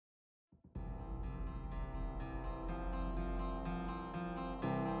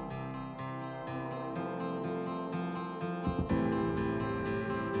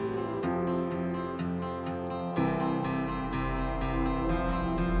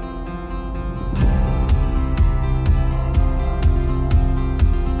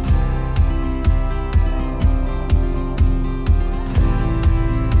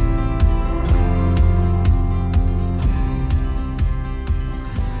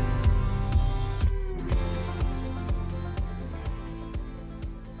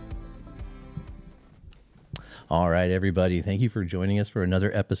All right, everybody. Thank you for joining us for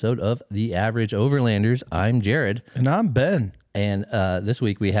another episode of The Average Overlanders. I'm Jared. And I'm Ben. And this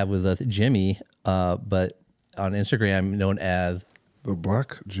week we have with us Jimmy, but on Instagram known as The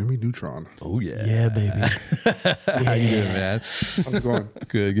Black Jimmy Neutron. Oh, yeah. Yeah, baby. How you doing, man? How's it going?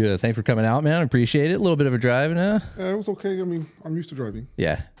 Good. Thanks for coming out, man. Appreciate it. A little bit of a drive, Yeah, it was okay. I mean, I'm used to driving.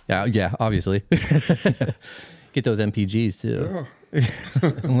 Yeah, obviously. Get those MPGs, too. Yeah.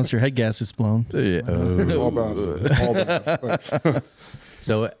 Unless your head gas is blown. Yeah. It's all bad. All bad.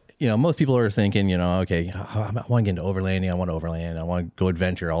 So, most people are thinking, okay, I want to get into overlanding. I want to overland. I want to go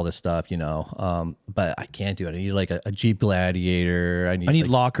adventure, all this stuff, but I can't do it. I need like a Jeep Gladiator. I need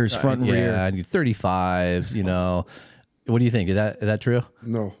lockers front and rear. I need 35s, What do you think? Is that true?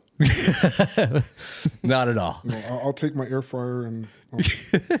 No. Not at all. No, I'll take my air fryer and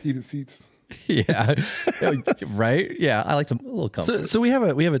heated seats. Yeah. Right? Yeah. I like a little comfort. So we have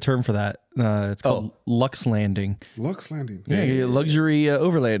a term for that. It's called Lux Landing. Lux Landing. Yeah, luxury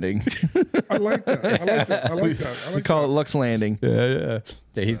overlanding. I like that. We call it Lux Landing. Yeah.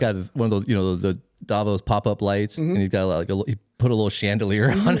 He's got one of those, the Davos pop-up lights, and he's got he put a little chandelier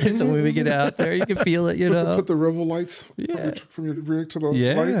on it, so when we get out there, you can feel it. Put the Revel lights from your rig to the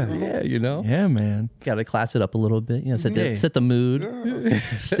light. Yeah, man. Got to class it up a little bit. Set the mood. Yeah.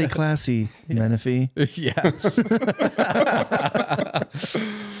 Stay classy, Menifee. Yeah.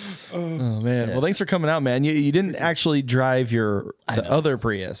 Oh man. Well, thanks for coming out, man. You didn't actually drive the other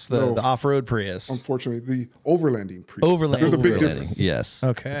Prius, the off-road Prius. Unfortunately, the overlanding Prius. There's a big difference. Yes.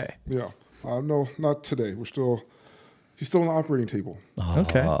 Okay. Yeah. No, not today. He's still on the operating table.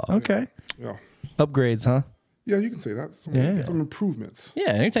 Okay. Yeah. Upgrades, huh? Yeah, you can say that. Some improvements.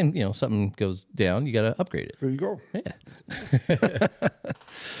 Yeah. Anytime something goes down, you got to upgrade it. There you go. Yeah.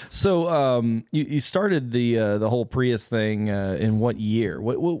 So you started the whole Prius thing in what year?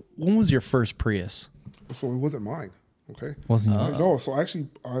 When was your first Prius? So it wasn't mine. Okay. Wasn't yours? No. So actually,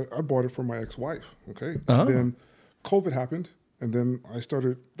 I bought it from my ex-wife. Okay. And then COVID happened, and then I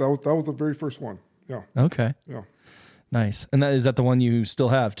started. That was the very first one. Yeah. Okay. Yeah. Nice. And is that the one you still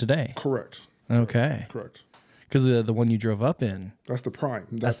have today? Correct. Okay. Correct. Because the one you drove up in. That's the prime.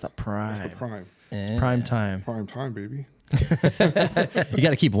 That's the prime. That's the prime. It's prime time. Prime time, baby. You got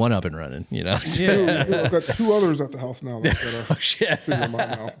to keep one up and running, Yeah. I've got two others at the house now. That Oh, shit. figure them out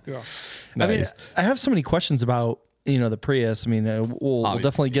now. Yeah. I mean, I have so many questions about, the Prius. I mean, we'll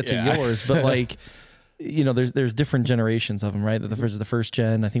definitely get to yours, but there's different generations of them, right? The first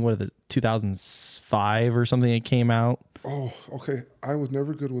gen, I think, the 2005 or something it came out. Oh, okay. I was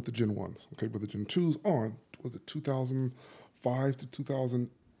never good with the Gen 1s. Okay, but the Gen 2s was it 2005 to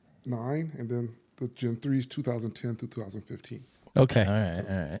 2009, and then the Gen 3s 2010 to 2015. Okay. All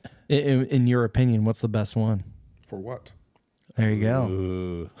right. In your opinion, what's the best one? For what? There you go.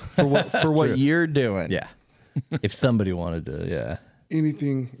 Ooh. For what you're doing. Yeah. If somebody wanted to, yeah.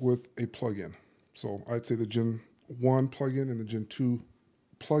 Anything with a plug-in. So I'd say the Gen 1 plug-in and the Gen 2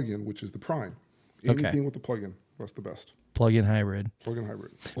 plug-in, which is the prime. Anything with a plug-in, that's the best. Plug-in hybrid. Plug-in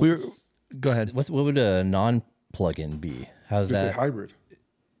hybrid. Go ahead. What would a non-plug-in be? How's Just a that? hybrid.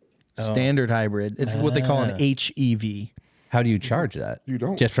 Standard hybrid. It's what they call an HEV. How do you charge that? You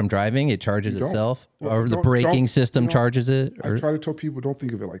don't. Just from driving, it charges don't. itself? Well, Or the don't- braking don't- system charges it? I try to tell people, don't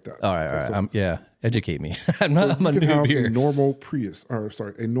think of it like that. All right. So Yeah. Educate me. I'm a you can noob have here. a normal Prius,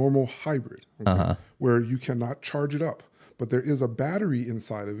 a normal hybrid, okay, where you cannot charge it up. But there is a battery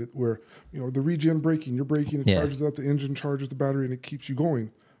inside of it where, the regen braking, you're braking, it charges up, the engine charges the battery, and it keeps you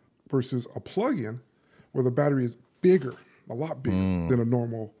going, versus a plug-in where the battery is bigger, a lot bigger than a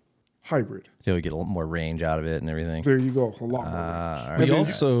normal hybrid. So you get a little more range out of it and everything. There you go, a lot more range. You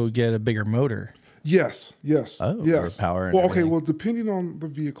also get a bigger motor. Yes. Oh, yes. for power and well, everything. well, depending on the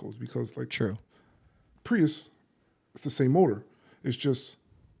vehicles, because True. Prius, it's the same motor. It's just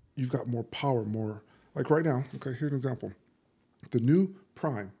you've got more power, more like right now. Okay, here's an example. The new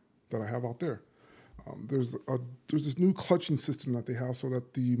Prime that I have out there. There's this new clutching system that they have so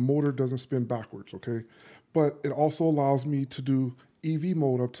that the motor doesn't spin backwards. Okay, but it also allows me to do EV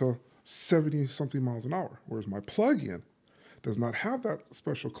mode up to 70 something miles an hour, whereas my plug-in does not have that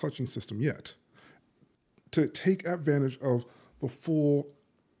special clutching system yet to take advantage of the full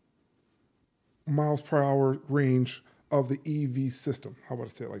miles per hour range of the EV system. How about I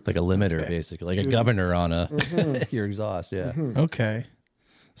say it like Like a limiter, basically, like a governor on your exhaust. Yeah. Okay.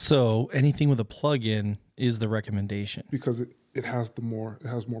 So anything with a plug-in is the recommendation. because it has more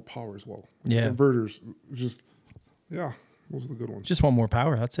power as well. Yeah. Inverters, those are the good ones. Just want more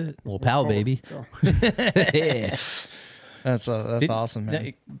power. That's it. Well, pal, baby. Yeah. That's awesome,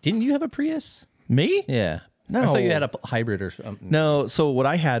 man. Didn't you have a Prius? Me? Yeah. No. I thought you had a hybrid or something. No, so what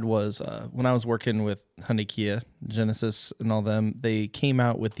I had was when I was working with Hyundai, Kia, Genesis, and all them, they came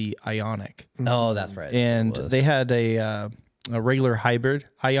out with the Ioniq. Oh, that's right. And they had a regular hybrid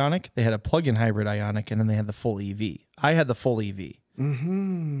Ioniq, they had a plug-in hybrid Ioniq, and then they had the full EV. I had the full EV.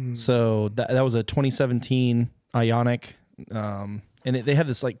 Mm-hmm. So that was a 2017 Ioniq, and they have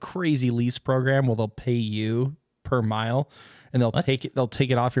this like crazy lease program where they'll pay you per mile, and they'll take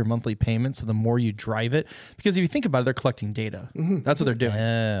it off your monthly payment. So the more you drive it, because if you think about it, they're collecting data. Mm-hmm. That's what they're doing.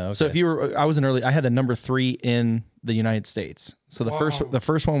 Okay. So I had the number 3 in the United States. So the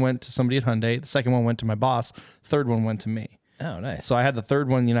first one went to somebody at Hyundai. The second one went to my boss. Third one went to me. Oh, nice. So I had the third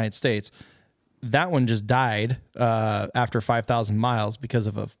one in the United States. That one just died after 5,000 miles because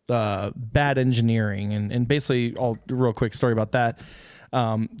of a bad engineering. And basically, I'll do a real quick story about that.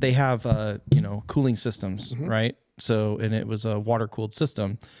 They have cooling systems, mm-hmm. right? So, and it was a water cooled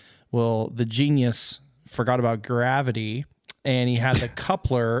system. Well, the genius forgot about gravity, and he had the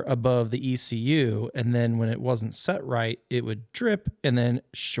coupler above the ECU, and then when it wasn't set right, it would drip and then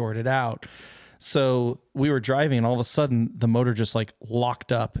short it out. So we were driving, and all of a sudden the motor just like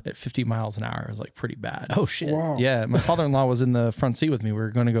locked up at 50 miles an hour. It was like pretty bad. Oh shit! Wow. Yeah, my father-in-law was in the front seat with me. We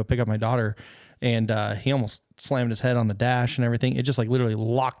were going to go pick up my daughter, and he almost slammed his head on the dash and everything. It just like literally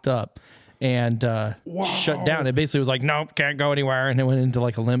locked up and shut down. It basically was like, nope, can't go anywhere, and it went into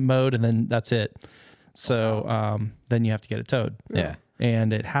like a limp mode, and then that's it. So then you have to get it towed. Yeah,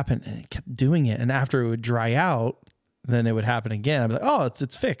 and it happened, and it kept doing it, and after it would dry out, then it would happen again. I'd be like, oh,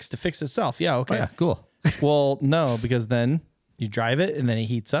 it's fixed. It fixed itself. Yeah, okay. Oh, yeah, cool. Well, no, because then you drive it, and then it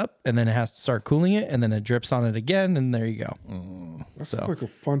heats up, and then it has to start cooling it, and then it drips on it again, and there you go. That's like a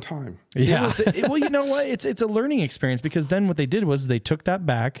fun time. Yeah. Well, you know what? It's a learning experience, because then what they did was they took that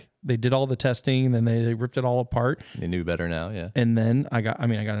back, they did all the testing, and then they ripped it all apart. They knew better now, yeah. And then I got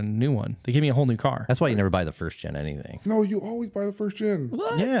a new one. They gave me a whole new car. That's why you never buy the first gen anything. No, you always buy the first gen.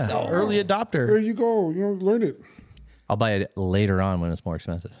 What? Yeah, no. Early adopter. There you go. Learn it. I'll buy it later on when it's more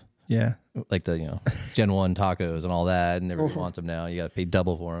expensive. Yeah. Like the, Gen 1 tacos and all that, and everybody wants them now. You got to pay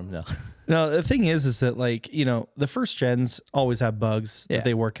double for them. No. No, the thing is that like, the first gens always have bugs that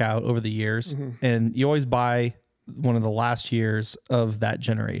they work out over the years. Mm-hmm. And you always buy one of the last years of that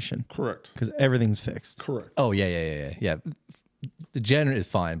generation. Correct. Because everything's fixed. Correct. Oh, yeah. The gen is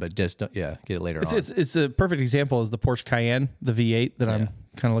fine, but just don't, get it later on. It's a perfect example is the Porsche Cayenne, the V8 that I'm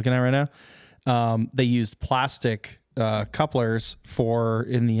kind of looking at right now. They used plastic couplers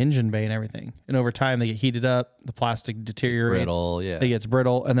in the engine bay and everything, and over time they get heated up, the plastic deteriorates, brittle, it gets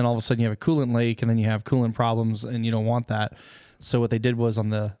brittle, and then all of a sudden you have a coolant leak, and then you have coolant problems, and you don't want that. So what they did was on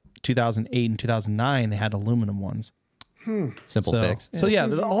the 2008 and 2009 they had aluminum ones. Simple fix. So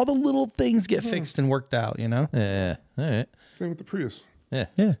all the little things get fixed and worked out. Yeah. All right. Same with the Prius. Yeah.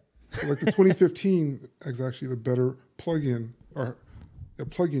 So like the 2015 is actually the better plug-in year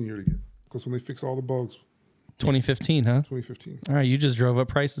to get, because when they fix all the bugs. 2015, huh? 2015. All right, you just drove up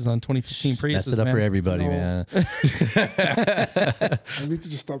prices on 2015 Priuses, Messed it up for everybody, man. I need to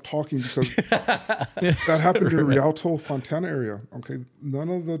just stop talking, because that happened in the Rialto, Fontana area. Okay, none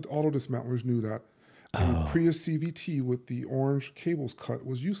of the auto dismantlers knew that. And Prius CVT with the orange cables cut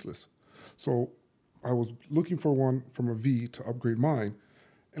was useless. So I was looking for one from a V to upgrade mine,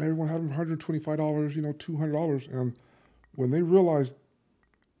 and everyone had them $125, $200. And when they realized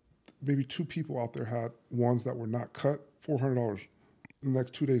maybe 2 people out there had ones that were not cut, $400 in the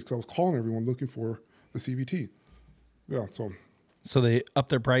next 2 days, because I was calling everyone looking for the CVT. Yeah, so they upped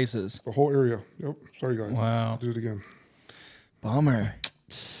their prices. The whole area. Yep. Sorry, guys. Wow. Did it again. Bummer.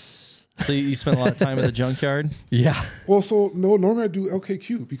 So you spent a lot of time at the junkyard? Yeah. Well, normally I do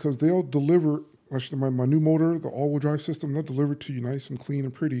LKQ, because they'll deliver, actually my new motor, the all-wheel drive system, they'll deliver to you nice and clean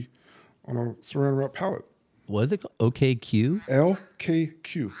and pretty on a saran wrap pallet. What is it called? OKQ?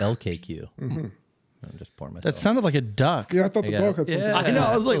 LKQ. LKQ. Mm-hmm. I'm just pouring myself. That sounded like a duck. Yeah, I thought the dog had something. Yeah. I know.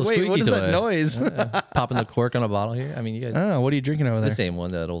 I was like, wait, what is that noise? Popping the cork on a bottle here. I mean, you guys. Oh, what are you drinking over there? The same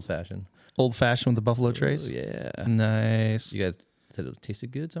one, that old fashioned. Old fashioned with the buffalo trace? Oh, yeah. Nice. You guys said it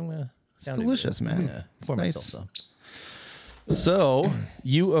tasted good, so I'm going to. It's delicious, man. Yeah. It's Pour nice. myself, so,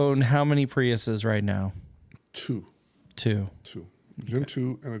 you own how many Priuses right now? 2. 2. Gen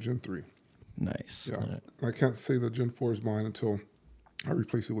 2 and a Gen 3. Nice. Yeah. Right. I can't say the Gen 4 is mine until I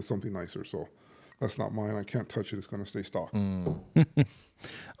replace it with something nicer. So that's not mine. I can't touch it. It's going to stay stock.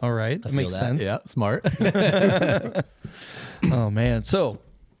 All right. That makes sense. Yeah, smart. Oh, man. So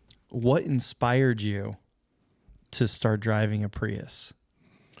what inspired you to start driving a Prius?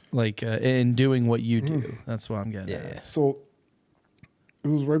 Like, in doing what you do. That's what I'm getting at. So it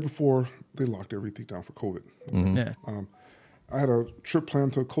was right before they locked everything down for COVID. Mm-hmm. Yeah. I had a trip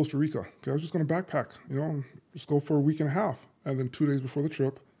planned to Costa Rica. Okay, I was just going to backpack, just go for a week and a half. And then 2 days before the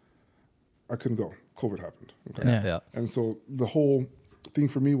trip, I couldn't go. COVID happened. Okay. Yeah. And so the whole thing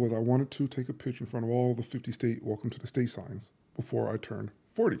for me was I wanted to take a picture in front of all the 50 state welcome to the state signs before I turned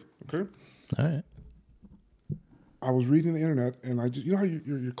 40. Okay. All right. I was reading the internet, and I just, how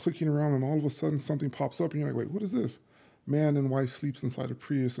you're clicking around, and all of a sudden something pops up, and you're like, wait, what is this? Man and wife sleeps inside a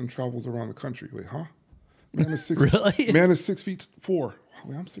Prius and travels around the country. Wait, huh? Man is 6 Really? Man is 6'4".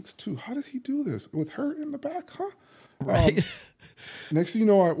 Wait, I'm 6'2". How does he do this with her in the back? Huh? Right. Next thing you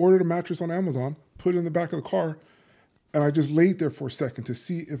know, I ordered a mattress on Amazon, put it in the back of the car, and I just laid there for a second to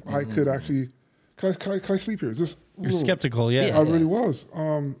see if I could actually. Can I sleep here? Is this? You're skeptical, yeah. I really was.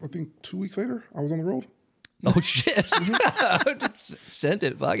 I think 2 weeks later, I was on the road. Oh shit! Just send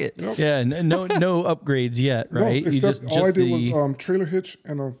it. Fuck it. Yep. Yeah, no upgrades yet, right? No, except all I did was trailer hitch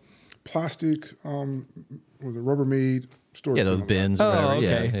and a plastic, was it Rubbermaid storage? Yeah, those bin. bins. Or whatever.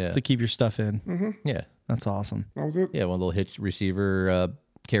 okay. Yeah. To keep your stuff in. Yeah. That's awesome. That was it. Yeah, one little hitch receiver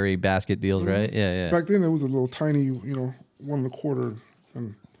carry basket deals, right? Yeah. Back then, it was a little tiny, 1.25,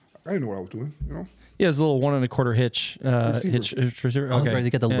 and I didn't know what I was doing, Yeah, it's a little 1 1/4 hitch. Hitch receiver. Oh, that's Okay. right. They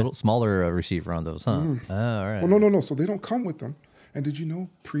got the little smaller receiver on those, huh? Oh, all right. Well, no. So they don't come with them. And did you know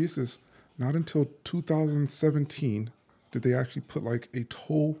Priuses, not until 2017 did they actually put like a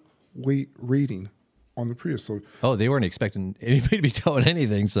tow weight rating on the Prius. So they weren't expecting anybody to be towing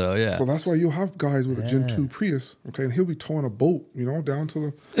anything, so yeah. So that's why you'll have guys with a Gen 2 Prius, okay, and he'll be towing a boat, down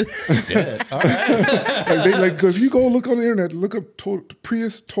to the. All right. Because if you go look on the internet, look up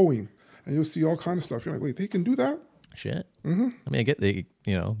Prius towing, and you'll see all kind of stuff. You're like, wait, they can do that? Shit. Mm-hmm. I mean, I get the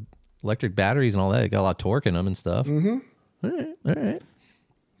electric batteries and all that. They got a lot of torque in them and stuff. Mm-hmm. All right.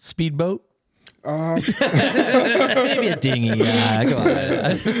 Speedboat. Maybe a dinghy. Yeah, come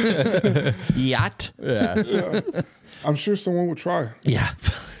on. Yacht. Yeah. I'm sure someone would try. Yeah.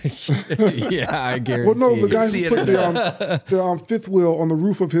 Yeah, I guarantee. Well, no, the guy who put the fifth wheel on the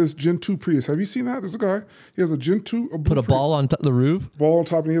roof of his Gen 2 Prius. Have you seen that? There's a guy. He has a Gen 2. Put a ball on the roof? Ball on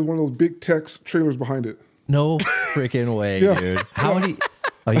top, and he has one of those big Tex trailers behind it. No freaking way, dude. How many?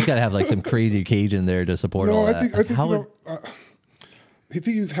 Oh, he's got to have like some crazy cage in there to support all that. I think I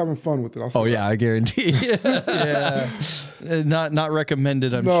think he was having fun with it. Yeah, I guarantee. Yeah, not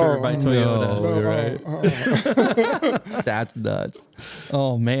recommended. I'm sure by Toyota. No, right. That's nuts.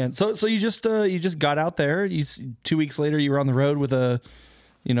 Oh man, so you just got out there. 2 weeks later, you were on the road with a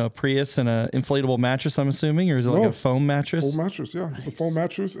Prius and an inflatable mattress. I'm assuming, or is it like a foam mattress? Foam mattress, yeah, it's a foam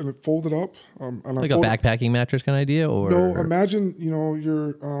mattress, and it folded up. And like a backpacking mattress kind of idea, or no? Imagine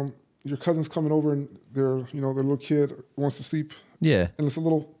your cousin's coming over and their little kid wants to sleep. Yeah. And it's a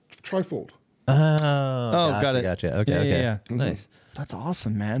little trifold. Got it. Gotcha. Okay. Yeah. Nice. That's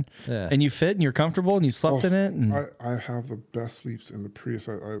awesome, man. Yeah. And you fit and you're comfortable and you slept in it. And I have the best sleeps in the Prius.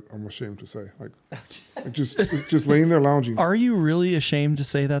 I'm ashamed to say, it's just laying there lounging. Are you really ashamed to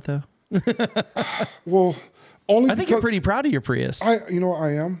say that though? Well, only I think you're pretty proud of your Prius. I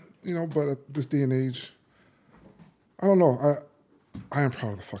am. But at this day and age, I don't know. I am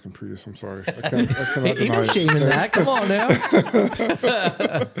proud of the fucking Prius. I'm sorry. I cannot Ain't deny no it. shame in that. Come on now.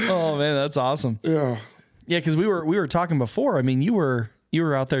 Oh man, that's awesome. Yeah. Yeah, because we were talking before. I mean, you were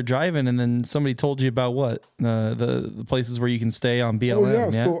out there driving, and then somebody told you about what the places where you can stay on BLM.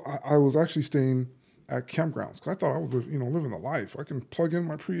 Oh yeah. So I was actually staying at campgrounds because I thought I was living the life. I can plug in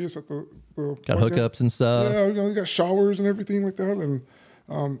my Prius at the got hookups and stuff. Yeah, you got showers and everything like that, and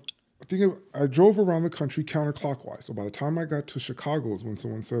I think I drove around the country counterclockwise. So by the time I got to Chicago is when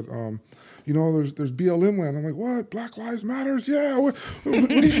someone said, there's BLM land. I'm like, what? Black Lives Matters? Yeah. What are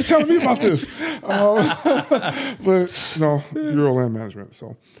you telling me about this? But no, Bureau of Land Management.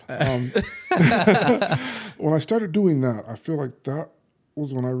 So when I started doing that, I feel like that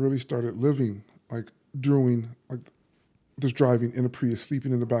was when I really started living, doing this driving in a Prius,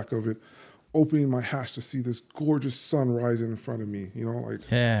 sleeping in the back of it, opening my hatch to see this gorgeous sun rising in front of me,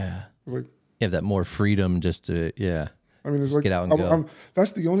 Yeah. Like, you have that more freedom just to, I mean, it's like, get out and go.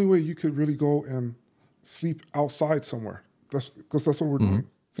 that's the only way you could really go and sleep outside somewhere. That's what we're doing.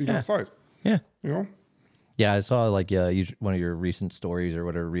 Sleep outside. Yeah. Yeah, I saw one of your recent stories or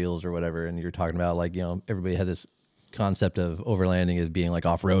whatever, reels or whatever, and you're talking about everybody has this concept of overlanding as being like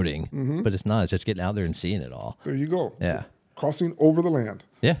off-roading, but it's not. It's just getting out there and seeing it all. There you go. Yeah. Crossing over the land.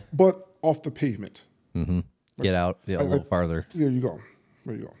 Yeah. But off the pavement. Mm-hmm. Get out a little farther. There you go.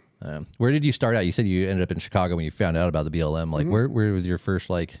 Where did you start out? You said you ended up in Chicago when you found out about the BLM. Like, where was your first,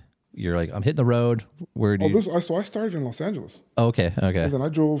 you're like, I'm hitting the road. Where do you... So I started in Los Angeles. Oh, okay. And then I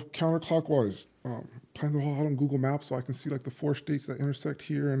drove counterclockwise planned it all out on Google Maps so I can see like the 4 states that intersect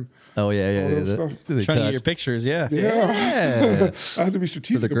here and Oh all yeah. that stuff. Trying to get your pictures, yeah. Yeah. I have to be For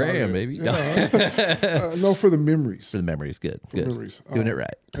strategic the about gram, it. maybe. Yeah. No, for the memories. For the memories, good. Memories. Doing it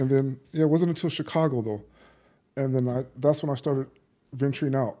right. And then, it wasn't until Chicago though. And then that's when I started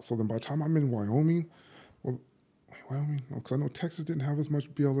venturing out. So then by the time I'm in Wyoming, because I know Texas didn't have as much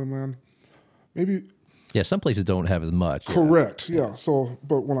BLM land. Maybe. Yeah, some places don't have as much. Correct. Yeah. So,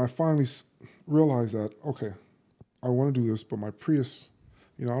 but when I finally realized that, okay, I want to do this, but my Prius,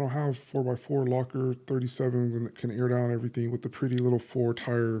 I don't have 4x4 locker 37s and it can air down everything with the pretty little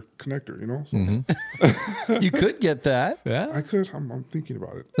 4-tire connector, So You could get that. Yeah. I could. I'm thinking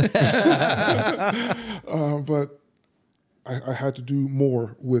about it. But I had to do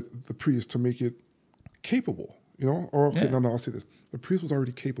more with the Prius to make it capable, Or okay, no, I'll say this: the Prius was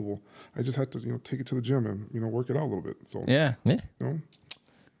already capable. I just had to, take it to the gym and work it out a little bit. So Yeah.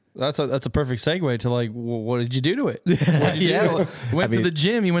 That's a perfect segue to like, what did you do to it? What did you do? Well, You went to the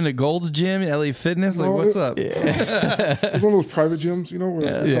gym. You went to Gold's Gym, LA Fitness. Like, what's up? It was one of those private gyms,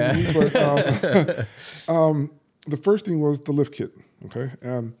 where but the first thing was the lift kit. Okay,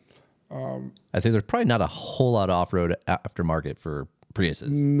 and I think there's probably not a whole lot of off-road aftermarket for Priuses.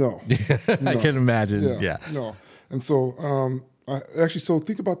 no, I can imagine. Yeah. no. And so, so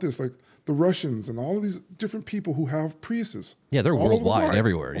think about this: like the Russians and all of these different people who have Priuses. Yeah, they're all over the worldwide, world.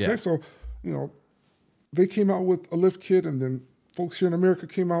 everywhere. Okay, Yeah. so they came out with a lift kit, and then folks here in America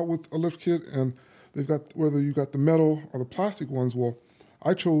came out with a lift kit, and they've got whether you got the metal or the plastic ones. Well,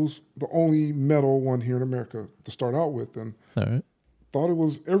 I chose the only metal one here in America to start out with, and All right. thought it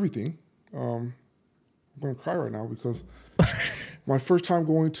was everything. I'm going to cry right now because my first time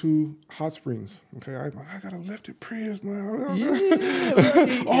going to Hot Springs. Okay, I got a lifted Prius,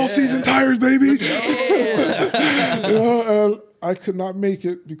 man. All season tires, baby. And I could not make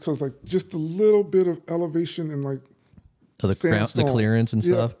it because like just a little bit of elevation and like The sandstone. clearance and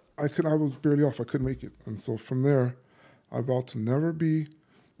stuff. I was barely off. I couldn't make it, and so from there, I vowed to never be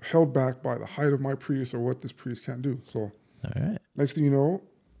held back by the height of my Prius or what this Prius can't do. So, All right. next thing you know,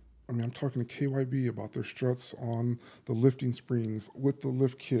 I'm talking to KYB about their struts on the lifting springs with the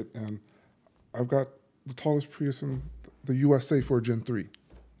lift kit, and I've got the tallest Prius in the USA for a Gen 3.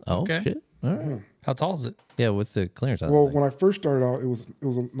 Oh, Okay. shit. All right. How tall is it? Yeah, what's the clearance on Well, it? when I first started out, it was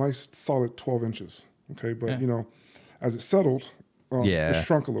a nice solid 12 inches. Okay, but as it settled, Yeah. it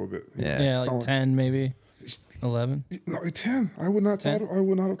shrunk a little bit. Yeah. Yeah, like Kinda 10, maybe 11. No, 10. I would not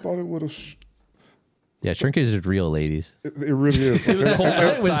have thought it would have. Yeah, shrinkage is real, ladies. It really is. It was Okay? cold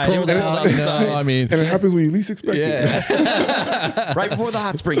outside. It was cold outside. I mean, And it happens when you least expect it. yeah. Right before the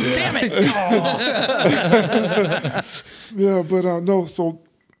hot springs. Damn it. Yeah, but no. So,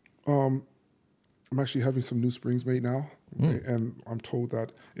 I'm actually having some new springs made now, okay? And I'm told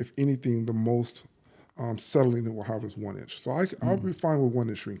that if anything, the most settling it will have is 1 inch. So I'll be fine with 1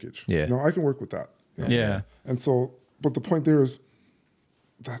 inch shrinkage. Yeah. I can work with that. Yeah. And so, but the point there is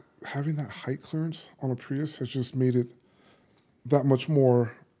that having that height clearance on a Prius has just made it that much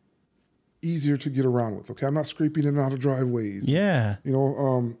more easier to get around with. Okay, I'm not scraping in and out of driveways. Yeah.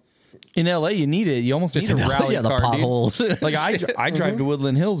 In LA, you need it. You almost need a rally yeah, the car, potholes. dude. Like I drive to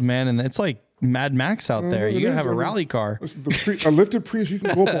Woodland Hills, man, and it's like Mad Max out there. You gotta have a rally car. Listen, a lifted Prius, you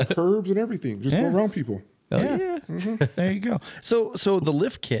can go up on curbs and everything. Just go around people. Yeah. There you go. So the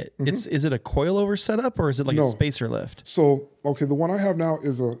lift kit, is it a coilover setup or is it like a spacer lift? So, okay, the one I have now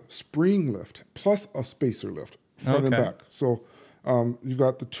is a spring lift plus a spacer lift, front and back. So you've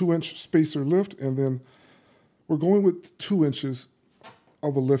got the 2-inch spacer lift, and then we're going with 2 inches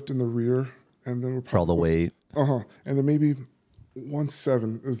of a lift in the rear, and then we're For all the weight. and then maybe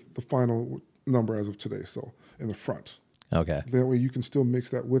 1.7 is the final number as of today. So in the front, Okay. that way you can still mix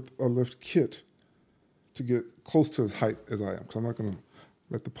that with a lift kit to get close to as height as I am, because I'm not going to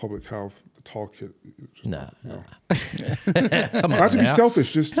let the public have the tall kit. No. Come on, not to be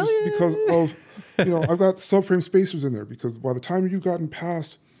selfish, just because of I've got subframe spacers in there, because by the time you've gotten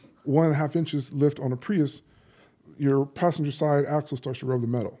past 1.5 inches lift on a Prius, your passenger side axle starts to rub the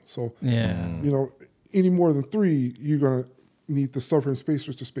metal. So any more than 3, you're gonna need the subframe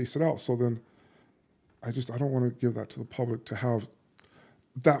spacers to space it out. So then I don't want to give that to the public to have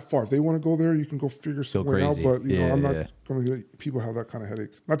that far. If they want to go there, you can go figure somewhere out. But I'm not going to let people have that kind of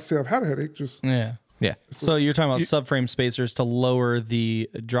headache. Not to say I've had a headache, just Yeah. So you're talking about subframe spacers to lower the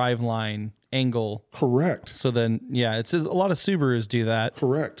driveline angle. correct. So then, it's a lot of Subarus do that.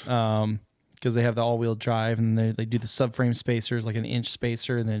 Correct. Because they have the all-wheel drive and they do the subframe spacers, like an inch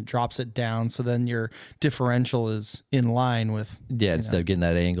spacer, and then it drops it down. So then your differential is in line with. Yeah, instead of getting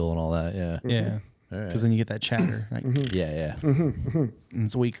that angle and all that. Yeah. Yeah. Because then you get that chatter. Like, Yeah. and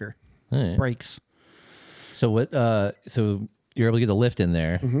it's weaker. All right. Brakes. So what? So you're able to get the lift in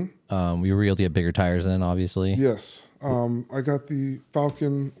there. Mm-hmm. You were able to get bigger tires then, obviously. Yes. I got the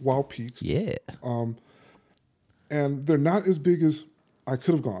Falcon Wild Peaks. Yeah. And they're not as big as I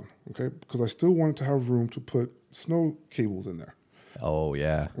could have gone, okay? Because I still wanted to have room to put snow cables in there. Oh,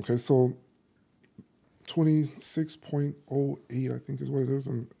 yeah. Okay, so 26.08, I think is what it is.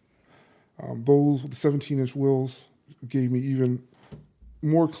 And those with the 17-inch wheels gave me even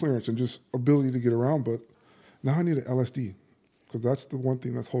more clearance and just ability to get around. But now I need an LSD because that's the one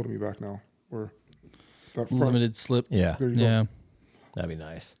thing that's holding me back now. Where that front, Limited slip. Yeah. there you go. Yeah. That'd be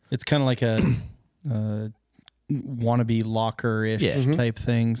nice. It's kind of like a wannabe locker-ish type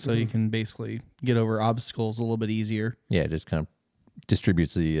thing, so you can basically get over obstacles a little bit easier. Yeah, it just kind of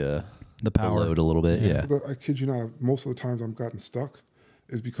distributes the power load a little bit. Yeah. I kid you not, most of the times I've gotten stuck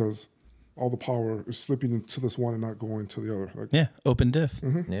is because all the power is slipping into this one and not going to the other. Like, Yeah, open diff.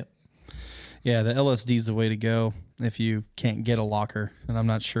 Yep. Yeah, the LSD is the way to go if you can't get a locker, and I'm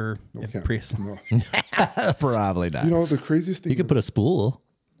not sure if can't. Prius. No. Probably not. You know, the craziest thing You could put a spool.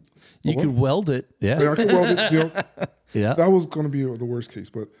 You could weld it. Yeah. I could weld it, Yeah. that was going to be the worst case.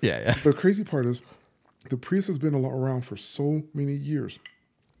 But Yeah. the crazy part is the Prius has been around for so many years.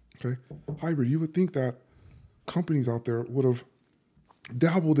 Okay. Hybrid, you would think that companies out there would have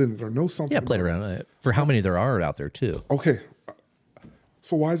dabbled in it or know something. Yeah, played around with it. For how many there are out there, too. Okay.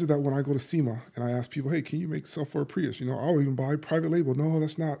 So why is it that when I go to SEMA and I ask people, hey, can you make stuff for a Prius? I'll even buy private label. No,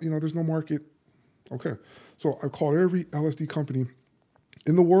 that's not, there's no market. Okay. So I've called every LSD company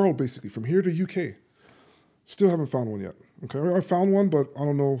in the world, basically, from here to UK. Still haven't found one yet. Okay. I found one, but I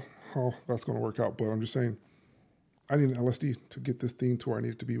don't know how that's going to work out. But I'm just saying, I need an LSD to get this thing to where I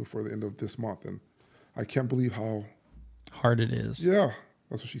need it to be before the end of this month. And I can't believe how Hard it is. Yeah,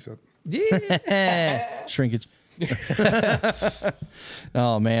 that's what she said. Yeah. Shrinkage.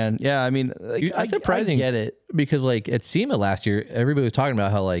 Oh man, yeah. I mean, like, That's surprising. I get it. Because like at SEMA last year, everybody was talking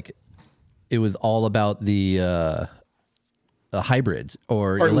about how like it was all about the hybrids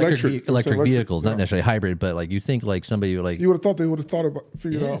or electric vehicles, not necessarily hybrid, but like you think like somebody would like You would have thought they would have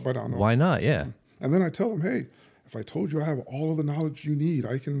figured it out by now. No. why not? Yeah. And then I tell them, hey, if I told you I have all of the knowledge you need,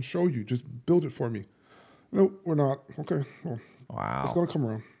 I can show you. Just build it for me. No, we're not. Okay. Well, Wow. it's going to come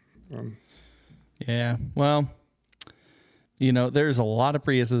around. Yeah. Well, there's a lot of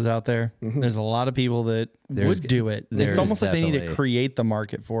Priuses out there. Mm-hmm. There's a lot of people that would do it. It's almost like they need to create the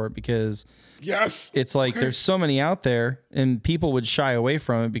market for it because Yes. it's like there's so many out there and people would shy away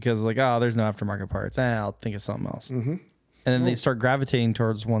from it because like, oh, there's no aftermarket parts. I'll think of something else. Mm-hmm. And then they start gravitating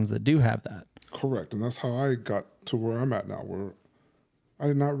towards ones that do have that. Correct. And that's how I got to where I'm at now, where I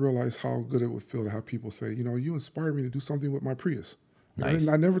did not realize how good it would feel to have people say, you inspired me to do something with my Prius. Nice.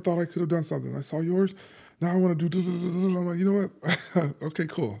 I never thought I could have done something. I saw yours. Now I want to do. I'm like, you know what? Okay,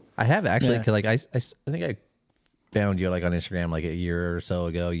 cool. I have actually, Yeah. cause like I think I found you like on Instagram like a year or so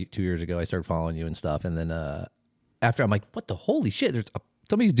ago, 2 years ago. I started following you and stuff, and then after I'm like, what the holy shit? There's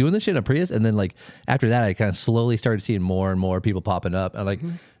somebody's doing this shit in a Prius, and then like after that, I kind of slowly started seeing more and more people popping up. And like,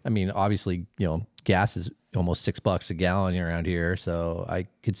 I mean, obviously, gas is almost $6 a gallon around here, so I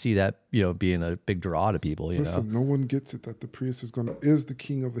could see that being a big draw to people. Listen, no one gets it that the Prius is the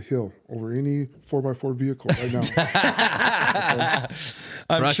king of the hill over any 4x4 vehicle right now.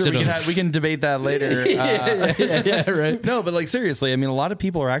 I'm sure we can debate that later. yeah, right. No, but like seriously, I mean, a lot of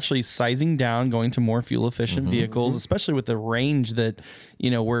people are actually sizing down, going to more fuel efficient vehicles, especially with the range that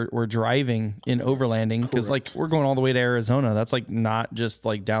we're driving in overlanding. Because like we're going all the way to Arizona, that's like not just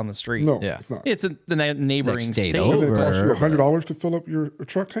like down the street. No, Yeah. it's not. It's the neighboring Next state state. over. And it costs you $100 to fill up your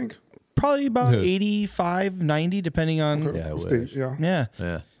truck tank. Probably about 85, 90, depending on. Okay. Yeah, I State, wish. yeah. Yeah.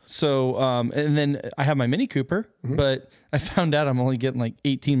 Yeah. So, and then I have my Mini Cooper, but I found out I'm only getting like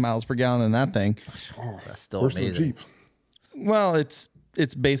 18 miles per gallon in that thing. Oh, That's still worse than a amazing. Jeep. Well, it's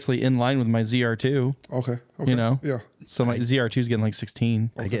basically in line with my ZR2, Okay. Yeah. So my ZR2 is getting like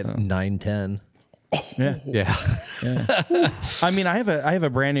 16. I get 9-10. Yeah. Yeah. I mean, I have a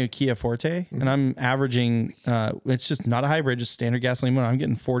brand new Kia Forte and I'm averaging, it's just not a hybrid, just standard gasoline motor. I'm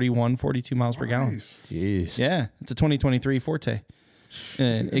getting 41, 42 miles per gallon. Nice. Jeez. Yeah. It's a 2023 Forte.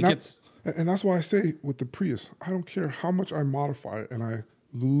 And it gets, And that's why I say with the Prius, I don't care how much I modify it and I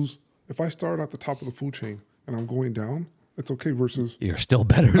lose. If I start at the top of the food chain and I'm going down, it's okay versus You're still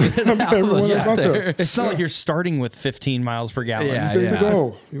better than everyone that's out there. it's not like you're starting with 15 miles per gallon. Yeah. There you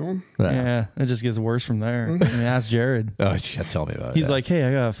go. Yeah, it just gets worse from there. I mean, ask Jared. Oh, shit, tell me about it. He's like, "Hey,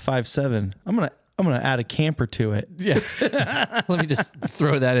 I got a 5.7. I'm gonna add a camper to it." yeah. Let me just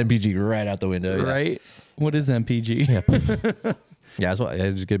throw that MPG right out the window. Yeah. Right? What is MPG? Yeah. Yeah, that's why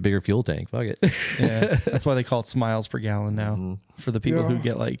I just get a bigger fuel tank. Fuck it. Yeah, that's why they call it miles per gallon now for the people who Yeah.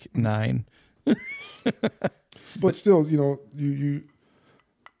 get like 9. But still, you know,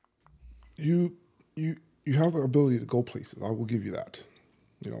 you have the ability to go places. I will give you that.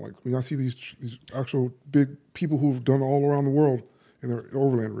 You know, like when I see these actual big people who've done all around the world in their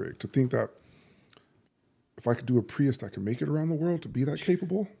overland rig, to think that if I could do a Prius that can make it around the world, to be that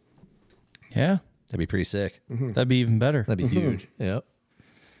capable. Yeah. That'd be pretty sick. That'd be even better. That'd be huge. Yep.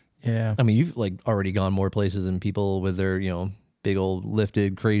 Yeah. I mean, you've like already gone more places than people with their, you know, big old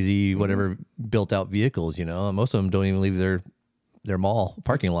lifted, crazy, whatever built out vehicles, you know. Most of them don't even leave their mall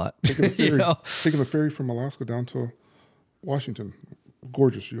parking lot. Taking the ferry, you know? taking the ferry from Alaska down to Washington.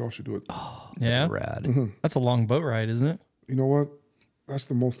 Gorgeous. You all should do it. Oh, Yeah. rad. That's a long boat ride, isn't it? You know what? That's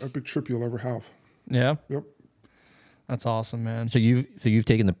the most epic trip you'll ever have. Yeah. Yep. That's awesome, man. So you've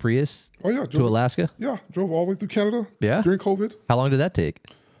taken the Prius Oh yeah. to Alaska? Yeah. Drove all the way through Canada. Yeah? During COVID. How long did that take?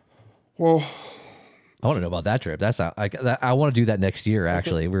 Well, I want to know about that trip. I want to do that next year.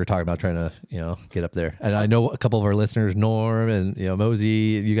 Actually, we were talking about trying to, you know, get up there. And I know a couple of our listeners, Norm and, you know,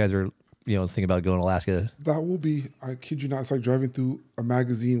 Mosey. You guys are, you know, thinking about going to Alaska. that will be, I kid you not, it's like driving through a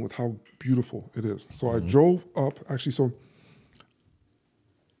magazine with how beautiful it is. So I drove up, actually, so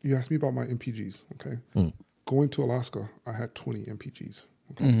you asked me about my MPGs, okay? Going to Alaska, I had 20 MPGs,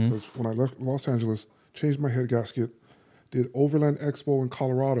 okay? Because when I left Los Angeles, changed my head gasket, did Overland Expo in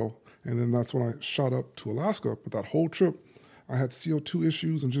Colorado, and then that's when I shot up to Alaska. But that whole trip, I had CO2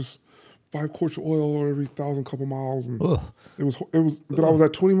 issues and just 5 quarts of oil every 1,000 couple miles. And it was, but I was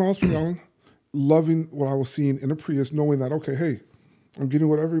at 20 miles per gallon, loving what I was seeing in a Prius, knowing that, okay, hey, I'm getting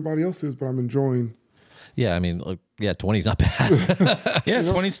what everybody else is, but I'm enjoying. Yeah, I mean, look, yeah, 20 is not bad. Yeah,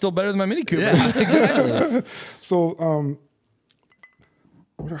 20 is still better than my Mini Cooper. Yeah, exactly. So,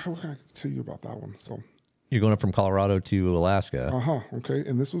 how can I tell you about that one? So, You're going up from Colorado to Alaska. okay.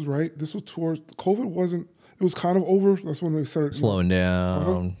 And this was towards, COVID wasn't, it was kind of over. That's when they started Slowing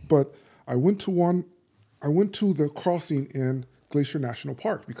down. But I went to the crossing in Glacier National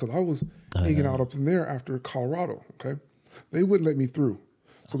Park because I was hanging out up in there after Colorado. Okay. They wouldn't let me through.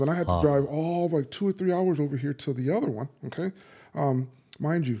 So then I had to drive all like 2 or 3 hours over here to the other one. Okay.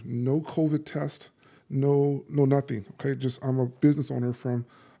 Mind you, no COVID test, no nothing. Okay. Just, I'm a business owner from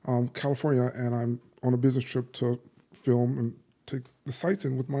California, and I'm on a business trip to film and take the sights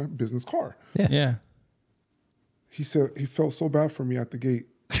in with my business car. Yeah. He said he felt so bad for me at the gate.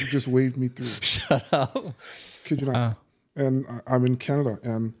 He just waved me through. Shut up. Kid you not. And I'm in Canada,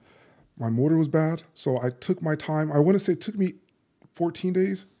 and my motor was bad. So I took my time. I want to say it took me 14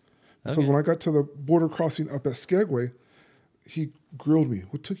 days because when I got to the border crossing up at Skagway, he grilled me.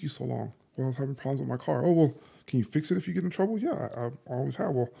 What took you so long? Well, I was having problems with my car. Oh, well, can you fix it if you get in trouble? Yeah, I always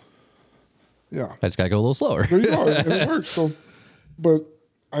have. Well, yeah. I just got to go a little slower. There you go. And it worked. So, but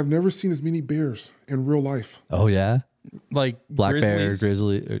I've never seen as many bears in real life. Oh, yeah? Like Black grizzlies. bear,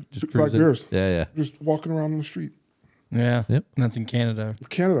 grizzly, or just Black cruising? bears. Yeah. Just walking around on the street. Yeah. Yep. And that's in Canada.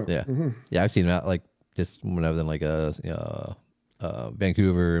 Canada. Yeah. Yeah, I've seen them out like just when I was in like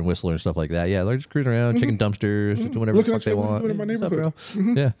Vancouver and Whistler and stuff like that. Yeah, they're just cruising around, checking dumpsters, just doing whatever Looking the at fuck they you, what want. you doing in my What's up,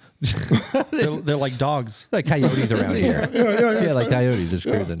 neighborhood? bro? Yeah. They're like dogs. Like coyotes around here. Yeah, like coyotes just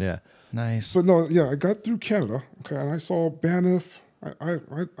cruising, yeah. Nice. But no, yeah, I got through Canada, okay, and I saw Banff. I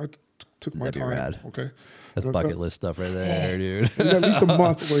took my That'd be time, rad. okay. That's bucket list stuff right there, dude. At least a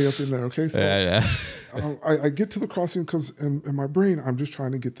month way up in there, okay. So Yeah. I get to the crossing because in my brain I'm just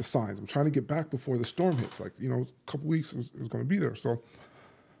trying to get the signs. I'm trying to get back before the storm hits. Like, you know, a couple weeks it was going to be there. So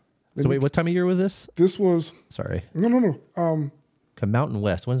So wait, what time of year was this? this was Sorry. no. Mountain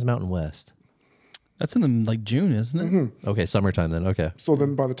West. When's Mountain West? That's in the like June, isn't it? Okay, summertime then. Okay. So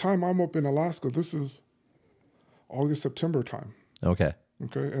then by the time I'm up in Alaska, this is August, September time. Okay.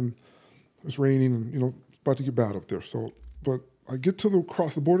 Okay, and it's raining and, you know, about to get bad up there. So, but I get to the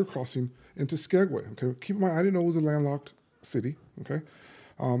border crossing into Skagway. Okay, keep in mind, I didn't know it was a landlocked city. Okay,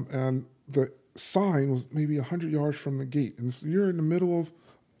 and the sign was maybe 100 yards from the gate, and you're in the middle of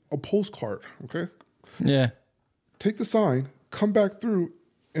a postcard. Okay, Yeah. take the sign, come back through.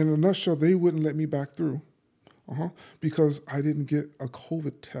 In a nutshell, they wouldn't let me back through, because I didn't get a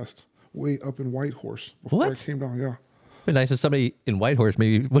COVID test way up in Whitehorse before I What? came down. Yeah. It'd be nice if somebody in Whitehorse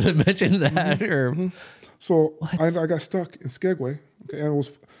maybe would have mentioned that or So I got stuck in Skagway, okay, and it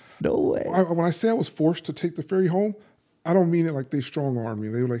was. no way. When I say I was forced to take the ferry home, I don't mean it like they strong armed me.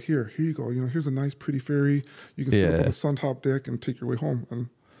 They were like, here you go. You know, here's a nice, pretty ferry. You can sit up on the sun top deck and take your way home. And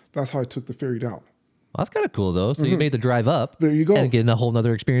that's how I took the ferry down. Well, that's kind of cool though. So you made the drive up. There you go. And getting a whole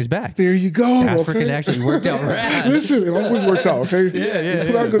nother experience back. There you go. That okay? freaking actually worked out rad. Listen, it always works out, okay?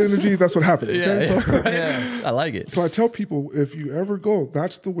 You put out good energy, that's what happens. Okay? Right? I like it. So I tell people, if you ever go,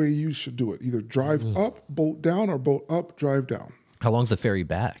 that's the way you should do it. Either drive up, boat down, or boat up, drive down. How long's the ferry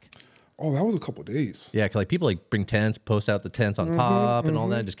back? Oh, that was a couple of days. Yeah, 'cause like people like bring tents, post out the tents on top and all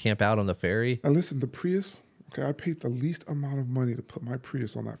that, just camp out on the ferry. And listen, the Prius. Okay, I paid the least amount of money to put my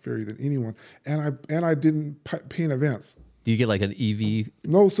Prius on that ferry than anyone, and I didn't pay in advance. Do you get like an EV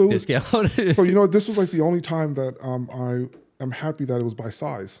No, so discount? so this was like the only time that I am happy that it was by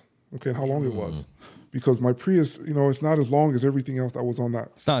size. Okay, and how long it was, because my Prius, it's not as long as everything else that was on that.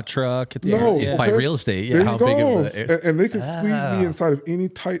 It's not a truck. It's It's by real estate. Yeah, There how you go. big of And they could squeeze me inside of any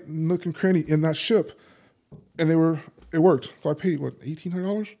tight nook and cranny in that ship, and it worked. So I paid what,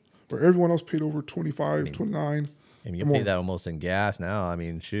 $1,800, where everyone else paid over 25, 29. And you pay that almost in gas now. I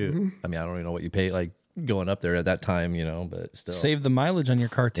mean, shoot. I mean, I don't even know what you pay like going up there at that time, but still. Save the mileage on your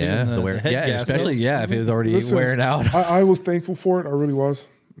car too. Yeah, and the head gasket. especially if it was already wearing out. I was thankful for it. I really was.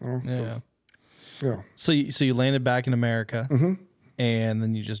 Yeah. Yeah. So you landed back in America, and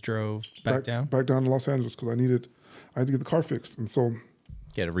then you just drove back down? Back down to Los Angeles because I had to get the car fixed. And so.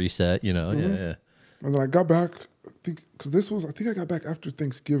 Get a reset, yeah. And then I got back, I think I got back after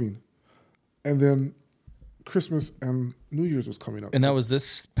Thanksgiving. And then Christmas and New Year's was coming up. And that was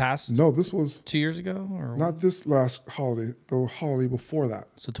this past? No, this was 2 years ago? Or not this last holiday, the holiday before that.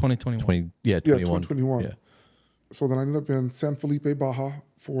 So 2021. 2021. Yeah. So then I ended up in San Felipe, Baja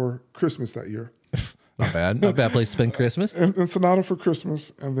for Christmas that year. Not bad. Not a bad place to spend Christmas. And Sonata for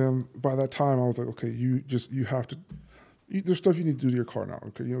Christmas. And then by that time I was like, okay, you have to, there's stuff you need to do to your car now.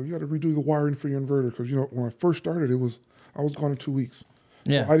 Okay, you got to redo the wiring for your inverter because when I first started, I was gone in 2 weeks.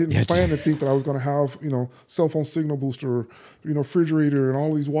 Yeah, so I didn't plan to think that I was going to have cell phone signal booster, refrigerator, and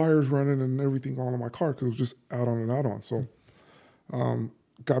all these wires running and everything on my car because it was just out on and out on. So,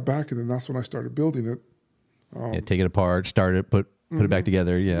 got back and then that's when I started building it. Take it apart, start it, put it back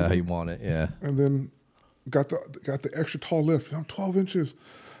together. Yeah, how you want it. Yeah, and then got the extra tall lift. 12 inches.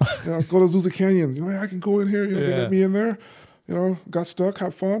 Go to Azusa Canyon. I can go in here. They let me in there. Got stuck,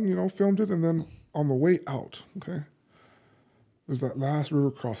 had fun. Filmed it, and then on the way out, okay. There's that last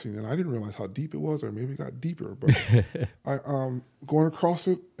river crossing, and I didn't realize how deep it was, or maybe it got deeper. But I going across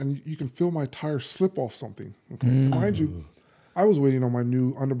it, and you can feel my tire slip off something. Okay, mind you, I was waiting on my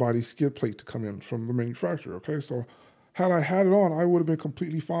new underbody skid plate to come in from the manufacturer. Okay, so had I had it on, I would have been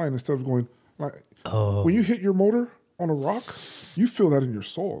completely fine instead of going like when you hit your motor on a rock, you feel that in your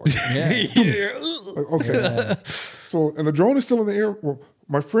soul. Like, okay, so and the drone is still in the air. Well,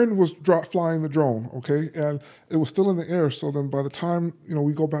 my friend was flying the drone, okay, and it was still in the air. So then by the time,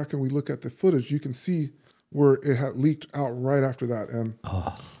 we go back and we look at the footage, you can see where it had leaked out right after that. And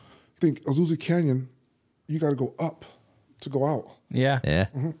I think Azusa Canyon, you got to go up to go out. Yeah. Yeah.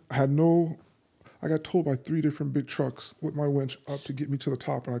 I got towed by 3 different big trucks with my winch up to get me to the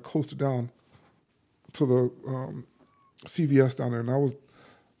top, and I coasted down to the CVS down there. And that was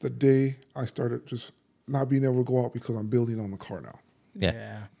the day I started just not being able to go out because I'm building on the car now.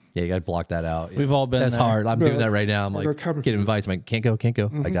 Yeah, you got to block that out. We've all been That's there. hard. I'm doing that right now. I'm like, cabin get fever. invites. I'm like, can't go.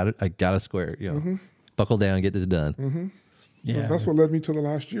 I got to square. Buckle down, get this done. Yeah. That's what led me to the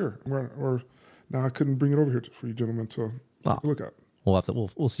last year where now I couldn't bring it over here for you gentlemen to look at. We'll have to.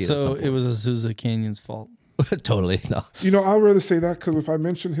 We'll see. So it was Azusa Canyon's fault. Totally. No. I'd rather say that because if I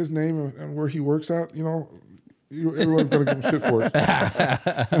mention his name and where he works at, everyone's going to give him shit for it.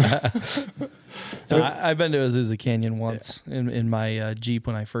 So I've been to Azusa Canyon once in my Jeep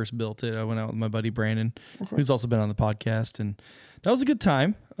when I first built it. I went out with my buddy Brandon, who's also been on the podcast, and that was a good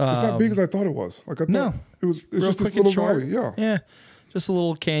time. It's not big as I thought it was. Like I thought it's just this little valley. Yeah. Just a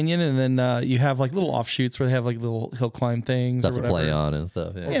little canyon, and then you have like little offshoots where they have like little hill climb things Stuff or to whatever. play on and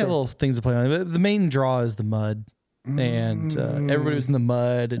stuff. Yeah. Little things to play on. But the main draw is the mud, and everybody was in the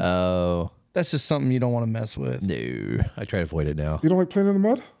mud. And that's just something you don't want to mess with. No, I try to avoid it now. You don't like playing in the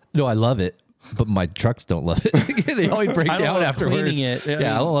mud? No, I love it, but my trucks don't love it. They always break I don't down love afterwards. cleaning it. I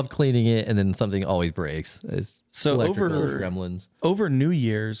don't love cleaning it, and then something always breaks. It's So electrical gremlins. over New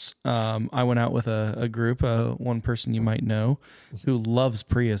Year's, I went out with a group, one person you might know, who loves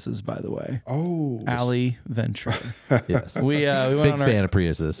Priuses, by the way. Oh, Ali Ventura. Yes, We went big on fan of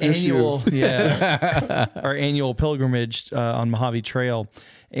Priuses. annual our annual pilgrimage on Mojave Trail,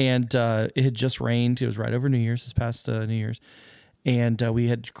 and it had just rained. It was right over New Year's, this past New Year's, and we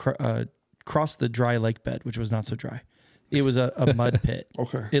had crossed the dry lake bed, which was not so dry. It was a mud pit.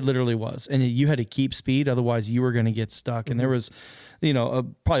 Okay. It literally was, and you had to keep speed, otherwise you were going to get stuck. And there was,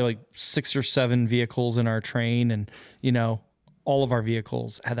 probably like 6 or 7 vehicles in our train, and all of our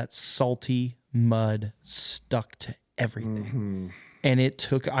vehicles had that salty mud stuck to everything.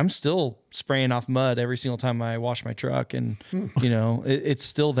 And I'm still spraying off mud every single time I wash my truck. And, it's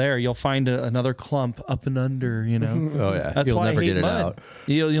still there. You'll find another clump up and under, Oh yeah, That's you'll why never I hate get it mud. out.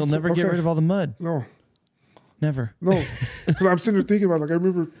 You'll never get Okay. rid of all the mud. no. Never. No, because I'm sitting there thinking about I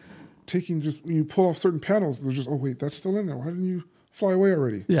remember taking just when you pull off certain panels, they're just, oh wait, that's still in there. Why didn't you fly away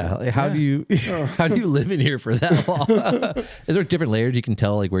already? Yeah. Like, how do you live in here for that long? Is there different layers you can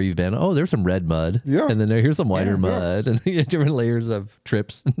tell like where you've been? Oh, there's some red mud. Yeah. And then here's some whiter mud, and different layers of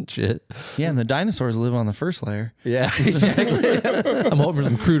trips and shit. Yeah, and the dinosaurs live on the first layer. Yeah, exactly. I'm hoping for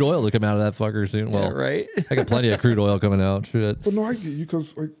some crude oil to come out of that fucker soon. Well, right. I got plenty of crude oil coming out. Shit. But no, I get you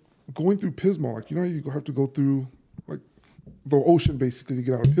because like going through Pismo, like you have to go through like the ocean basically to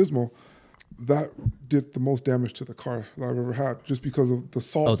get out of Pismo. That did the most damage to the car that I've ever had, just because of the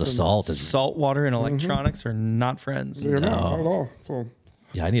salt. Oh, the salt is Salt water and electronics are not friends. They're not at all. So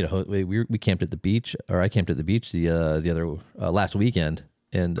yeah. I need a hose. We camped at the beach, or I camped at the beach the other last weekend.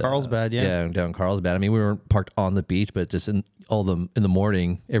 And Carlsbad, yeah, down in Carlsbad. I mean, we weren't parked on the beach, but just in the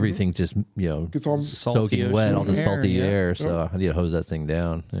morning, everything's just gets all soaking wet, all the salty air. So I need to hose that thing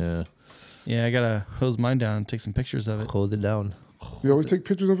down. Yeah, yeah, I gotta hose mine down and take some pictures of it. hose it down. You always take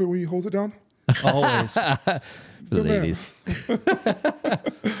pictures of it when you hold it down. Always. For the ladies.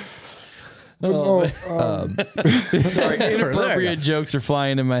 Sorry, inappropriate jokes are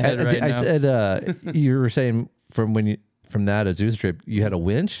flying in my head right now. I said you were saying from that Azusa trip, you had a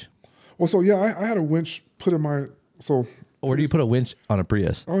winch. Well, so yeah, I had a winch put in my Where do you put a winch on a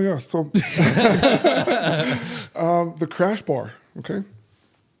Prius? Oh yeah, so the crash bar, okay,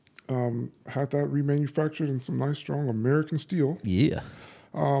 had that remanufactured in some nice strong American steel. Yeah.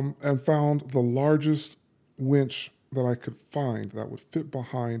 And found the largest winch that I could find that would fit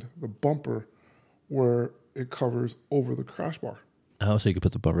behind the bumper where it covers over the crash bar. Oh, so you could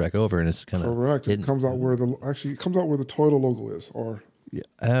put the bumper back over, and it's kind of correct. hidden. It comes out where the Toyota logo is, or yeah.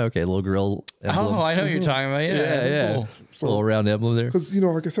 Oh, okay, little grill emblem. Oh, I know what you're talking about. Yeah, that's cool. So, little round emblem there. Because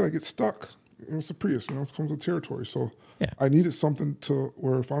like I said, I get stuck. It's a Prius, it comes with territory. So yeah. I needed something to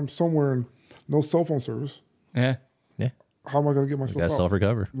where if I'm somewhere and no cell phone service, yeah. how am I going to get myself out?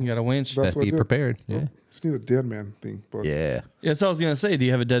 Self-recover. You got a winch. That's what Be prepared. Yeah. Just need a dead man thing. But Yeah. That's what I was gonna say. Do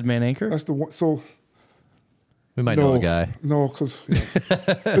you have a dead man anchor? that's the one. So We might know a guy. No, because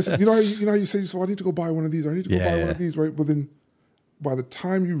listen, you know how you say, so I need to go buy one of these. Or I need to go buy one of these, right? But then by the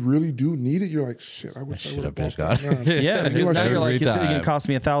time you really do need it, you're like, shit, I wish I would have just bought got that. Yeah, because now you're like, Every it's going to time. cost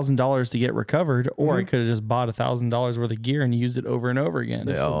me $1,000 to get recovered, or I could have just bought $1,000 worth of gear and used it over and over again.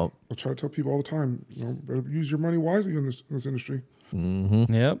 Yeah. I'll try to tell people all the time, better use your money wisely in this industry.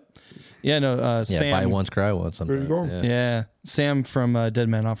 Mm-hmm. Yep. Yeah, no, Sam. Buy once, cry once. Sometimes. There you go. Yeah. Sam from Dead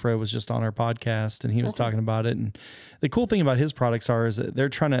Man Off-Road was just on our podcast, and he was talking about it. And the cool thing about his products is that they're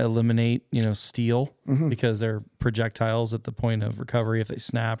trying to eliminate, steel because they're projectiles at the point of recovery if they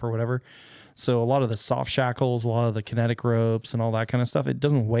snap or whatever. So a lot of the soft shackles, a lot of the kinetic ropes and all that kind of stuff, it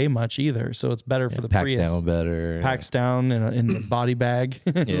doesn't weigh much either. So it's better for the packs Prius. down better. Packs down in the body bag,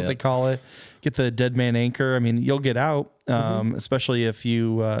 is what they call it. Get the dead man anchor. I mean, you'll get out, especially if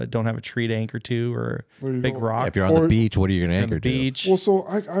you don't have a tree to anchor to or a big rock. If you're on the beach, what are you going to anchor to? Beach. Well, so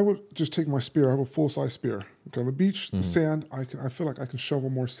I would just take my spear. I have a full-size spear. Okay, on the beach, the sand, I feel like I can shovel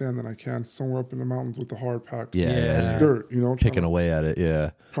more sand than I can somewhere up in the mountains with the hard pack dirt, Picking away at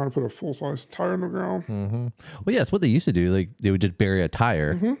it, trying to put a full-size tire in the ground. Mm-hmm. Well, yeah, it's what they used to do. Like they would just bury a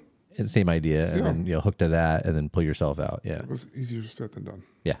tire, and same idea, and then hook to that, and then pull yourself out. Yeah, It was easier said than done.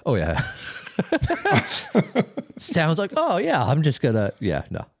 yeah. Oh yeah. Sounds like I'm just gonna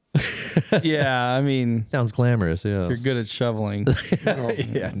no. Yeah, I mean, Sounds glamorous. Yeah. you're good at shoveling.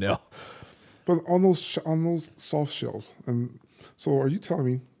 Yeah, no. But on those soft shells, and so are you telling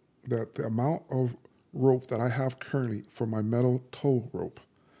me that the amount of rope that I have currently for my metal tow rope,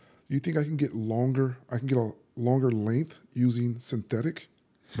 you think I can get longer? I can get a longer length using synthetic?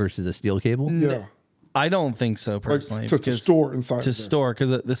 Versus a steel cable. Yeah. I don't think so personally. to store inside. To store,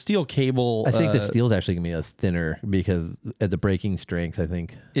 because the steel cable, I think the steel's actually gonna be a thinner because at the braking strength, I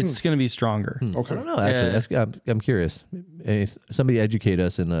think. it's going to be stronger. Okay. I don't know. Actually, I'm curious. Somebody educate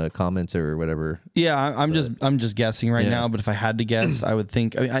us in the comments or whatever. Yeah, I'm just guessing right now. But if I had to guess, I would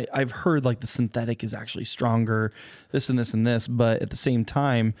think. I mean, I've heard like the synthetic is actually stronger, this and this and this. But at the same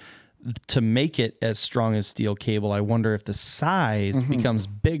time, to make it as strong as steel cable, I wonder if the size becomes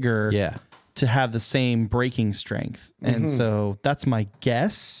bigger. Yeah. To have the same braking strength, and so that's my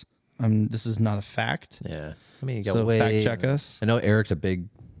guess. This is not a fact. Yeah. I mean, you got So fact check us. I know Eric's a big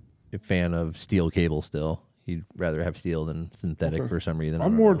fan of steel cable still. He'd rather have steel than synthetic for some reason.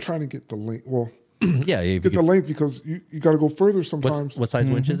 I'm more trying to get the length. Well, yeah. get the length because you got to go further sometimes. What size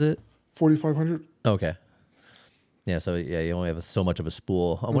winch is it? 4,500. Okay. Yeah. So you only have so much of a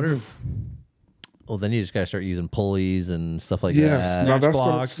spool. I wonder if Well, then you just gotta start using pulleys and stuff like Yes, that. now that's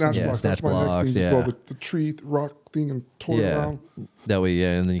blocks. snatch Yeah, blocks. snatch That's my next blocks, thing as well. yeah. The tree rock thing and toy it Yeah, around. that way,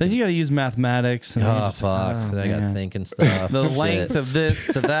 yeah. And then you Then you got to use mathematics. And then you're oh just like, fuck, oh, then I got man. thinking stuff. The Shit. length of this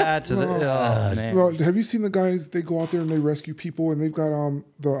to that to the. Oh man. Well, have you seen the guys? They go out there and they rescue people, and they've got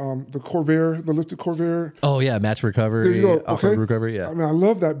the Corvair, the lifted Corvair. Oh yeah, match recovery, There you go. off-road Okay, recovery. Yeah, I mean, I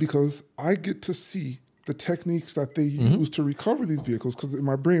love that because I get to see the techniques that they use to recover these vehicles. Because in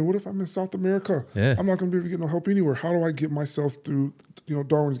my brain, what if I'm in South America? Yeah. I'm not going to be able to get no help anywhere. How do I get myself through,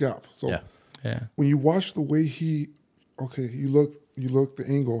 Darwin's Gap? So yeah. Yeah. when you watch the way you look the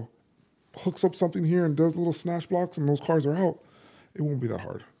angle, hooks up something here and does little snatch blocks, and those cars are out. It won't be that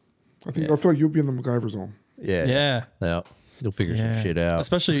hard. I feel like you'll be in the MacGyver zone. Yeah, Yeah. yeah. You'll figure some shit out.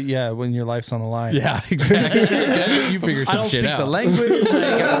 Especially, when your life's on the line. Yeah, exactly. You figure I some don't shit speak out. the language. I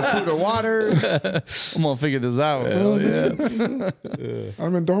ain't got no food or water. I'm gonna figure this out. Hell yeah.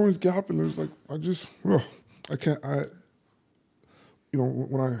 I'm in Darwin's Gap, and there's like I can't.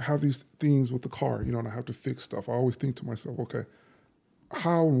 When I have these things with the car, and I have to fix stuff, I always think to myself, okay,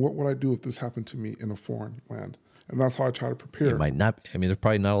 how and what would I do if this happened to me in a foreign land? And that's how I try to prepare. You might not. I mean, there's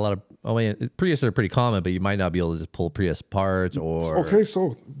probably not a lot of. Oh, Prius are pretty common, but you might not be able to just pull Prius parts or. Okay,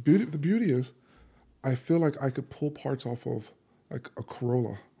 so the beauty is, I feel like I could pull parts off of like a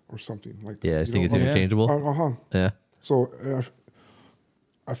Corolla or something like that. Yeah, I think it's interchangeable. Yeah, So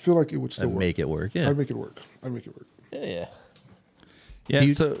I feel like it would still and work. make it work. Yeah, I'd make it work. yeah. Yeah.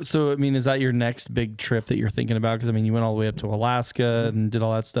 So I mean, is that your next big trip that you're thinking about? Because I mean, you went all the way up to Alaska and did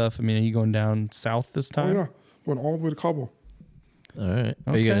all that stuff. I mean, are you going down south this Oh time? yeah, went all the way to Cabo. All right.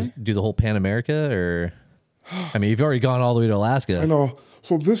 Are you Okay. gonna do the whole Pan America, or? I mean, you've already gone all the way to Alaska. I know.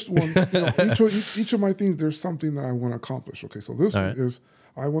 So this one, each of my things, there's something that I want to accomplish. Okay, so this one is,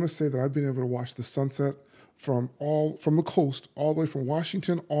 I want to say that I've been able to watch the sunset from the coast, all the way from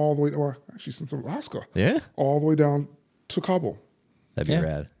Washington, all the way, actually since Alaska, all the way down to Cabo. That'd be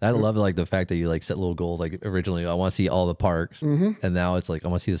rad. I love like the fact that you like set little goals. Like originally, I want to see all the parks, and now it's like I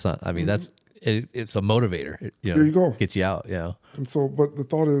want to see the sun. I mean, it's a motivator. There you go. Gets you out. And so, but the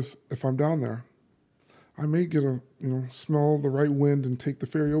thought is, if I'm down there, I may get smell the right wind and take the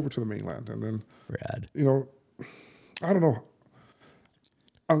ferry over to the mainland, and then Rad. I don't know.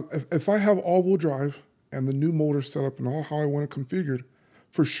 If I have all-wheel drive and the new motor set up and all how I want it configured,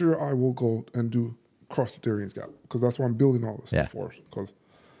 for sure I will go and do cross the Darien Gap, because that's why I'm building all this stuff for. Because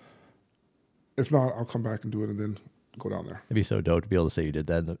if not, I'll come back and do it and then go down there. It'd be so dope to be able to say you did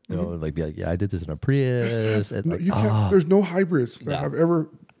that. And, like be like, yeah, I did this in a Prius. And No, like, you can't. There's no hybrids that have ever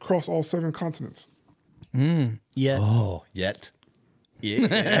crossed all 7 continents. Yeah. oh, yet.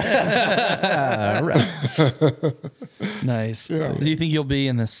 Yeah. All right. Nice. Yeah. Do you think you'll be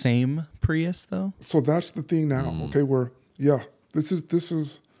in the same Prius though? So that's the thing now. Okay, where this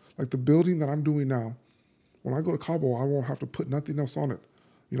is like the building that I'm doing now. When I go to Cabo, I won't have to put nothing else on it,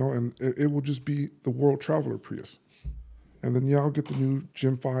 and it will just be the World Traveler Prius. And then I'll get the new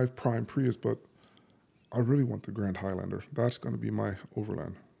Gen 5 Prime Prius, but I really want the Grand Highlander. That's going to be my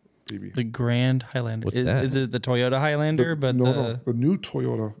Overland, baby. The Grand Highlander. What's that? Is it the Toyota Highlander? The new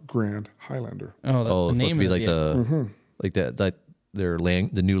Toyota Grand Highlander. Oh, that's Oh, the it's supposed name to be of like it. like that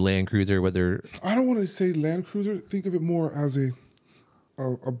the new Land Cruiser. What they're I don't want to say Land Cruiser. Think of it more as a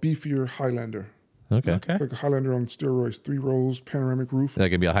beefier Highlander. okay. Okay. It's like a Highlander on steroids, 3 rows, panoramic roof. Is that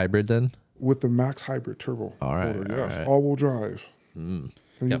gonna be a hybrid then? With the max hybrid turbo. All right, motor, all yes, right. all-wheel drive.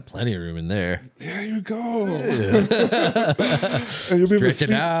 Got plenty of room in there. There you go. And you'll be able to Stretch it sleep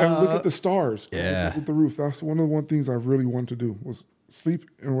and look out. at the stars with the roof. That's one of the things I really wanted to do was sleep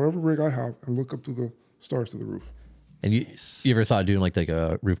in whatever rig I have and look up to the stars to the roof. And you ever thought of doing like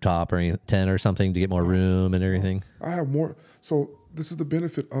a rooftop or any tent or something to get more room and everything? I have more. So this is the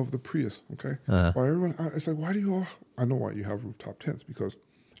benefit of the Prius, okay? Why everyone, it's like, why do you all, I know why you have rooftop tents, because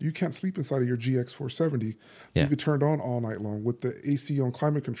you can't sleep inside of your GX470. Yeah. Leave it turned on all night long with the AC on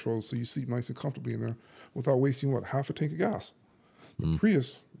climate control, so you sleep nice and comfortably in there without wasting, half a tank of gas. The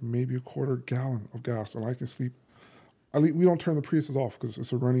Prius, maybe a quarter gallon of gas, and I can sleep. We don't turn the Priuses off because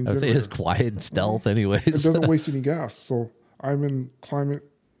it's a running I would say generator. it's quiet and stealth anyways. It doesn't waste any gas, so I'm in climate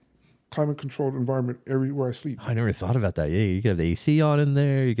controlled environment everywhere I sleep. I never thought about that. Yeah, you could have the AC on in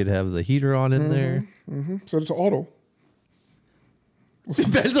there. You could have the heater on in there. So it's auto.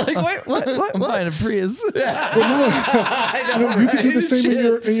 Ben's like, wait, what? I'm buying a Prius. You can do the same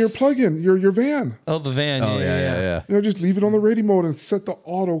in your plug-in, your van. Oh, the van. Oh yeah. Just leave it on the ready mode and set the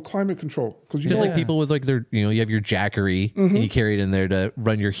auto climate control, because Just like people with like their, you have your Jackery and you carry it in there to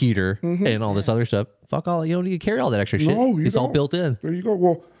run your heater and all this other stuff. Fuck all, you don't need to carry all that extra shit. No, you it's all don't. built in. There you go.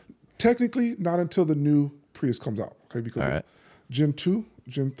 Well, technically not until the new Prius comes out, okay? Because All right. Gen 2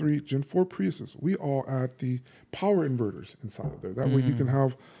 Gen 3, Gen 4 Priuses, we all add the power inverters inside of there. That way you can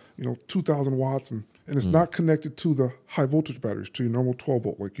have, 2,000 watts and it's not connected to the high voltage batteries, to your normal 12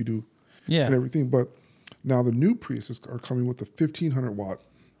 volt like you do and everything. But now the new Priuses are coming with the 1,500 watt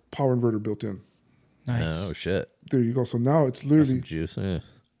power inverter built in. Nice. Oh, shit. There you go. So now it's literally, Juice. Yeah.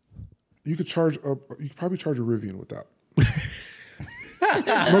 you could probably charge a Rivian with that.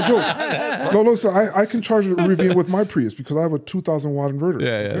 No joke. No, so I can charge a Rivian with my Prius because I have a 2,000 watt inverter.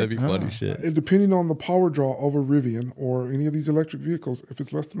 Yeah, that'd be funny shit. And depending on the power draw of a Rivian or any of these electric vehicles, if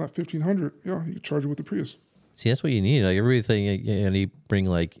it's less than that 1,500, you can charge it with the Prius. See, that's what you need. Like everything, and you bring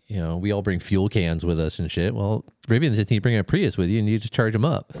we all bring fuel cans with us and shit. Well, Rivians just need to bring a Prius with you, and you just charge them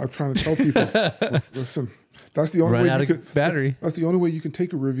up. I'm trying to tell people, listen, that's the only Run way out you of battery. That's the only way you can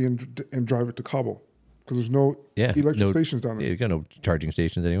take a Rivian and drive it to Cabo because there's no electric stations down there. You got no charging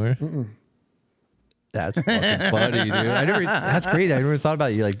stations anywhere. That's fucking funny, dude. That's crazy. I never thought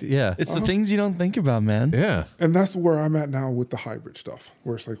about you. It's the things you don't think about, man. Yeah. And that's where I'm at now with the hybrid stuff,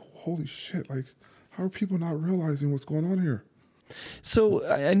 where it's like, holy shit, like, how are people not realizing what's going on here? So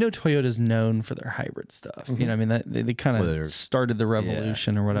I know Toyota's known for their hybrid stuff. You know, I mean, they kind of started the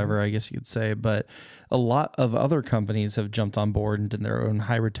revolution or whatever, I guess you could say. But a lot of other companies have jumped on board and did their own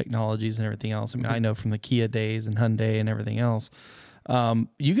hybrid technologies and everything else. I mean, I know from the Kia days and Hyundai and everything else.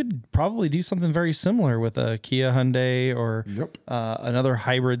 You could probably do something very similar with a Kia, Hyundai, or another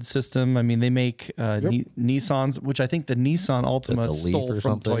hybrid system. I mean, they make Nissans, which I think the Nissan Altima stole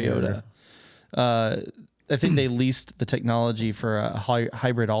from Toyota. I think they leased the technology for a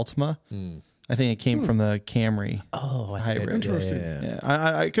hybrid Altima. I think it came from the Camry. Oh, hybrid. Interesting. Yeah.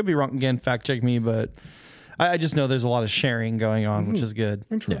 I could be wrong. Again, fact check me, but I just know there's a lot of sharing going on, which is good.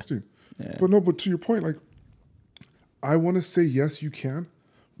 Interesting. Yeah. But to your point, like, I want to say yes, you can,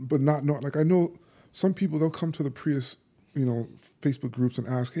 but not like I know some people, they'll come to the Prius, Facebook groups and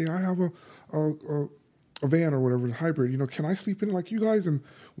ask, hey, I have a van or whatever, a hybrid, can I sleep in it like you guys? And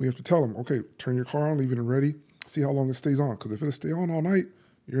we have to tell them, okay, turn your car on, leave it in ready, see how long it stays on. Because if it'll stay on all night,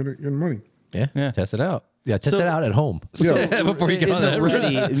 you're in money. Yeah, test it out. Yeah, test it out at home. Before you get on that.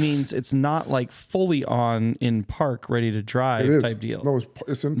 Ready, it means it's not like fully on in park, ready to drive type deal. No,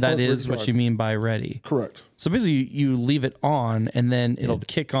 it's in park. That is what you mean by ready. Correct. So basically, you leave it on, and then it'll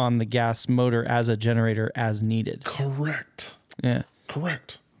kick on the gas motor as a generator as needed. Correct. Yeah.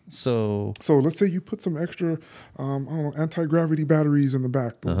 Correct. So let's say you put some extra, anti-gravity batteries in the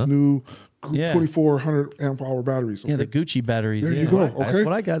back. Those new 2,400 amp hour batteries. Okay? Yeah, the Gucci batteries. There you go. Okay. That's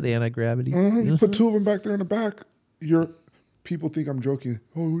what I got, the anti-gravity. You put two of them back there in the back. People think I'm joking.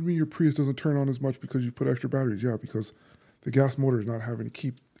 Oh, what do you mean your Prius doesn't turn on as much because you put extra batteries? Yeah, because the gas motor is not having to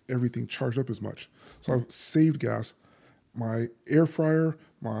keep everything charged up as much. So I've saved gas. My air fryer,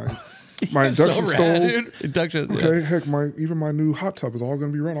 my induction stove. Induction. Okay, heck, even my new hot tub is all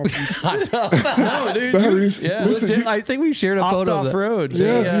going to be run off these hot tub. No, dude. batteries. Yeah, listen, I think we shared a photo off road.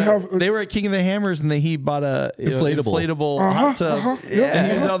 Yes, they were at King of the Hammers and he bought a inflatable hot tub.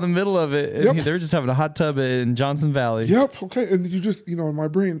 And he was out in the middle of it. And they were just having a hot tub in Johnson Valley. Yep. Okay. And you just, in my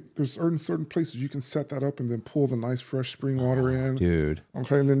brain, there's certain places you can set that up and then pull the nice fresh spring water in. Dude.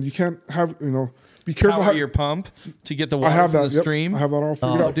 Okay. And then you can't have, be careful how your pump to get the water from the stream. I have that all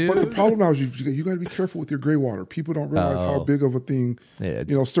figured out. Dude. But the problem now is you got to be careful with your gray water. People don't realize how big of a thing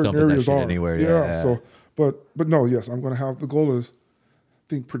certain areas are. Anywhere, So, but no, yes, I'm going to have the goal is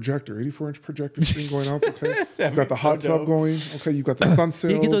projector, 84-inch projector screen going up. Okay, you got the hot tub going. Okay, you got the sun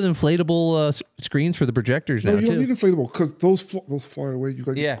sails. You get those inflatable screens for the projectors now. No, you don't need inflatable because those fly away. You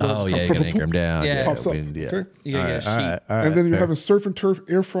got you got to anchor them down. Yeah, pops up. Okay, you got to get a sheet. All right, and then you're having surf and turf,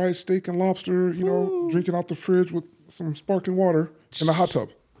 air fried steak and lobster. Drinking out the fridge with some sparkling water in a hot tub.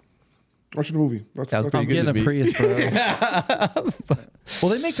 Watching a movie. That's I'm getting a Prius, bro.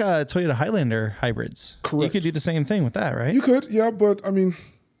 Well, they make Toyota Highlander hybrids. Correct. You could do the same thing with that, right? You could, yeah, but I mean,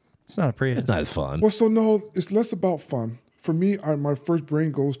 it's not a Prius. It's not as fun. Well, so no, it's less about fun. For me, my first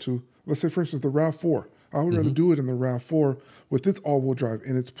brain goes to, let's say, for instance, the RAV4. I would rather do it in the RAV4 with its all-wheel drive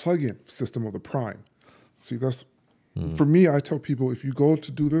and its plug-in system of the Prime. See, that's for me. I tell people if you go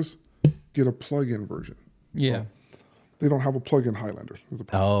to do this, get a plug-in version. Yeah. They don't have a plug-in Highlander.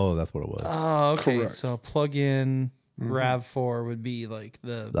 Oh, that's what it was. Oh, okay. Correct. So plug-in RAV4 would be like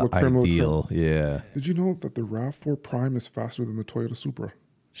the ideal. Yeah. Did you know that the RAV4 Prime is faster than the Toyota Supra?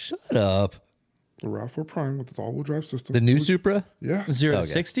 Shut up. The RAV4 Prime with its all-wheel drive system. The new Supra? Yeah. 0 to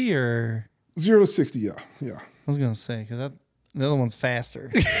 60 or 0 to 60? Yeah. I was gonna say because the other one's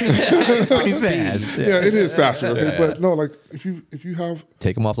faster. It's pretty fast. Yeah, it is faster. Okay? But no, like if you have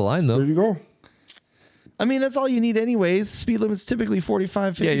take them off the line though. There you go. I mean, that's all you need anyways. Speed limit's typically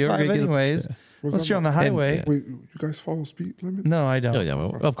 45, 55 anyways. Unless you're on the highway. Wait, you guys follow speed limits? No, I don't. Oh, yeah,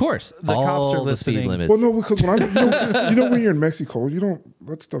 well, of course. The all cops are the speed listening. limits. Well, no, because when when you're in Mexico,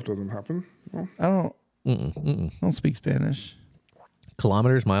 that stuff doesn't happen. No? I don't speak Spanish.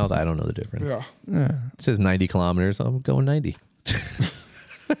 Kilometers, miles, I don't know the difference. Yeah. It says 90 kilometers. I'm going 90.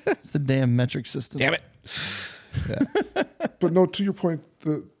 It's the damn metric system. Damn it. Yeah. But no, to your point,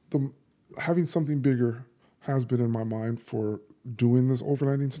 the having something bigger has been in my mind for doing this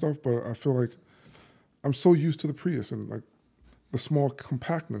overlanding stuff, but I feel like I'm so used to the Prius and like the small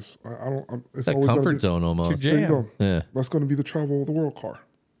compactness. It's that always comfort zone almost. There you go. Yeah. That's going to be the travel of the world car.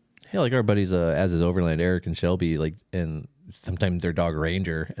 Yeah, like our buddies, as is Overland, Eric and Shelby, like, and sometimes their dog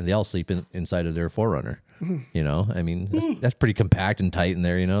Ranger, and they all sleep inside of their 4Runner. You know, I mean, that's pretty compact and tight in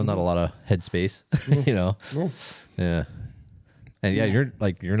there. You know, not a lot of headspace. You know, yeah. And yeah,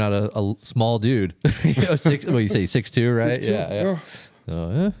 you're not a small dude. You know, you say 6'2", right? 6'2", Yeah.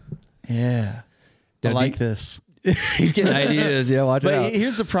 So, Yeah. I Now, like this. He's getting ideas. Yeah, watch But out.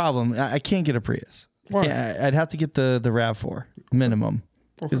 here's the problem. I can't get a Prius. Why? Yeah, I'd have to get the RAV4 minimum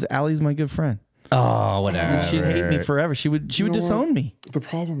because Allie's my good friend. Oh, whatever. She'd hate me forever. She would disown me. The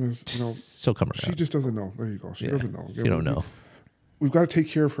problem is, She'll come around. she just doesn't know. There you go. She doesn't know. You don't know. We've got to take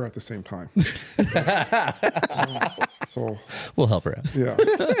care of her at the same time. So We'll help her out. yeah.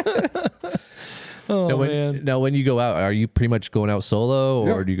 Oh, Now, when you go out, are you pretty much going out solo, or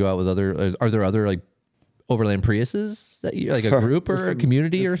Yeah. do you go out with other? Are there other like Overland Priuses that you like, a group or a Listen,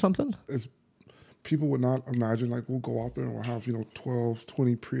 community or something? It's people would not imagine like we'll go out there and we'll have 12,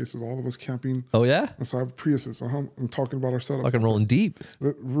 20 Priuses, all of us camping. Oh yeah, And so I have Priuses. I'm talking about our setup. fucking rolling deep.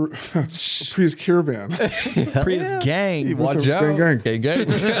 Prius caravan. Prius gang. Watch out, gang. gang.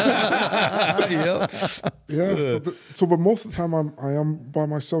 Yep. Yeah. But most of the time I am by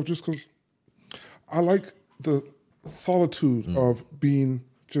myself just because I like the solitude of being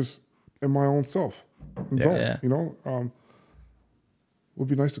just in my own self. Yeah. You know, would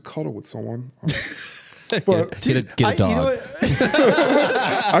be nice to cuddle with someone. But Get a dog. You know what?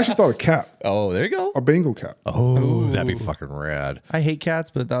 I actually thought a cat, Oh, there you go. a Bengal cat. Oh, that'd be fucking rad. I hate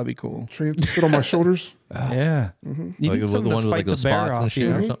cats, but that would be cool. Train sit on my shoulders. Yeah. You Like need the something one to with fight like the those bear spots and off, shit you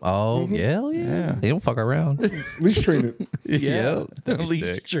or know? something. Oh, yeah. They don't fuck around. At least train it. Yeah. That'd be Leash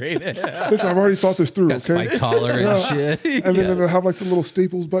sick. straight. Listen, I've already thought this through. Got Okay. spike collar and shit. And then it'll have like the little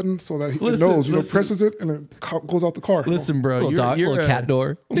staples button so that he Listen, knows, listen. presses it and it goes out the car. Listen, bro, Little cat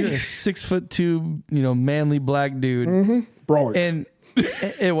door. You're a 6'2", manly black dude, Brolic.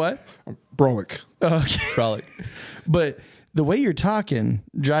 and what? Brolic. Okay, Probably. but the way you're talking,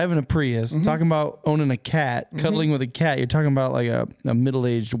 driving a Prius, talking about owning a cat, cuddling with a cat, you're talking about like a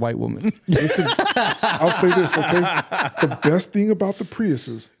middle-aged white woman. Listen, I'll say this, okay? The best thing about the Prius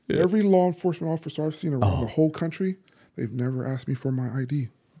is every law enforcement officer I've seen around the whole country, they've never asked me for my ID.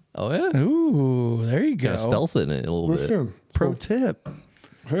 Oh yeah. Ooh, there you go. Got stealth in it a little bit. Listen, Pro tip.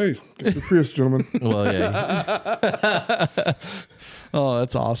 hey, get your Prius, gentlemen. Well, yeah. Oh,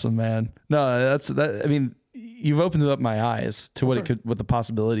 that's awesome, man. No, that's that. I mean, you've opened up my eyes to what the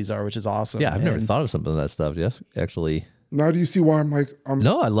possibilities are, which is awesome. Yeah, I've never And, thought of some of that stuff. Yes, actually. Now do you see why I'm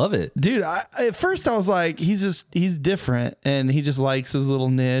No, I love it. dude. At first, I was like, he's different, and he just likes his little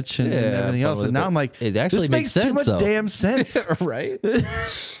niche and everything else. And now I'm like, it actually this makes makes too sense, much though. damn sense. Right?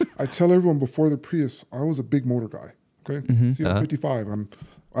 I tell everyone before the Prius, I was a big motor guy. Okay, CL55.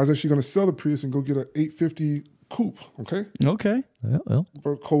 I was actually going to sell the Prius and go get an 850 coupe. Okay, Okay. Yeah, well,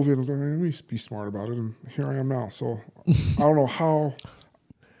 but COVID was like, let me be smart about it, and here I am now. So I don't know how.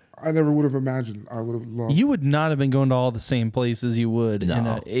 I never would have imagined I would have loved. You would not have been going to all the same places you would in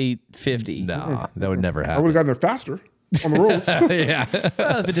an 850. nah, that would never I would happen. have gotten there faster on the roads. Yeah.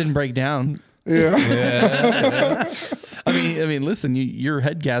 Well, if it didn't break down. Yeah. I mean, listen, your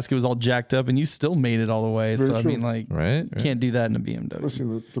head gasket was all jacked up, and you still made it all the way. Very so I true. mean, like, Right? you can't do that in a BMW.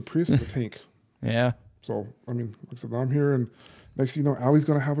 Listen, the Prius is a tank. Yeah, So I mean, like I said, I'm here, and next thing you know, Allie's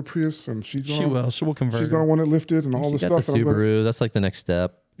gonna have a Prius, and she she will convert. She's gonna want it lifted and all You this got stuff. the and I'm gonna, Subaru. That's like the next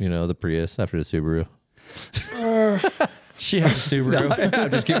step. The Prius after the Subaru. She has a Subaru.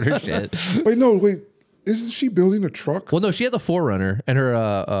 I'm just giving her shit. wait, isn't she building a truck? Well, no, she had the 4Runner, and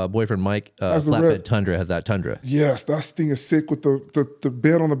her boyfriend Mike, Has the flatbed red- Tundra, has that Tundra. Yes, that thing is sick with the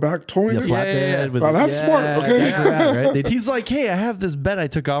bed on the back towing The it. flatbed yeah. with Now, that's smart, okay? that's rad, right? He's like, hey, I have this bed I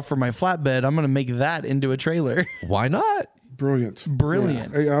took off for my flatbed. I'm gonna make that into a trailer. Why not? Brilliant.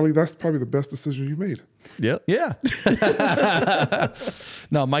 Brilliant. Hey, Allie, that's probably the best decision you've made. Yep. Yeah.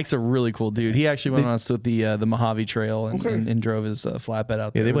 No, Mike's a really cool dude. He actually went on us with the Mojave Trail and drove his flatbed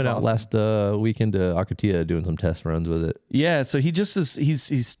out there. Yeah, they went out last weekend to Akatia doing some test runs with it. Yeah, so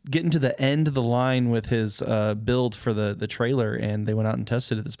he's getting to the end of the line with his build for the trailer, and they went out and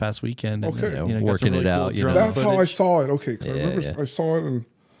tested it this past weekend. And, Okay. Working it out. That's how I saw it. Okay, 'cause I remember I saw it in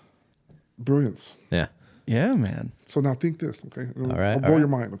brilliance. Yeah. Yeah, man. So now think this, okay? All right. I'll blow your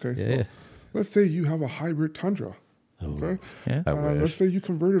mind, okay? Yeah. So let's say you have a hybrid Tundra, okay? Yeah. Let's say you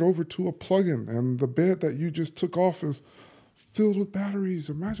convert it over to a plug-in, and the bed that you just took off is filled with batteries.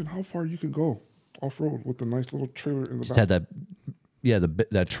 Imagine how far you can go off-road with a nice little trailer in the back. Had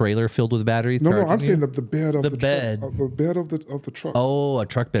that trailer filled with batteries. No, I'm saying the bed of the bed. truck, the bed of the truck. Oh, a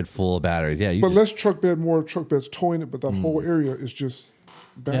truck bed full of batteries. Yeah. But less truck beds towing it, but that whole area is just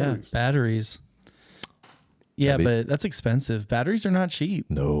batteries. Yeah, batteries. Yeah, but that's expensive. Batteries are not cheap.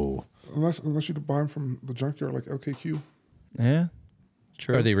 No. Unless you buy them from the junkyard like LKQ. Yeah,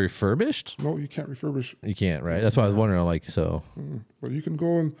 true. Are they refurbished? No, you can't refurbish. You can't, right? That's why I was wondering. I'm like, so. But you can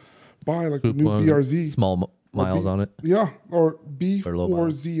go and buy like the Group new one, BRZ. Small miles on it. Yeah, or low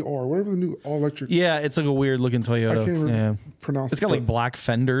miles. B4ZR, whatever the new all-electric. Yeah, it's like a weird looking Toyota. I can't even pronounce it. It's got like black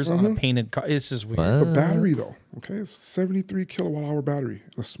fenders on a painted car. It's just weird. The battery, though, okay, it's 73 kilowatt-hour battery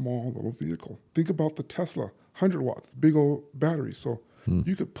in a small little vehicle. Think about the Tesla, 100 watts, big old battery. So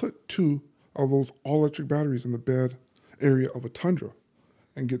you could put 2 of those all-electric batteries in the bed area of a Tundra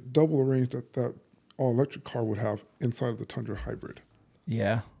and get double the range that all-electric car would have inside of the Tundra hybrid.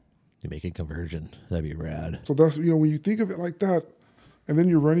 Yeah. You make a conversion. That'd be rad. So that's, when you think of it like that, and then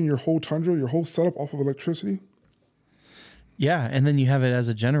you're running your whole Tundra, your whole setup off of electricity. Yeah, and then you have it as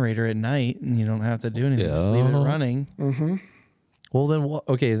a generator at night, and you don't have to do anything. Just leave it running. Mm-hmm. Well, then,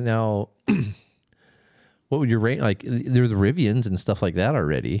 okay, now, what would your rate, like, there's the Rivians and stuff like that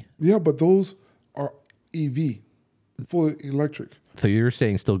already. Yeah, but those are EV, fully electric. So you're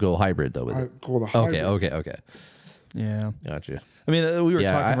saying still go hybrid, though, with it? Go the hybrid. Okay. Yeah. Gotcha. I mean, we were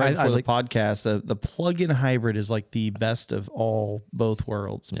talking right before the like, podcast. The plug-in hybrid is like the best of both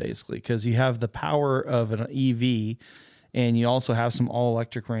worlds, basically, because you have the power of an EV, and you also have some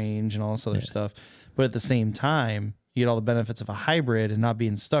all-electric range and all this other stuff. But at the same time, you get all the benefits of a hybrid and not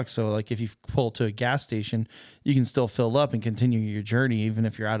being stuck. So, like, if you pull to a gas station, you can still fill up and continue your journey, even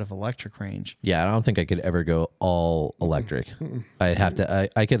if you're out of electric range. Yeah, I don't think I could ever go all electric. I'd have to.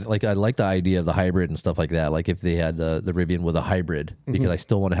 I could like. I like the idea of the hybrid and stuff like that. Like if they had the Rivian with a hybrid, because I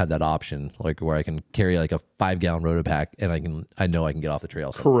still want to have that option, like where I can carry like a 5-gallon Rotopack, and I know I can get off the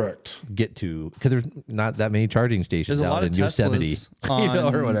trail. Correct. Get to, because there's not that many charging stations There's a lot out of in Yosemite,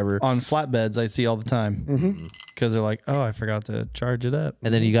 or whatever. On flatbeds, I see all the time because they're like, "Oh, I forgot to charge it up."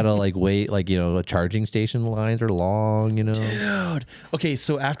 And then you gotta like wait, like the charging station lines are long, Dude. Okay,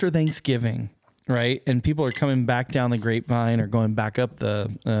 so after Thanksgiving, right, and people are coming back down the Grapevine or going back up to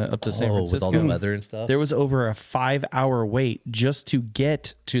San Francisco with all the weather and stuff. There was over a 5-hour wait just to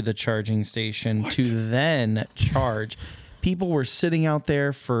get to the charging station to then charge. People were sitting out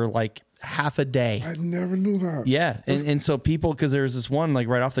there for like half a day. I never knew that. Yeah, and so people, because there's this one like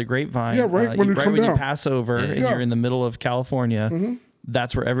right off the Grapevine. Yeah, right when you pass over and you're in the middle of California.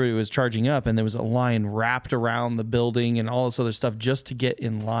 That's where everybody was charging up, and there was a line wrapped around the building and all this other stuff just to get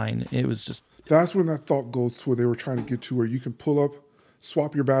in line. It was just... That's when that thought goes to where they were trying to get to, where you can pull up,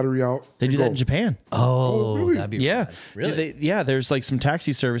 swap your battery out. They do that in Japan. Oh, really? That'd be Yeah. rad. Really? There's like some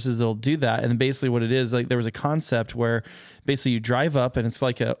taxi services that'll do that. And basically what it is, like there was a concept where basically you drive up and it's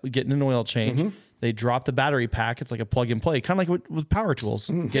like getting an oil change. They drop the battery pack. It's like a plug and play, kind of like with power tools.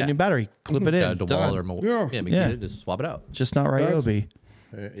 Get a new battery, clip it in. DeWalt or more. Yeah. Yeah, just swap it out. Just not Ryobi.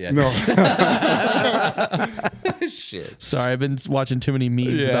 Yeah. No, Shit. Sorry, I've been watching too many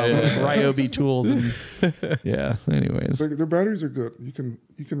memes about Ryobi tools. And anyways. their batteries are good. You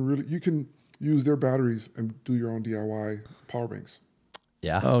can use their batteries and do your own DIY power banks.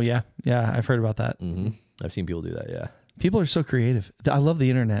 Yeah. Oh, yeah. Yeah, I've heard about that. I've seen people do that. Yeah. People are so creative. I love the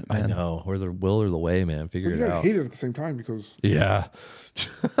internet, man. I know. Or the will or the way, man. Figure But it you gotta out. hate it at the same time because Yeah.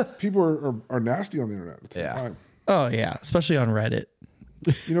 people are nasty on the internet at the same time. Oh, yeah. Especially on Reddit.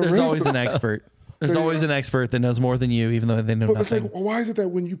 You know, There's Reddit's always an expert. There's always an expert that knows more than you, even though they know But it's nothing. like, well, why is it that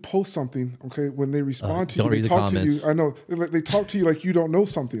when you post something, okay, when they respond to don't you, read they the talk to comments. you. I know they talk to you like you don't know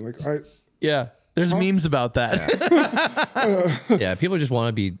something. Like Yeah. There's memes about that. Yeah. People just want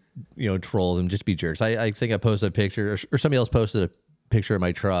to be, trolls and just be jerks. I think I posted a picture or somebody else posted a picture of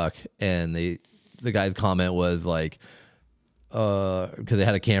my truck and the guy's comment was like, because they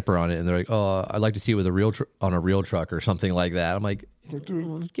had a camper on it and they're like, oh, I'd like to see it with on a real truck or something like that. I'm like,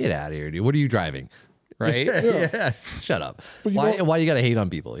 dude, get out of here, dude. What are you driving? Right? Yeah. Shut up. But Why do you got to hate on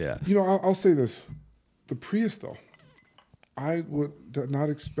people? Yeah. I'll say this: The Prius, though, I would not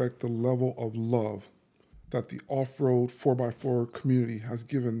expect the level of love that the off-road 4x4 community has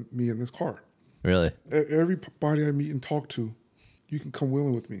given me in this car. Really? Everybody I meet and talk to, you can come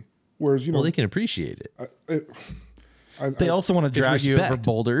wheeling with me. Whereas, you know, Well, they can appreciate it. They also want to drag you over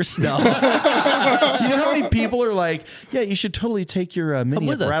boulders. No. You know how many people are like, yeah, you should totally take your Mini up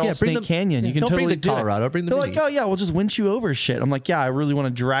with us. Yeah, Rattlesnake Canyon. You can don't totally bring the do Colorado. it. Bring the They're Mini. like, oh yeah, we'll just winch you over shit. I'm like, yeah, I really want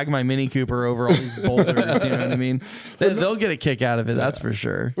to drag my Mini Cooper over all these boulders. You know what I mean? They'll get a kick out of it. That's for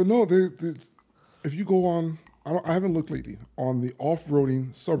sure. But no, if you go on, I haven't looked lately, on the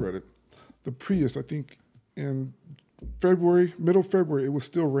off-roading subreddit, the Prius, I think in middle February, it was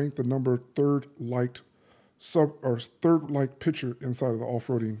still ranked the number third liked picture inside of the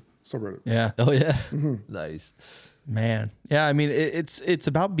off-roading subreddit. Yeah. Oh yeah. Nice. Man. Yeah, I mean, it's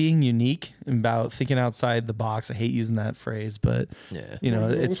about being unique and about thinking outside the box. I hate using that phrase, but Yeah. you know,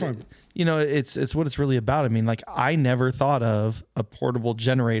 it's what it's really about. I mean, like, I never thought of a portable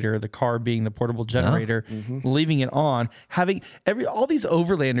generator, the car being the portable generator, leaving it on, having all these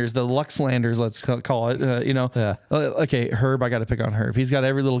Overlanders, the Luxlanders, let's call it, you know. Yeah. Okay, Herb, I got to pick on Herb. He's got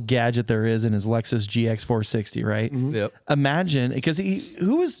every little gadget there is in his Lexus GX 460, right? Yep. Imagine, because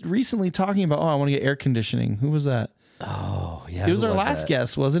who was recently talking about, I want to get air conditioning. Who was that? Oh yeah. It was our last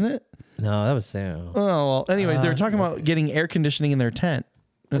guest, wasn't it? No, that was Sam. Oh, well, anyways, they were talking about getting air conditioning in their tent.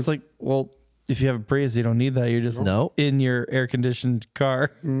 And it's like, well, if you have a Prius, you don't need that. You're just in your air conditioned car.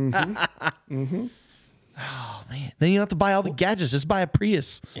 Oh, man. Then you don't have to buy all the gadgets. Just buy a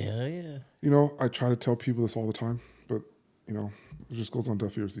Prius. Yeah, yeah. You know, I try to tell people this all the time, but, you know, it just goes on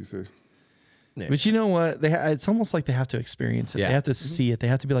deaf ears these days. Yeah. But you know what? It's almost like they have to experience it. Yeah. They have to see it. They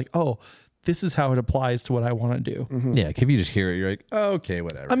have to be like, oh, this is how it applies to what I want to do. Yeah, if you just hear it, you're like, oh, okay,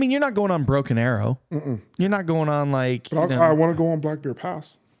 whatever. I mean, you're not going on Broken Arrow. You're not going on like. But I want to go on Black Bear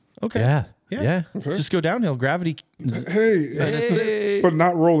Pass. Okay. Yeah. Okay. Just go downhill. Gravity. Hey, but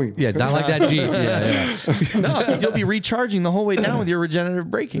not rolling. Yeah, not like that Jeep. Yeah. No, because you'll be recharging the whole way down with your regenerative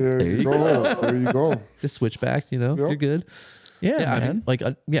braking. There you go. There you go. Just switchbacks, you're good. Yeah, I man. mean, like,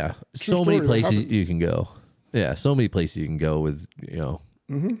 so many places you can go. Yeah, so many places you can go with,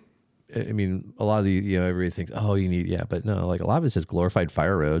 I mean, a lot of the, everybody thinks, oh, you need, but no, like a lot of it's just glorified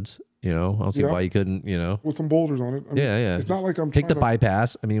fire roads, I don't see why you couldn't, with some boulders on it. I mean, yeah. It's not like I'm take the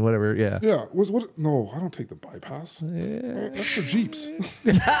bypass. I mean, whatever. Yeah. Yeah. No, I don't take the bypass. That's for Jeeps.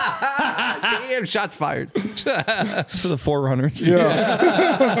 Damn, shots fired. For the Forerunners. Yeah.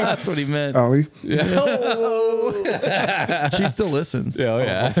 That's what he meant. Allie. Yeah. She still listens. Oh,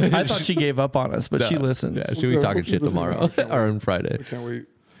 yeah. I thought she gave up on us, but she listens. Yeah, she'll be talking shit tomorrow or on Friday. I can't wait.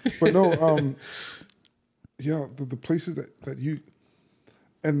 But no, the places that you,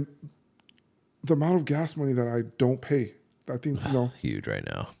 and the amount of gas money that I don't pay, I think, Huge right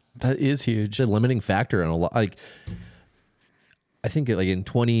now. That is huge. It's a limiting factor on a lot. Like, I think like in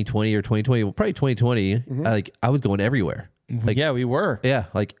 2020 or 2020, probably 2020, I was going everywhere. Like, yeah, we were. Yeah,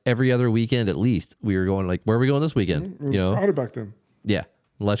 like every other weekend at least. We were going like, where are we going this weekend? It was crowded back then. Yeah.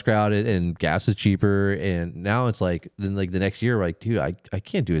 Less crowded and gas is cheaper. And now it's like, then like the next year, like, dude, I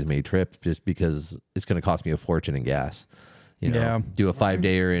can't do as many trips just because it's going to cost me a fortune in gas. Do a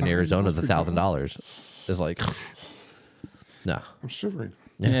 5-dayer in Arizona is $1,000. It's like, no. I'm shivering.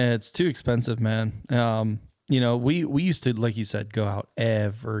 Yeah, it's too expensive, man. We used to, like you said, go out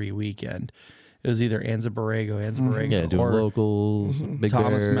every weekend. It was either Anza Borrego, do locals, Big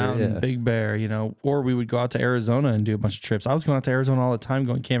Thomas Bear, Mountain, Big Bear, or we would go out to Arizona and do a bunch of trips. I was going out to Arizona all the time,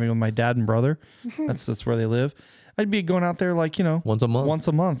 going camping with my dad and brother. That's where they live. I'd be going out there like, once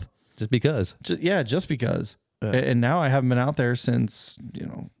a month. Just because. Just because. Yeah. And now I haven't been out there since,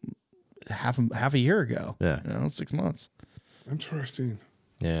 half a year ago. Yeah. 6 months. Interesting.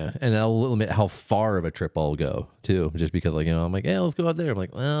 Yeah, and that'll limit how far of a trip I'll go too, just because I'm like, let's go out there. I'm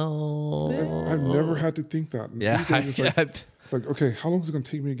like, well, I've never had to think that. Yeah, it's like, okay, how long is it going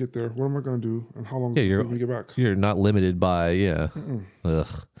to take me to get there? What am I going to do? And how long is it going to take me to get back? You're not limited by, Ugh.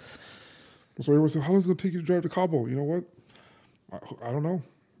 So everyone said, how long is it going to take you to drive to Cabo? You know what? I don't know.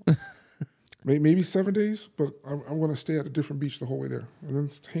 Maybe 7 days, but I'm going to stay at a different beach the whole way there and then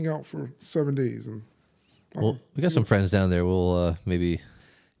hang out for 7 days. And well, we got some friends down there. We'll maybe.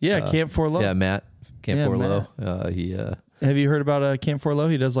 Yeah, Camp Four Low. Yeah, Matt. Camp Four Low. He. Have you heard about Camp Four Low?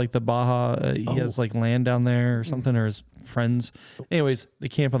 He does like the Baja. He has like land down there or something, or his friends. Anyways, they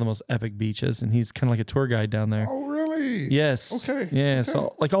camp on the most epic beaches, and he's kind of like a tour guide down there. Oh, really? Yes. Okay. Yeah. Okay.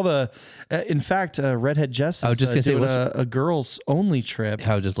 So like all the, in fact, Redhead Jess is doing a girls only trip.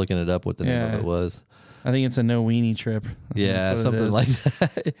 I was just looking it up. What the name of it was? I think it's a no weenie trip. Yeah, something like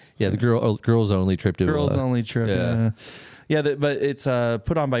that. Yeah, the girls only trip to girls only trip. Yeah. But it's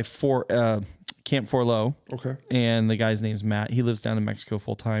put on by Camp Four Low. Okay. And the guy's name's Matt. He lives down in Mexico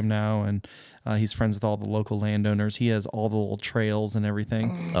full time now, and he's friends with all the local landowners. He has all the little trails and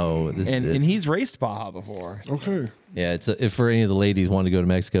everything. Oh, and he's raced Baja before. Okay. Yeah, it's if for any of the ladies wanting to go to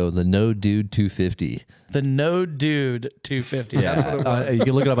Mexico, the No Dude 250. The No Dude 250. Yeah, That's what it was. you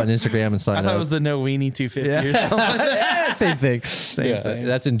can look it up on Instagram and sign I up. thought it was the No Weenie 250 or something like that. Same thing. Same.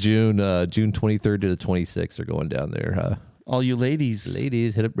 That's in June, June 23rd to the 26th. They're going down there. All you ladies.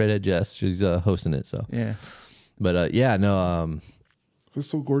 Ladies, hit up Redhead Jess. She's hosting it. So Yeah. but no. It's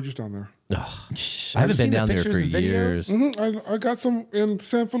so gorgeous down there. I haven't been down there for years. I got some in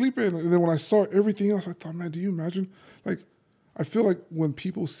San Felipe, and then when I saw everything else, I thought, man, do you imagine? Like, I feel like when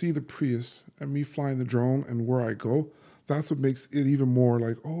people see the Prius and me flying the drone and where I go, that's what makes it even more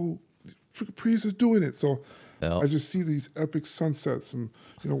like, oh, freaking Prius is doing it. So I just see these epic sunsets and,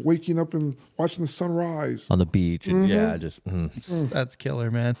 waking up and watching the sunrise. On the beach. And That's killer,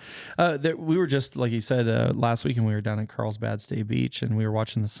 man. We were just, like you said, last weekend we were down at Carlsbad State Beach, and we were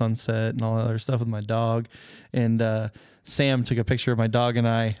watching the sunset and all that other stuff with my dog. And Sam took a picture of my dog and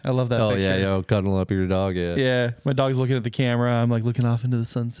I. I love that picture. Oh, yeah, cuddling up your dog, yeah. Yeah, my dog's looking at the camera. I'm like looking off into the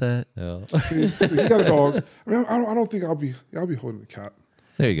sunset. Yeah. See, he got a dog. I mean, I don't think I'll be holding the cat.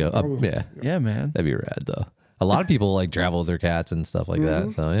 There you go. Yeah, man. That'd be rad, though. A lot of people like travel with their cats and stuff like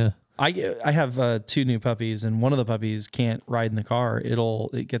that. So, yeah. I have 2 new puppies, and one of the puppies can't ride in the car.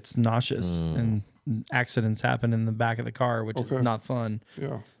 It gets nauseous, and accidents happen in the back of the car, which is not fun.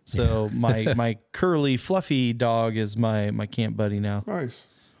 Yeah. So my curly fluffy dog is my camp buddy now. Nice.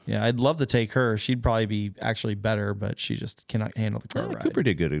 Yeah, I'd love to take her. She'd probably be actually better, but she just cannot handle the car ride. Cooper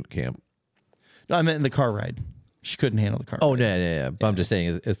did good at camp. No, I meant in the car ride. She couldn't handle the car. Oh, ride. yeah. But I'm just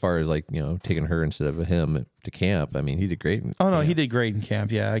saying, as far as like, taking her instead of him to camp, I mean, he did great. Oh, no, he did great in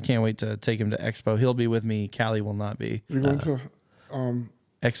camp. Yeah, I can't wait to take him to Expo. He'll be with me. Callie will not be. You're going to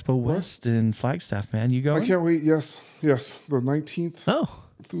Expo West in Flagstaff, man. You going? I can't wait. Yes. The 19th. Oh.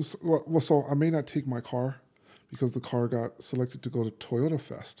 So I may not take my car because the car got selected to go to Toyota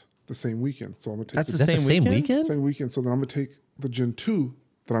Fest the same weekend. So I'm going to take That's the same weekend? Same weekend. So then I'm going to take the Gen 2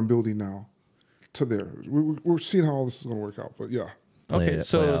 that I'm building now to there. We're seeing how all this is going to work out, but yeah. Okay,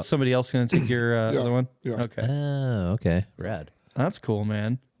 so somebody else going to take your other one? Yeah. Okay. Oh, okay. Rad. That's cool,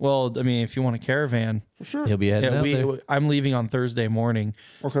 man. Well, I mean, if you want a caravan, For sure. He'll be heading out there. I'm leaving on Thursday morning.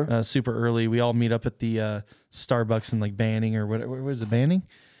 Okay. Super early. We all meet up at the Starbucks in like Banning or whatever. What is it, Banning?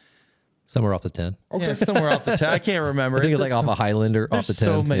 Somewhere off the 10. Okay. Yeah, somewhere off the 10. I can't remember. I think it's like off a Highlander, off the 10.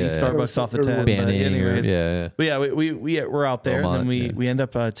 So many Starbucks off the 10. But Banning, anyways, yeah. But yeah, we're out there, Beaumont, and then we end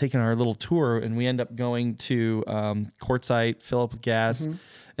up taking our little tour, and we end up going to Quartzsite, fill up with gas,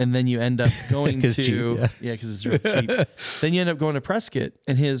 and then you end up going to It's cheap, because it's really cheap. Then you end up going to Prescott,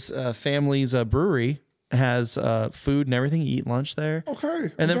 and his family's brewery has food and everything. You eat lunch there.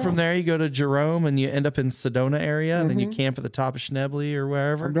 Okay. And then from there you go to Jerome, and you end up in Sedona area, and then you camp at the top of Schnebley or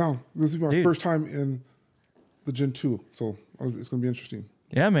wherever. I'm down. This is my first time in the Gen 2, so it's going to be interesting.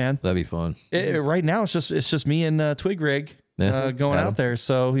 Yeah, man. That'd be fun. Right now it's just me and Twig Rig going Adam. out there.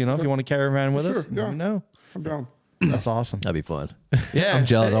 So if you want to caravan with us, let me know. I'm down. That's awesome. That'd be fun. Yeah, I'm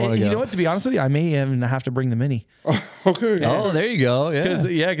jealous. I want to go. You know what? To be honest with you, I may even have to bring the Mini. Okay. Oh, there you go. Yeah.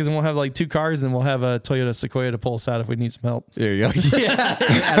 Because then we'll have like 2 cars, and then we'll have a Toyota Sequoia to pull us out if we need some help. There you go. Yeah.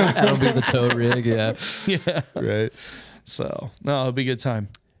 That'll be the tow rig. Yeah. Yeah. Right. So it'll be a good time.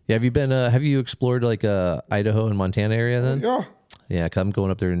 Yeah. Have you explored like Idaho and Montana area then? Yeah. Yeah, cause I'm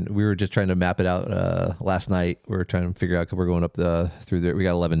going up there, and we were just trying to map it out last night. We were trying to figure out because we're going up through there. We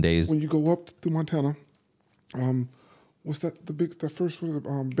got 11 days. When you go up to Montana, what's that first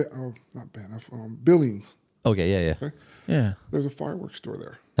one? Not Banff, Billings. Okay, yeah. Okay. Yeah. There's a fireworks store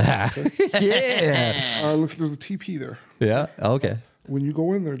there. Yeah. There's a TP there. Yeah. Okay. When you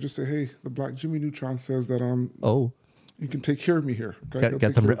go in there, just say, "Hey, the Black Jimmy Neutron says that you can take care of me here." Okay?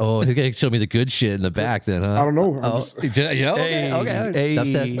 Got some. Oh, he's gonna show me the good shit in the back then, huh? I don't know. Okay. Hey. Enough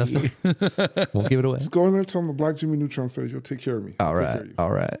said. Won't give it away. Just go in there, tell him the Black Jimmy Neutron says you'll take care of me. All Take care of right. you. All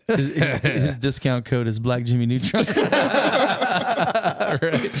right. His discount code is Black Jimmy Neutron.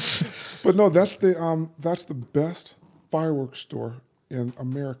 Right. But no, that's the best fireworks store in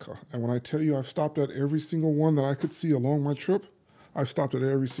America. And when I tell you I've stopped at every single one that I could see along my trip, I've stopped at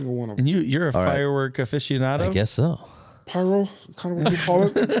every single one of them. And you're a firework aficionado? I guess so. Pyro, kind of what we call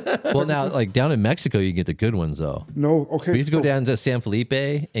it. Well, now, like down in Mexico, you can get the good ones though. No, okay. We used to go down to San Felipe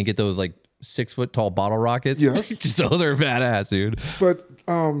and get those like 6-foot tall bottle rockets. Yes. So they're badass, dude. But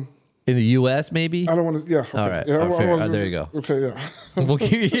in the U.S., maybe. I don't want to. Yeah. Okay. All right. Yeah, Fair. There you go. Okay. Yeah. We'll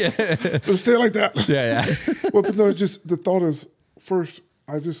keep, yeah. Just say it like that. Yeah. Well, but no, it's just the thought is first.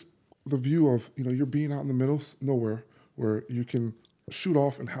 The view of you're being out in the middle of nowhere where you can shoot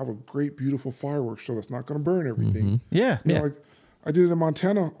off and have a great, beautiful fireworks show that's not going to burn everything. Yeah. You know, like I did it in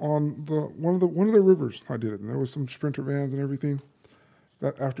Montana on one of the rivers. I did it, and there was some Sprinter vans and everything.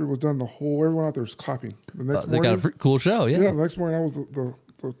 That after it was done, everyone out there was clapping. The next They morning, got a cool show. Yeah. the next morning I was the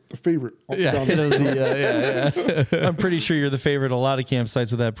favorite. Down there. I'm pretty sure you're the favorite at a lot of campsites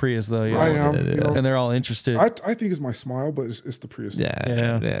with that Prius, though. You know? I am, you know. And they're all interested. I think it's my smile, but it's the Prius.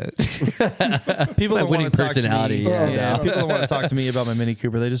 Yeah. People My don't winning want to talk to personality, me. yeah. People don't want to talk to me about my Mini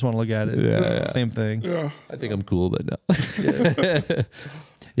Cooper. They just want to look at it. Yeah. Same thing. Yeah. I think I'm cool, but no.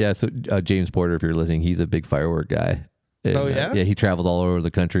 Yeah. So James Porter, if you're listening, he's a big firework guy. And, Oh, yeah? Yeah. He travels all over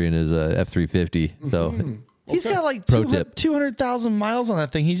the country in his F-350. So He's got like Pro tip. 200,000 miles on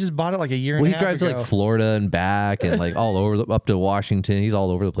that thing. He just bought it like a year well, and he a half drives to ago. like Florida and back, and like all over up to Washington. He's all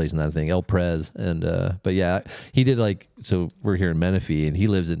over the place in that thing. El Pres, and but yeah, he did like so. We're here in Menifee, and he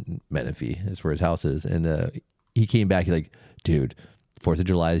lives in Menifee. That's where his house is, and he came back. He's like, dude. 4th of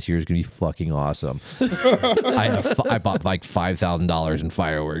July this year is gonna be fucking awesome. I bought like $5,000 in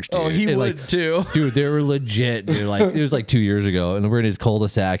fireworks. Dude. Oh, he And, would like, too. dude. They were legit. Dude, like it was like 2 years ago, and we're in his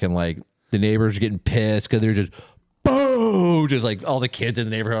cul-de-sac, and like the neighbors are getting pissed because they're just boom, just like all the kids in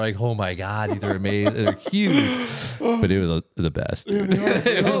the neighborhood are like, oh my god, these are amazing. They're huge, but it was the best. Dude.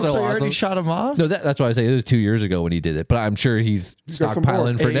 It was So you already awesome. shot him off? No, that's why I say it was 2 years ago when he did it, but I'm sure he's got some more.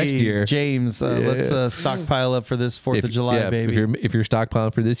 stockpiling for next year. James, let's stockpile up for this 4th of July, baby. If you're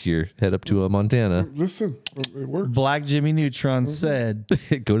stockpiling for this year, head up to Montana. Listen, it works. Black Jimmy Neutron said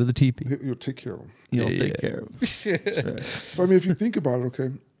Go to the teepee. You'll take care of them. you'll take care of him. That's right. But I mean, if you think about it, okay,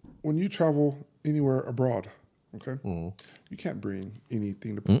 when you travel anywhere abroad, okay, you can't bring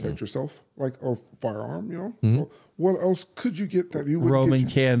anything to protect yourself, like a firearm, you know. Well, what else could you get that you would Roman get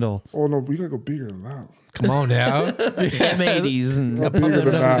you? candle. Oh no, we gotta go bigger than that. Come on now. M80s and Bigger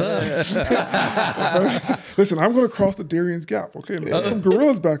than that. Okay? Listen, I'm gonna cross the Darion's Gap. Okay, and there's some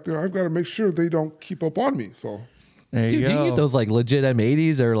gorillas back there. I've got to make sure they don't keep up on me. So there you Dude, go. you can get those like legit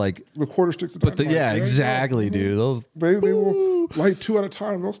M80s or like, the quarter sticks. but yeah, exactly, dude. Those, They will light 2 at a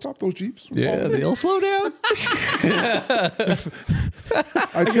time. They'll stop those Jeeps. yeah, they'll slow down.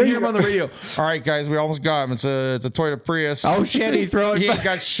 I tell Hear you, him on the radio. All right, guys, we almost got him. It's a Toyota Prius. Oh shit, he's throwing. He ain't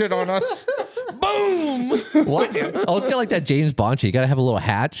got shit on us. Boom! What? Oh, it's got like that James Bond shit. You gotta have a little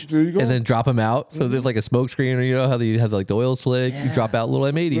hatch There you go. and then drop them out. So there's like a smoke screen, or you know how he has like the oil slick. You drop out little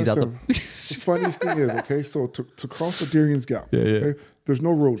M80s out listen, the. the funniest thing is, okay, so to cross the Darion's Gap, okay, there's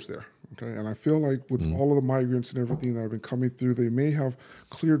no roads there, okay, and I feel like with all of the migrants and everything that have been coming through, they may have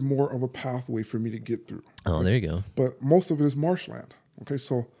cleared more of a pathway for me to get through. Oh, there you go. But most of it is marshland, okay,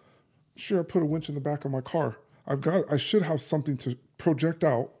 so sure, I put a winch in the back of my car. I should have something to project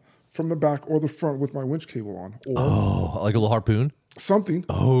out from the back or the front with my winch cable on, or Oh, like a little harpoon. something.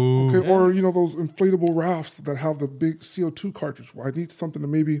 Oh, Okay, or you know those inflatable rafts that have the big CO2 cartridge. Well, I need something to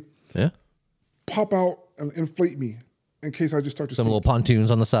maybe yeah. pop out and inflate me in case I just start to Some sink. little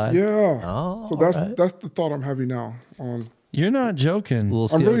pontoons on the side. Yeah. Oh, so that's alright. that's the thought I'm having now. On You're not joking. A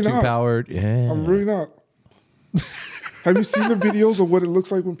little I'm really CO2 not. powered. Yeah. I'm really not. Have you seen the videos of what it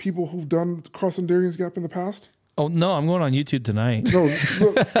looks like when people who've done crossing Darion's Gap in the past? Oh no, I'm going on YouTube tonight. No,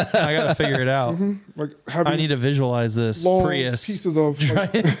 look, I gotta figure it out. like having I need to visualize this long Prius. pieces of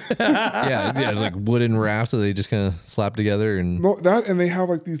like, yeah, like wooden rafts that they just kind of slap together and. no, that, and they have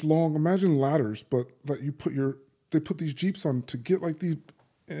like these long, imagine ladders, but that you they put these Jeeps on to get like these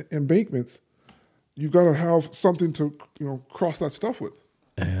embankments. You've got to have something to cross that stuff with.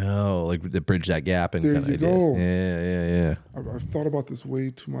 Oh, like to bridge that gap and There kind of you idea. go. Yeah. I've thought about this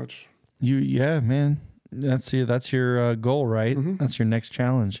way too much. Yeah, man. That's your goal, right? That's your next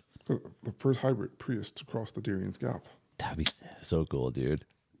challenge. The first hybrid Prius to cross the Darion's Gap. That'd be so cool, dude.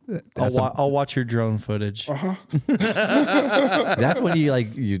 I'll watch your drone footage. That's when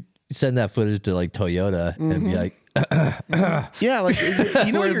you send that footage to like Toyota and be like, Yeah, like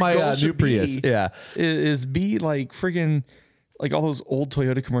you know where's what your my goal new should Prius? be? Yeah. Is be like friggin' like all those old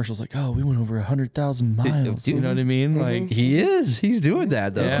Toyota commercials, like, oh, we went over 100,000 miles. You know what I mean? Like, He's doing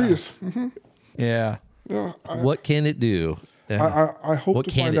that though. Yeah. Prius. yeah. Yeah. What can it do? I hope What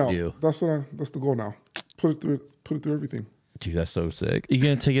to can find it out. do? That's the goal now. Put it through everything. Dude, that's so sick. You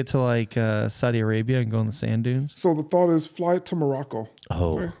gonna take it to like Saudi Arabia and go on the sand dunes? So the thought is fly it to Morocco.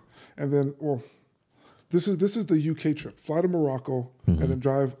 Oh. Okay? And then this is the UK trip. Fly to Morocco and then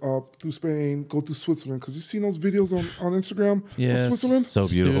drive up through Spain, go through Switzerland. Because you've seen those videos on Instagram Yes. of Switzerland? So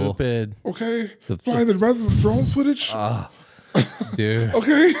beautiful. Stupid. Okay. Flying the rather than drone footage. Dude.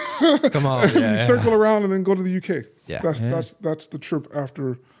 Okay. Come on. Yeah. Circle around and then go to the UK. Yeah. That's the trip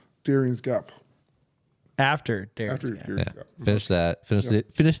after Darion's Gap. After Darren. After Scan. Yeah. Finish that.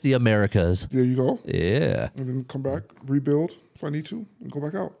 Finish the Americas. There you go. Yeah. And then come back, rebuild if I need to, and go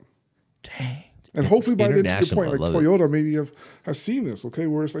back out. Dang. And hopefully by then, to your International, point, like I love Toyota maybe has seen this, okay,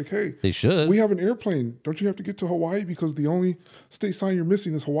 where it's like, hey, They should. we have an airplane. Don't you have to get to Hawaii because the only state sign you're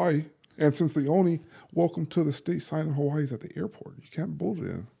missing is Hawaii? And since the only welcome to the state sign in Hawaii is at the airport, you can't bolt it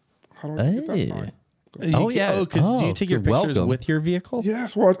in. How do I get that Hey. sign? Yeah. Because do you take your you're pictures welcome. with your vehicle?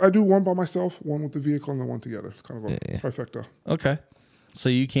 Yes, well, I do one by myself, one with the vehicle, and then one together. It's kind of a trifecta. Okay. So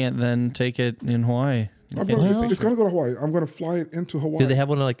you can't then take it in Hawaii. It's going to go to Hawaii. I'm going to fly it into Hawaii. Do they have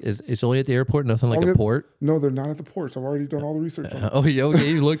one like, it's only at the airport, nothing like Only a port? No, they're not at the ports. I've already done all the research on it. Oh, yeah, okay,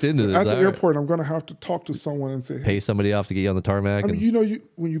 you looked into this. At the All right. airport, I'm going to have to talk to someone and say, hey, Pay somebody off to get you on the tarmac. I mean,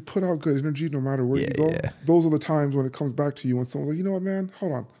 when you put out good energy, no matter where you go, those are the times when it comes back to you when someone's like, you know what, man,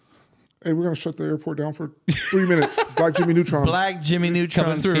 hold on. Hey, we're going to shut the airport down for 3 minutes. Black Jimmy Neutron. Black Jimmy Neutron's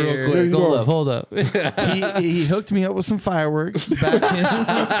Coming through here. real There quick. you Hold go. up. he hooked me up with some fireworks back in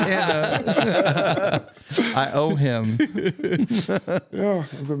Montana. I owe him. Yeah.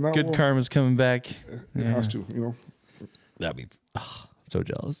 And then that Good karma's coming back. It has to, That'd be so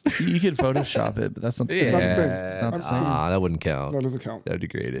jealous. You could Photoshop it, but that's not the It's same. not the thing. It's not the same. That wouldn't count. That doesn't count. That would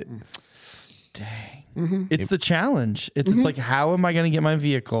degrade it. Dang. It's the challenge. It's like, how am I going to get my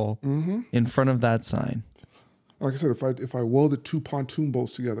vehicle in front of that sign? Like I said, if I welded 2 pontoon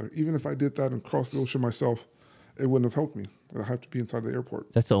boats together, even if I did that and crossed the ocean myself, it wouldn't have helped me. I'd have to be inside the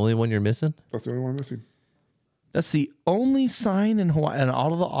airport. That's the only one you're missing? That's the only one I'm missing. That's the only sign in Hawaii, and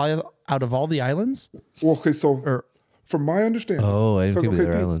out of all the islands. Well, okay, so from my understanding, Oh, I didn't think because,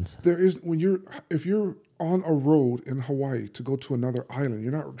 there were islands. There is if you're on a road in Hawaii to go to another island,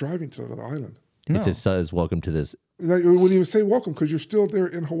 you're not driving to another island. No. It just says, welcome to this. Now, it wouldn't even say welcome because you're still there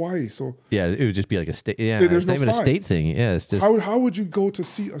in Hawaii. So Yeah, it would just be like a state. Yeah, There's it's no not even a sign. state thing. Yeah, it's just how would you go to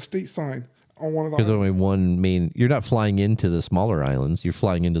see a state sign on one of the because islands? only one main. You're not flying into the smaller islands. You're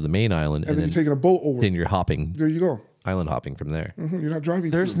flying into the main island, And then you're taking a boat over. then you're hopping, There you go. island hopping from there. You're not driving.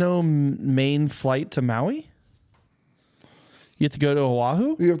 There's through. no main flight to Maui? You have to go to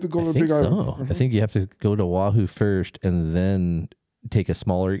Oahu? You have to go to I the think big island. so. I think you have to go to Oahu first, and then take a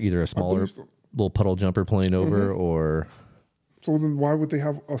smaller so. little puddle jumper plane over, or So then why would they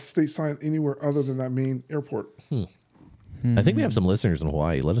have a state sign anywhere other than that main airport? I think we have some listeners in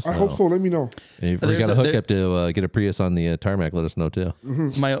Hawaii. Let us know. I hope so. Let me know. And if we There's got a a- hookup to get a Prius on the tarmac, let us know too.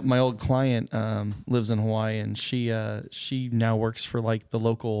 My old client lives in Hawaii, and she now works for like the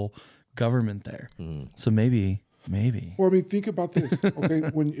local government there. So maybe. Well, I mean, think about this. Okay,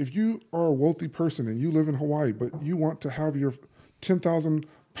 if you are a wealthy person and you live in Hawaii, but you want to have your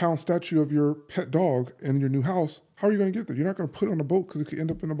 10,000-pound statue of your pet dog in your new house, how are you going to get there? You're not going to put it on a boat because it could end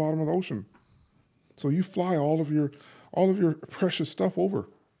up in the bottom of the ocean. So you fly all of your precious stuff over.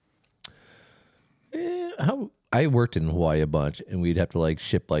 I worked in Hawaii a bunch, and we'd have to like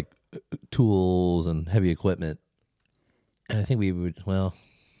ship like tools and heavy equipment, and I think we would. Well,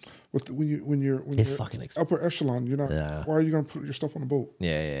 When you're fucking upper echelon, you're not. Yeah. Why are you going to put your stuff on a boat?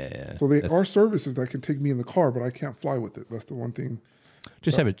 yeah. So they are services that can take me in the car, but I can't fly with it. That's the one thing.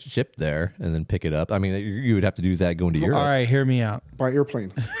 Just have it shipped there and then pick it up. I mean, you would have to do that going to Europe. All right, hear me out. By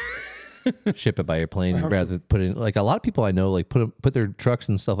airplane. Ship it by airplane rather than put in like a lot of people I know like put their trucks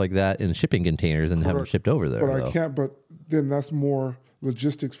and stuff like that in shipping containers and have them shipped over there. But though. I can't. But then that's more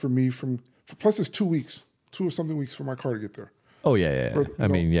logistics for me. Plus, it's 2 weeks, 2 or something weeks for my car to get there. Oh yeah. I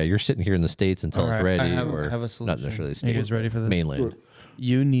mean, yeah, you're sitting here in the States until All it's right, ready. I have or a solution. not necessarily Are States. you guys ready for this? Mainland. Good.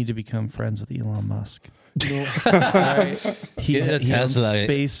 You need to become friends with Elon Musk. You know, He Get a owns Tesla.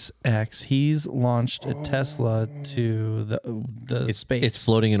 SpaceX. He's launched a Tesla to the space. It's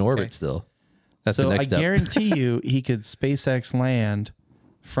floating in orbit still. That's so the next I step. guarantee you, he could SpaceX land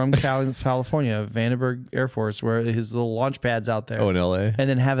from California, Vandenberg Air Force, where his little launch pad's out there, Oh, in LA. and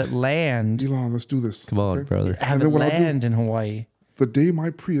then have it land. Elon, let's do this. Come on, okay? brother. Have And it then what I'll do- land in Hawaii. The day my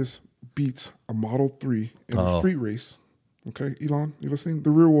Prius beats a Model 3 in a Oh. street race, okay, Elon, you listening? The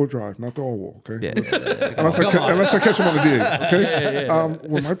rear wheel drive, not the all wheel, okay? Yeah. Unless I catch him on the dig, okay?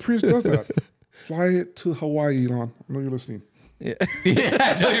 When my Prius does that, fly it to Hawaii, Elon. I know you're listening. Yeah,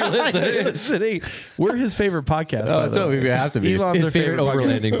 I know you're listening. We're his favorite podcast. Oh, by the so way. we have to be Elon's his our favorite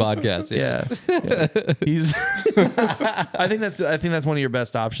favorite overlanding podcast. Yeah. He's. I think that's one of your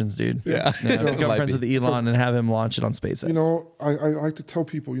best options, dude. Yeah. Become Might friends be. with Elon and have him launch it on SpaceX. You know, I like to tell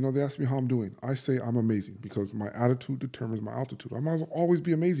people, they ask me how I'm doing. I say I'm amazing because my attitude determines my altitude. I might as well always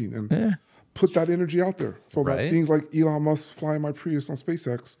be amazing and put that energy out there so that Right. things like Elon Musk flying my Prius on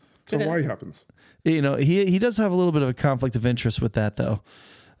SpaceX to Hawaii happens. He does have a little bit of a conflict of interest with that though,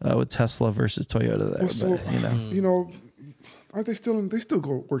 with Tesla versus Toyota there. Well, so, but, aren't they still? They still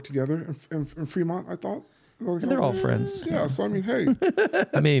go work together in Fremont. I thought. Like, They're all friends. Yeah. So I mean, hey.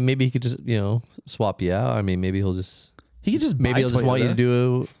 I mean, maybe he could just swap you out. I mean, maybe he'll just maybe he'll just want you to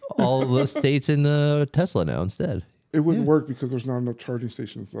do all the states in the Tesla now instead. It wouldn't work because there's not enough charging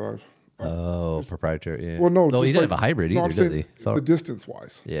stations that I've. Proprietary. Yeah. Well, no. He doesn't have a hybrid either, does he? The distance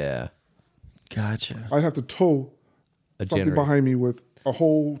wise. Yeah. Gotcha. I'd have to tow something behind me with a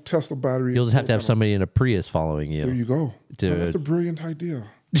whole Tesla battery. You'll just have to have somebody in a Prius following you. There you go. That's a brilliant idea.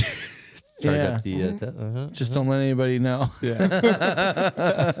 Just don't let anybody know.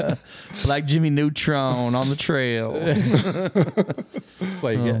 Yeah. Like Jimmy Neutron on the trail.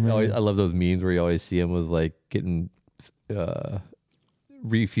 I love those memes where you always see him with like getting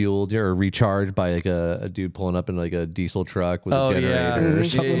refueled or recharged by like a dude pulling up in like a diesel truck with a generator or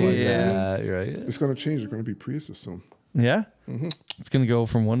something like that. Right? It's going to change. They're going to be Priuses soon. Yeah. Mm-hmm. It's going to go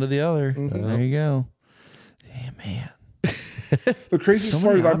from one to the other. Mm-hmm. There you go. Damn, man. The craziest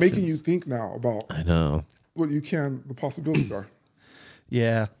part is I'm making you think now about what the possibilities are.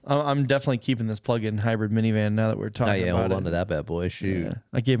 Yeah. I'm definitely keeping this plug-in hybrid minivan now that we're talking about hold on to that bad boy. Shoot. Yeah.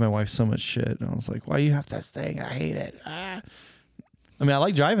 I gave my wife so much shit. And I was like, why you have this thing? I hate it. I mean, I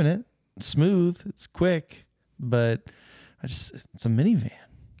like driving it. It's smooth. It's quick. But it's a minivan,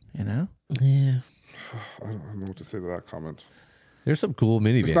 Yeah. I don't know what to say to that comment. There's some cool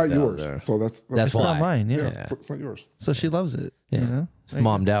minivans. It's not yours, there. so that's it's why. Not mine. Yeah. It's not yours. So she loves it. Yeah, it's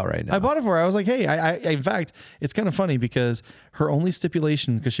mommed out right now. I bought it for her. I was like, hey, I in fact, it's kind of funny because her only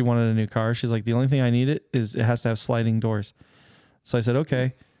stipulation, because she wanted a new car, she's like, the only thing I need it has to have sliding doors. So I said,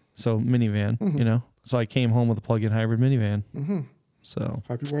 okay. So minivan, So I came home with a plug-in hybrid minivan. Mm-hmm. So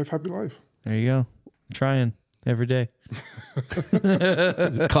happy wife, happy life. There you go. I'm trying every day.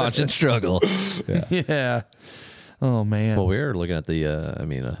 Constant struggle. Yeah. Oh man. Well, we're looking at the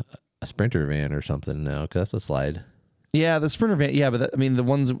a Sprinter van or something now because that's a slide. Yeah, the Sprinter van. Yeah, but the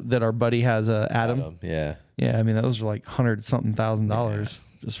ones that our buddy has, Adam. Yeah. Yeah, I mean those are like $100,000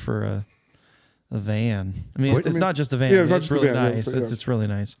 just for a van. I mean, it's not just a van. Yeah, it's really nice. It's really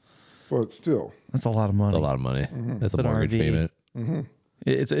nice. But still, that's a lot of money. That's a lot of money. Mm-hmm. That's a mortgage payment. Mm-hmm.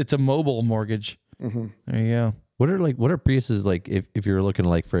 It's a mobile mortgage. Mm-hmm. There you go. What are Priuses like if you're looking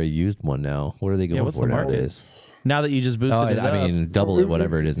like for a used one now? What are they going for nowadays? Now that you just boosted it up. I mean, double it,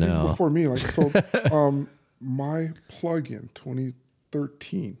 whatever it is now. Before me, like so, my plug-in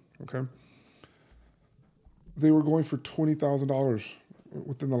 2013. Okay, they were going for $20,000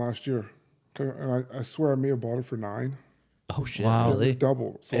 within the last year. Okay, and I swear I may have bought it for $9,000. Oh shit! Wow, really?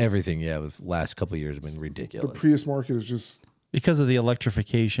 Double. So everything. Yeah, it was last couple of years have been ridiculous. The Prius market is just because of the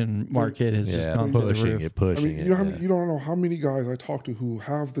electrification market has just gone through the roof. Pushing it. You don't know how many guys I talk to who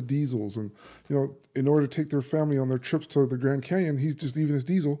have the diesels, and in order to take their family on their trips to the Grand Canyon, he's just leaving his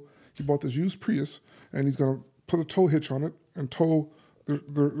diesel. He bought this used Prius, and he's gonna put a tow hitch on it and tow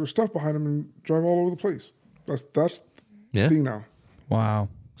their stuff behind him and drive all over the place. That's the thing now. Wow,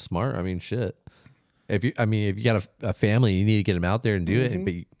 smart. I mean, shit. If you got a family, you need to get them out there and do it.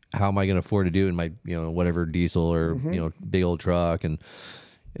 And how am I going to afford to do it in my, whatever diesel or, big old truck? And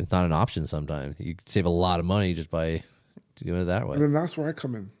it's not an option sometimes. You can save a lot of money just by doing it that way. And then that's where I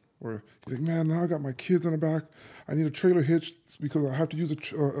come in. Where he's like, man, now I got my kids in the back. I need a trailer hitch because I have to use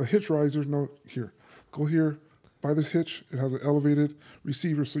a hitch riser. No, go here, buy this hitch. It has an elevated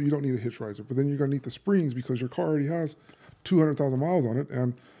receiver, so you don't need a hitch riser. But then you're going to need the springs because your car already has 200,000 miles on it.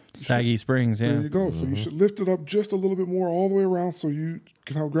 And saggy springs, yeah. There you go. So you should lift it up just a little bit more all the way around so you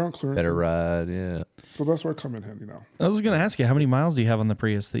can have ground clearance. Better ride, yeah. So that's where I come in handy now. I was going to ask you, how many miles do you have on the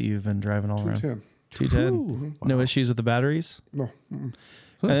Prius that you've been driving all around? 210. Mm-hmm. No issues with the batteries? No. Mm-mm.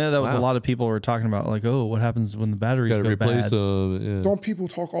 I know that was a lot of people were talking about, like, oh, what happens when the batteries go bad? Don't people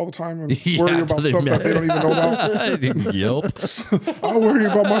talk all the time and worry about stuff that they don't even know about? Yep. I'll worry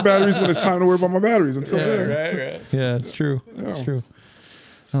about my batteries when it's time to worry about my batteries. Until then. Right. Yeah, it's true. Yeah. It's true.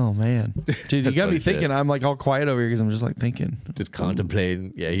 Oh man, dude, you got me thinking. I'm like all quiet over here because I'm just like thinking, just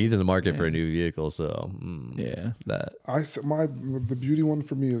contemplating. Yeah, he's in the market for a new vehicle, so the beauty one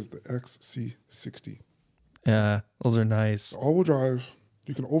for me is the XC60. Yeah, those are nice. All-wheel drive.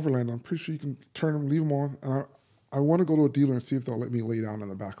 You can overland. I'm pretty sure you can turn them, leave them on, and I want to go to a dealer and see if they'll let me lay down in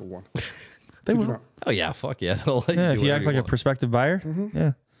the back of one. They will. Oh yeah, fuck yeah. They'll let if you act like a prospective buyer,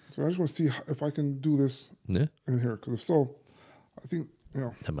 yeah. So I just want to see if I can do this in here, because if so, I think.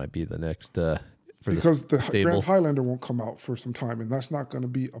 That might be the next because the Grand Highlander won't come out for some time, and that's not going to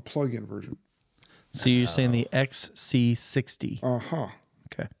be a plug-in version. So you're saying the XC60?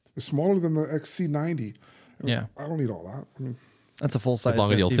 Okay. It's smaller than the XC90. Yeah. I don't need all that. I mean, that's a full size. As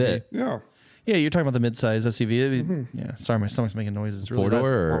long as you'll fit. Yeah. Yeah, you're talking about the mid-size SUV. Yeah. Sorry, my stomach's making noises. Really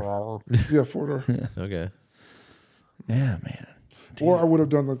 4-door? Yeah, 4-door. Okay. Yeah, man. Or I would have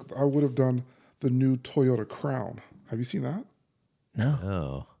done the new Toyota Crown. Have you seen that? No.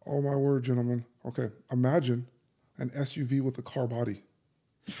 Oh. Oh my word, gentlemen. Okay, imagine an SUV with a car body,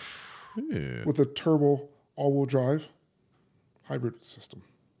 with a turbo all-wheel drive hybrid system.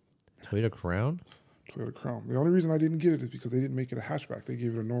 Toyota Crown? Toyota Crown. The only reason I didn't get it is because they didn't make it a hatchback. They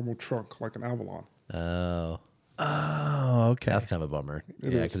gave it a normal trunk like an Avalon. Oh. Oh, okay. That's kind of a bummer.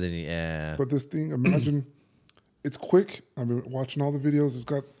 It yeah, is. because then yeah. But this thing, imagine, it's quick. I've been watching all the videos. It's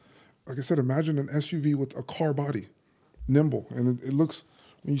got, like I said, imagine an SUV with a car body, nimble, and it looks.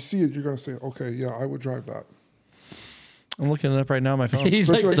 When you see it, you're gonna say, "Okay, yeah, I would drive that." I'm looking it up right now on my phone. He's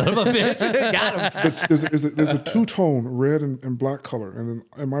like, Especially- son of a bitch. Got him. But there's a two-tone red and black color, and then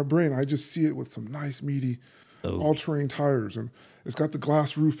in my brain, I just see it with some nice meaty, all-terrain tires, and it's got the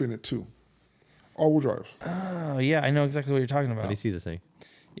glass roof in it too. All-wheel drive. Oh, yeah, I know exactly what you're talking about. Let me see the thing.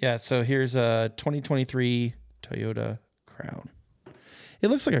 Yeah, so here's a 2023 Toyota Crown. It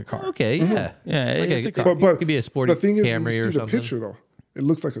looks like a car. Okay, yeah. Yeah, Like it's a car. But it could be a sporty the thing is, when Camry you or see the something. picture though, it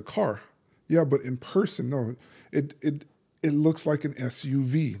looks like a car. Yeah, but in person, no, it looks like an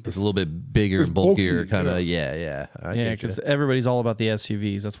SUV. It's a little bit bigger, It's and bulkier, bulky, kind of. yes. Yeah. I Yeah, get because you. everybody's all about the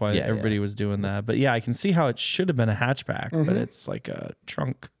SUVs. That's why Yeah, everybody yeah. was doing that. But yeah, I can see how it should have been a hatchback, but it's like a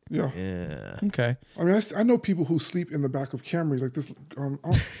trunk. Yeah. Yeah. Okay. I mean, I know people who sleep in the back of Camrys. Like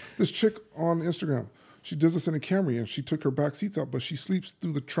this chick on Instagram. She does this in a Camry, and she took her back seats out, but she sleeps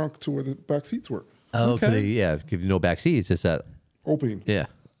through the trunk to where the back seats were. Oh, Okay. yeah. Give you no back seats. Just that. Opening. Yeah.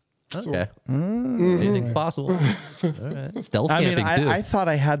 So- Okay. Anything's possible. All right. Stealth I mean, camping too. I thought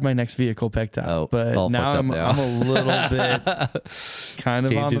I had my next vehicle picked out, Oh, but all now fucked up now. I'm a little bit kind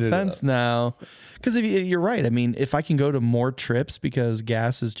of on Changing the it fence up. now. Because you're right. I mean, if I can go to more trips because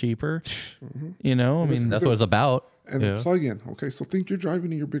gas is cheaper, you know, I mean, That's what it's about. And Yeah. the plug-in. Okay, so think you're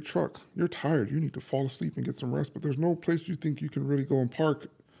driving in your big truck. You're tired. You need to fall asleep and get some rest, but there's no place you think you can really go and park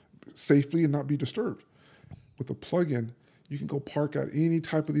safely and not be disturbed. With the plug-in, you can go park at any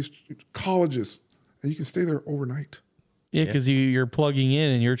type of these colleges, and you can stay there overnight. yeah, because you're plugging in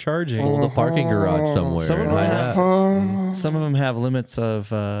and you're charging. Hold a parking garage somewhere. Some of them Why have- not? Some of them have limits of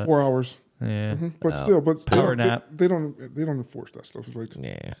 4 hours. yeah. But still, but Power nap. They don't enforce that stuff. It's like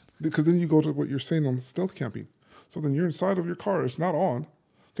Yeah. because then you go to what you're saying on stealth camping. So then you're inside of your car. It's not on.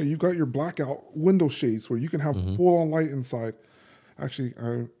 Okay, you've got your blackout window shades where you can have full on light inside. Actually,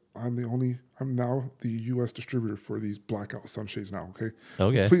 I'm now the U.S. distributor for these blackout sunshades now. Okay.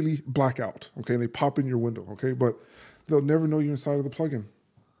 Okay. Completely blackout. Okay, and they pop in your window. Okay, but they'll never know you're inside of the plug-in.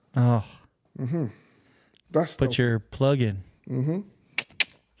 Oh, That's but you're plugging. and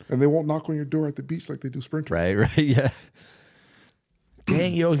they won't knock on your door at the beach like they do sprinters. Right. Yeah.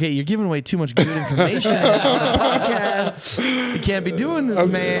 Dang, you're giving away too much good information on the podcast. You can't be doing this,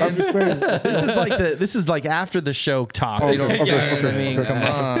 man. I'm just saying. This is like after the show talk. You know what I'm saying? I mean, come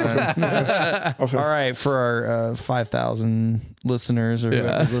on. All right, for our 5,000 listeners or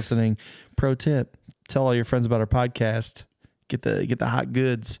whoever's listening, pro tip: tell all your friends about our podcast. Get the hot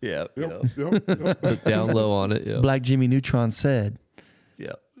goods. Yeah. Yep. Look down low on it. Yeah. Black Jimmy Neutron said,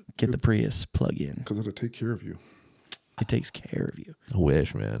 Yeah. "Get the Prius plug-in. Because it'll take care of you. It takes care of you." I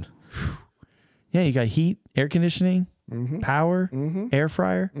wish, man. Yeah, you got heat, air conditioning, power, air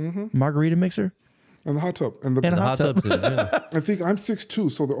fryer, margarita mixer, And the hot tub. And and a hot tub. Yeah. I think I'm 6'2",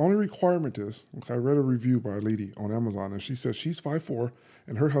 so the only requirement is, okay, I read a review by a lady on Amazon, and she says she's 5'4",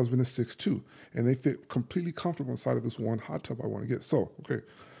 and her husband is 6'2", and they fit completely comfortable inside of this one hot tub I want to get. So, okay,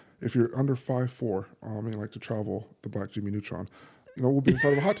 if you're under 5'4", and you like to travel the Black Jimmy Neutron, we'll be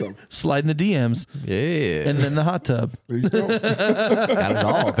inside of a hot tub. Slide in the DMs, Yeah. and then the hot tub. There you go. Got it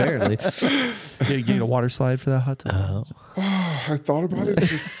all, apparently. You get a water slide for that hot tub. I thought about it.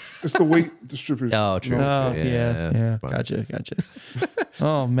 It's the weight distribution. Oh, true. Oh, yeah. Fine. Gotcha.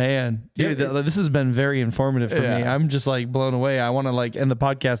 Oh, man. Dude, this has been very informative for me. Yeah. I'm just like blown away. I want to end the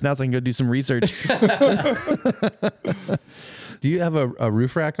podcast now so I can go do some research. Do you have a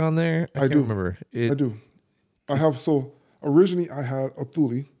roof rack on there? I can't do. remember. I do. I have, so originally I had a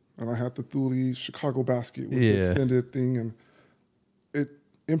Thule, and I had the Thule Chicago basket with the extended thing, and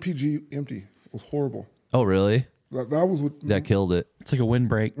MPG empty. It was horrible. Oh, really? That was what. That killed it. It's like a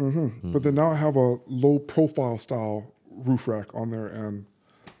windbreak. But then now I have a low profile style roof rack on there, and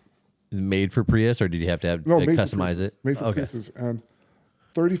Made for Prius, or did you have to made for customize Priuses. it? Made for Okay. Priuses, and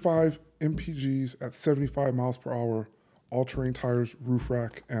 35 MPGs at 75 miles per hour, all-terrain tires, roof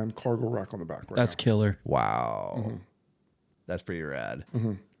rack, and cargo rack on the back. Right That's now. killer. Wow. That's pretty rad.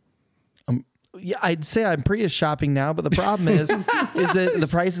 Yeah, I'd say I'm Prius shopping now, but the problem is that the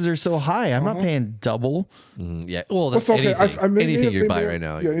prices are so high. I'm not paying double. Yeah. Well, that's okay. anything you buy right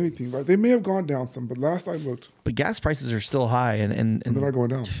now. Yeah, anything. Right? They may have gone down some, but last I looked. But gas prices are still high, and they're not going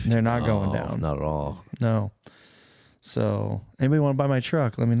down. They're not going down. Not at all. No. So, anybody want to buy my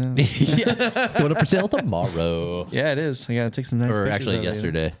truck? Let me know. Yeah. Going up for sale tomorrow. Yeah, it is. I got to take some nice Or pictures actually of it.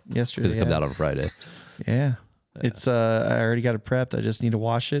 yesterday. Yesterday. Because it comes out on Friday. Yeah. It's I already got it prepped. I just need to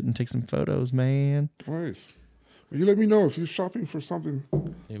wash it and take some photos, man. Nice. Well, you let me know if you're shopping for something.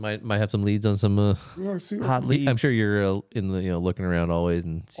 You might have some leads on some Yeah, I see. Hot leads. I'm sure you're in the looking around always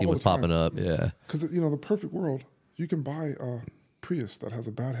and see All what's the time. popping up. Yeah. Because the perfect world, you can buy a Prius that has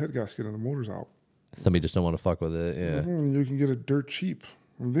a bad head gasket and the motor's out. Somebody just don't want to fuck with it. Yeah. And you can get it dirt cheap.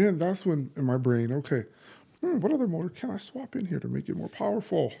 And then that's when in my brain, okay, what other motor can I swap in here to make it more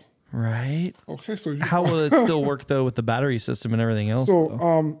powerful? Right. Okay, so How will it still work though with the battery system and everything else?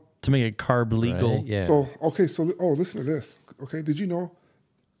 So to make it carb legal. Right? Yeah. So listen to this. Okay, did you know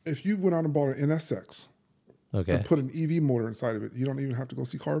if you went out and bought an NSX Okay. and put an EV motor inside of it, you don't even have to go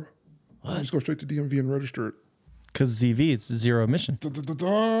see CARB? You just go straight to DMV and register it. Because ZV, it's zero emission.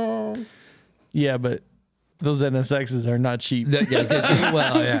 Da-da-da-da. Yeah, but those NSXs are not cheap. Yeah.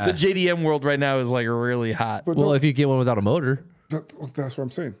 Well, yeah. The JDM world right now is like really hot. But Well, no, if you get one without a motor, that's what I'm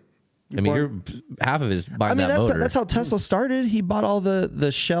saying. I mean, you're half of it is buying that motor. that's how Tesla started. He bought all the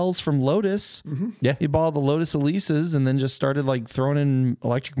shells from Lotus. Yeah. He bought all the Lotus Elises and then just started like throwing in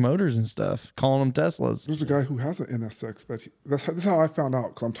electric motors and stuff, calling them Teslas. There's a guy who has an NSX this is how I found out,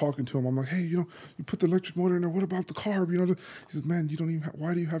 because I'm talking to him. I'm like, hey, you put the electric motor in there. What about the carb? He says, man, you don't even.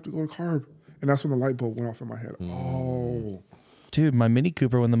 Why do you have to go to carb? And that's when the light bulb went off in my head. Oh, Dude, my Mini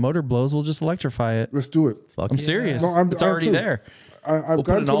Cooper, when the motor blows, we'll just electrify it. let's do it. Fuck I'm yeah. serious. No, It's already too. there. I've We'll put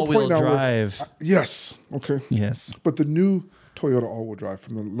gotten an to the all-wheel point now where- drive. Yes. Okay. Yes. But the new Toyota all-wheel drive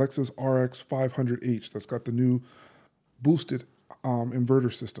from the Lexus RX 500H that's got the new boosted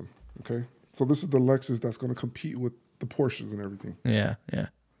inverter system. Okay. So this is the Lexus that's going to compete with the Porsches and everything. Yeah, yeah.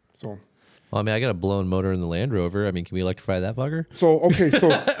 So. Well, I mean, I got a blown motor in the Land Rover. I mean, can we electrify that fucker? Okay. So.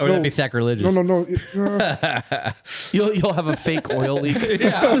 Or that'd be sacrilegious. No. You'll have a fake oil leak.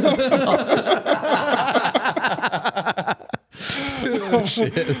 Oh,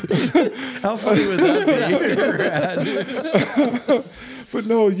 shit. How funny would that be? But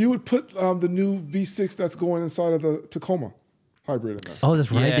no, you would put the new V6 that's going inside of the Tacoma hybrid in there. Oh,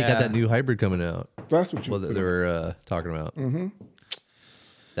 that's right. They got Yeah. that new hybrid coming out. That's what you Well, would put they in. were talking about. Mm-hmm.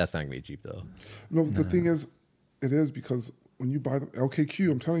 That's not going to be cheap, though. No, the thing is, it is because when you buy the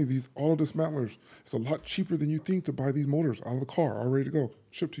LKQ, I'm telling you, these auto dismantlers, it's a lot cheaper than you think to buy these motors out of the car, all ready to go,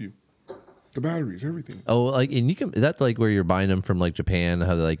 shipped to you. The batteries, everything. Oh, like, and you can, is that like where you're buying them from, like Japan?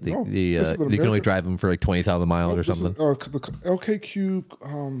 How like No, this is you can only America. drive them for like 20,000 miles or This is, something? the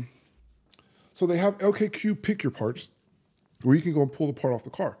LKQ, so they have LKQ pick your parts where you can go and pull the part off the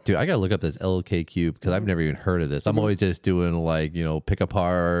car. Dude, I gotta look up this LK Cube because I've never even heard of this. I'm always just doing like pick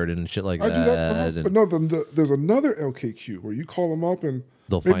apart and shit like I that. do that, and- but no, there's another LKQ where you call them up and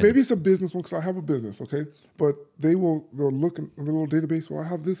They'll find maybe it's a business one because I have a business, okay? But they'll look in the little database. Well, I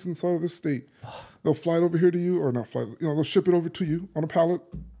have this inside of this state. They'll fly it over here to you, or not fly. They'll ship it over to you on a pallet,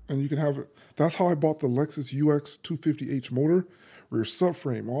 and you can have it. That's how I bought the Lexus UX 250H motor, rear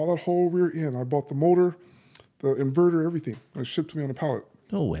subframe, all that whole rear end. I bought the motor, the inverter, everything. And it shipped to me on a pallet.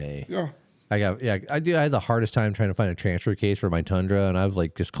 No way. Yeah. I had the hardest time trying to find a transfer case for my Tundra, and I was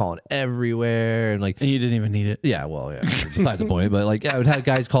like just calling everywhere, and like, And you didn't even need it. yeah, well, yeah, beside the point. But like, I would have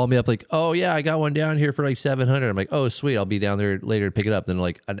guys call me up like, oh yeah, I got one down here for like 700. I'm like, oh sweet, I'll be down there later to pick it up. Then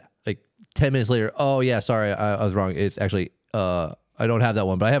like 10 minutes later, oh yeah, sorry, I was wrong. It's actually I don't have that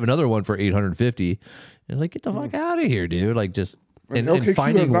one, but I have another one for 850. And like, get the fuck out of here, dude! Like just. And LKQ has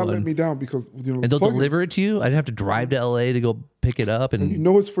finding not one, let me down because and they'll deliver it to you. I didn't have to drive to LA to go pick it up, and You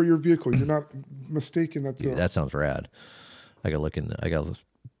know it's for your vehicle. You're not mistaken that. dude, that sounds rad. I gotta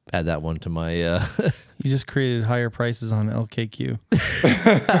add that one to my. You just created higher prices on LKQ.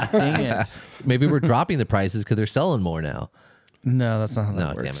 Dang it. Maybe we're dropping the prices because they're selling more now. No, that's not how that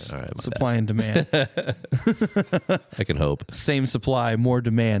No, damn works. it. All right, my Supply and demand. I can hope. Same supply, more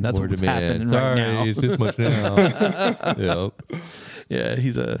demand. That's More what's demand. happening Sorry, right now. it's this much now. Yep. Yeah,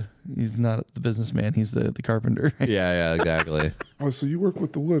 he's not the businessman. He's the carpenter. Yeah, exactly. Oh, so you work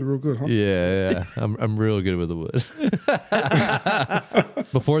with the wood real good, huh? Yeah. I'm real good with the wood.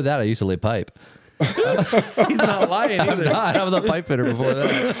 Before that, I used to lay pipe. He's not lying either. I was a pipe fitter before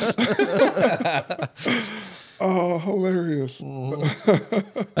that. Oh, hilarious.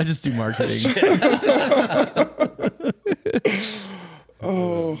 I just do marketing.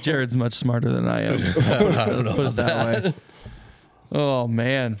 Oh, Jared's much smarter than I am. Let's put it that way. Oh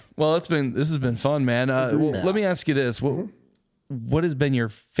man. Well, this has been fun, man. Let me ask you this: what has been your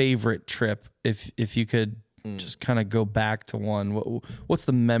favorite trip? If you could just kind of go back to one, what's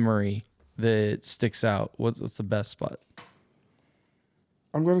the memory that sticks out? What's the best spot?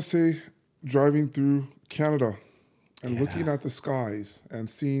 I'm gonna say driving through Canada and looking at the skies and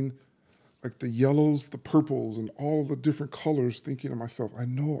seeing like the yellows, the purples, and all the different colors, thinking to myself, I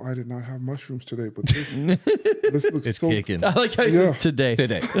know I did not have mushrooms today, but this looks It's so kicking. I like how you said today.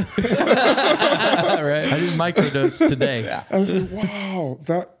 Today. Right? I did microdose today. I was like, wow,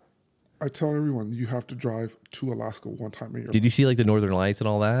 that. I tell everyone, you have to drive to Alaska one time a year. Did you see like the Northern Lights and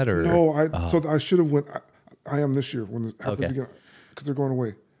all that? Or No, so I should have went. I am this year when it happens Okay. again, because they're going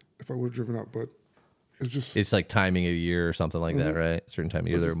away. If I would have driven up, but it's just it's like timing of year or something like that, right? Certain time of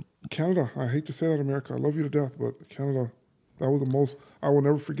year. They're Canada. I hate to say that, America. I love you to death, but Canada, that was the most. I will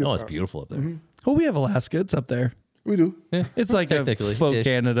never forget. it's that. beautiful up there. Well, we have Alaska. It's up there. We do. It's like a Technically, faux ish.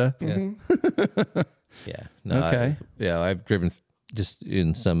 Canada. Yeah. No, Okay. I've driven just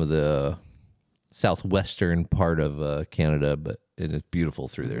in some of the southwestern part of Canada, but it's beautiful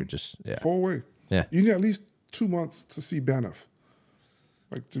through there. Just Whole way. Yeah. You need at least 2 months to see Banff,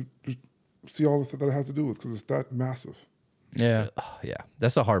 like to just see all the stuff that it has to do with, because it's that massive. Yeah. Yeah,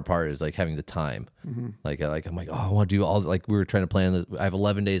 that's the hard part, is like having the time. Like I'm like, oh, I want to do all, like we were trying to plan this. I have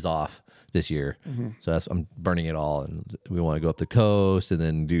 11 days off this year, so I'm burning it all, and we want to go up the coast and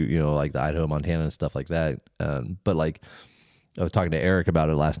then do like the Idaho, Montana, and stuff like that. But like I was talking to Eric about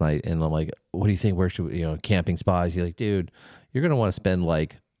it last night, and I'm like, what do you think? Where should we, camping spots? He's like, dude, you're gonna want to spend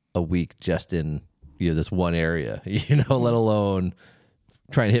like a week just in this one area, let alone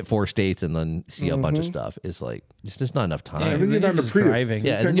trying to hit 4 states and then see a bunch of stuff. It's like, it's just not enough time. And then you're then not in you're a just Prius. driving.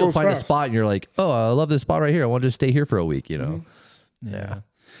 Yeah, and then can't you'll go find a fast. spot and you're like, oh, I love this spot right here. I want to just stay here for a week, Yeah.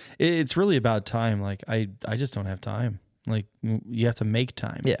 It's really about time. Like I just don't have time. Like you have to make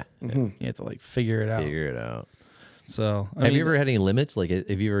time. Yeah. You have to like figure it out. Figure it out. So Have you ever had any limits? Like,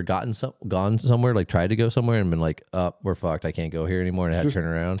 have you ever gone somewhere, like tried to go somewhere and been like, oh, we're fucked. I can't go here anymore, and I had to turn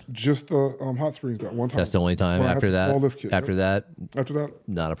around? Just the hot springs that one time. That's the only time. When I had After the that, small lift kit, after that, After that,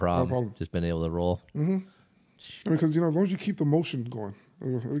 not a problem. problem. Just been able to roll. I mean, because as long as you keep the motion going,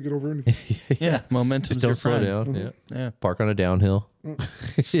 it'll get over anything. Yeah, momentum's Just don't your slow friend. down. Yeah. Yeah. Park on a downhill.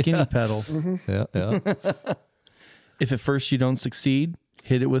 Skinny pedal. Yeah. Yeah. If at first you don't succeed,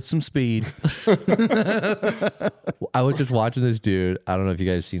 hit it with some speed. I was just watching this dude. I don't know if you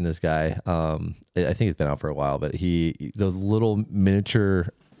guys have seen this guy. I think it's been out for a while, but those little miniature,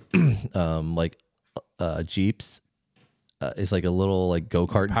 Jeeps. It's like a little like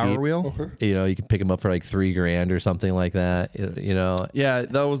go-kart Power Jeep. wheel. Okay. You can pick them up for like $3,000 or something like that. Yeah,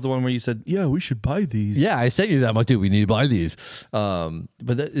 that was the one where you said, "Yeah, we should buy these." Yeah, I sent you that. I'm like, dude, we need to buy these. But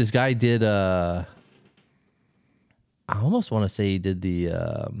this guy did. I almost want to say he did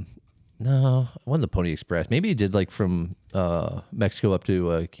the. No, it wasn't the Pony Express. Maybe he did like from Mexico up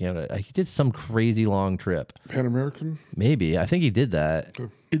to Canada. He did some crazy long trip. Pan American. Maybe I think he did that.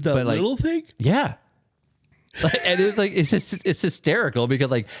 That But, like, little thing. Yeah. And it's like it's hysterical because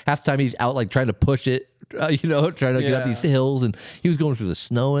like half the time he's out like trying to push it, trying to get up Yeah. these hills, and he was going through the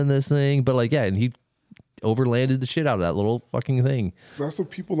snow in this thing. But like and he overlanded the shit out of that little fucking thing. That's what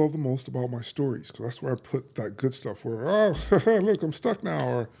people love the most about my stories, because that's where I put that good stuff. Where look, I'm stuck now,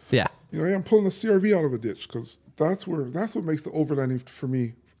 or Yeah. hey, I'm pulling a CRV out of a ditch, because that's what makes the overlanding for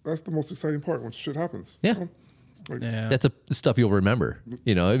me. That's the most exciting part when shit happens. Yeah. Yeah. That's the stuff you'll remember. If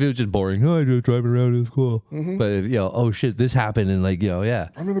it was just boring, I just driving around, it was cool. But if, oh shit, this happened, and like, yeah.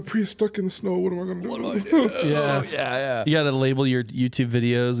 I'm in the Prius stuck in the snow. What am I gonna do? Yeah. You got to label your YouTube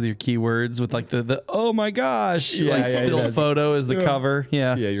videos with your keywords with like the oh my gosh, Yeah, still photo as the cover.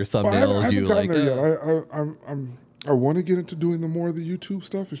 Yeah. Yeah, your Well, I thumbnails, haven't you gotten like, there yet. I want to get into doing the more of the YouTube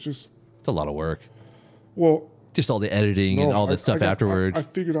stuff. It's just, it's a lot of work. well, Just all the editing and all the stuff afterwards. I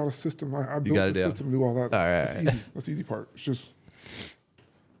figured out a system. I built got the it down. system to do all that. All right. That's easy. That's the easy part. It's just,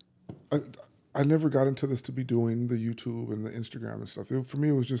 I never got into this to be doing the YouTube and the Instagram and stuff. For me,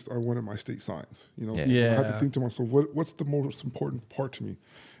 it was just I wanted my state signs. So I had to Yeah. think to myself, what's the most important part to me?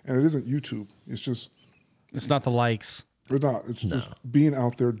 And it isn't YouTube. It's just, It's not the likes. it's not. It's just being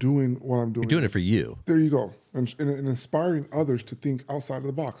out there doing what I'm doing. You're doing it for you. There you go. And inspiring others to think outside of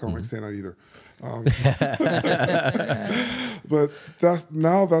the box. I don't like saying that either. But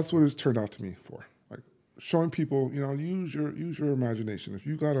that's what it's turned out to me for. Like showing people, use your imagination. If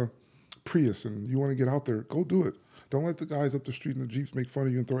you got a Prius and you want to get out there, go do it. Don't let the guys up the street in the Jeeps make fun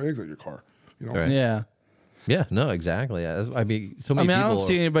of you and throw eggs at your car. Right. Yeah. Yeah, no, exactly. Yeah, I mean, so many people. I don't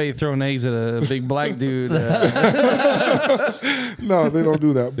see anybody throwing eggs at a big black dude. No, they don't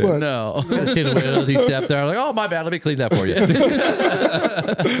do that. But No. See the windows, he stepped there. I'm like, oh, my bad. Let me clean that for you.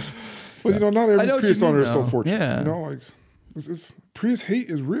 But not every know what Prius you mean, owner is so though. fortunate. Yeah. Like Prius hate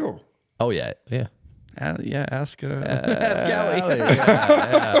is real. Oh, yeah. Yeah. Yeah, ask Callie. Yeah.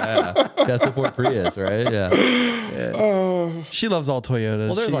 Just before Prius, right? Yeah. She loves all Toyotas.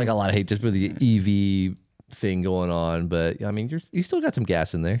 Well, there's like a lot of hate just for the EV thing going on, but I mean, you still got some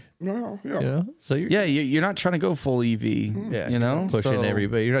gas in there, No, yeah. you know. So you're you're not trying to go full EV. yeah, You know, pushing so,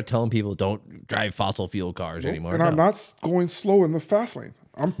 everybody. You're not telling people don't drive fossil fuel cars anymore. And no. I'm not going slow in the fast lane.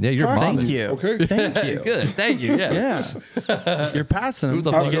 I'm Yeah, you're passing bombing. you, Thank you. Okay. Thank you. Good, thank you. Yeah, Yeah, you're passing them. Who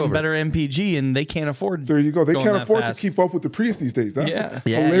the You're fuck getting over? better MPG, and they can't afford. There you go. They going can't that afford fast. to keep up with the Prius these days. That's Yeah. the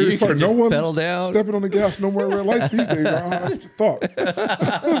Yeah, hilarious you part. can No just one's pedal down. stepping on the gas, no more red lights these days. I thought.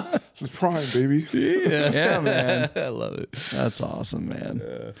 This is prime, baby. Yeah, man. I love it. That's awesome,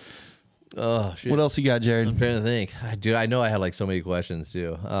 man. Oh shit. What else you got, Jared? I'm trying to think, dude. I know I had like so many questions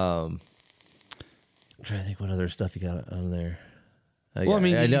too. I'm trying to think what other stuff you got on there. Well, I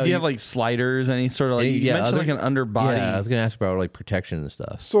mean, do you have like sliders, any sort of like, you mentioned like an underbody. Yeah, I was gonna ask about like protection and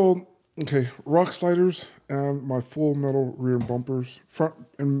stuff. So, okay, rock sliders and my full metal rear bumpers, front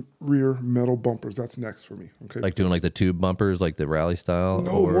and rear metal bumpers. That's next for me. Okay. Like doing like the tube bumpers, like the rally style.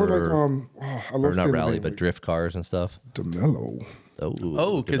 No, more like I love or not saying the rally, name, but like drift cars and stuff. DeMello.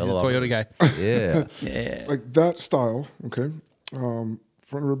 Oh, because he's a develop- Toyota guy. Yeah. Yeah. Like that style. Okay. Front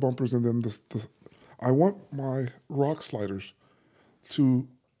and rear bumpers, and then I want my rock sliders to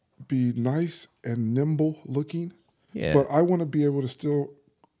be nice and nimble looking. Yeah. But I want to be able to still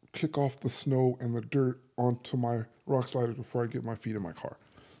kick off the snow and the dirt onto my rock sliders before I get my feet in my car.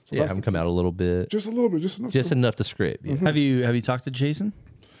 So Yeah, that's have them come out a little bit. just a little bit, just enough. Just enough to scrape. Yeah. Have you talked to Jason?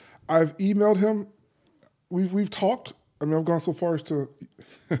 I've emailed him. We've talked. I mean, I've gone so far as to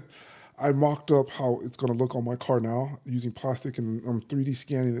I mocked up how it's going to look on my car now using plastic, and I'm 3D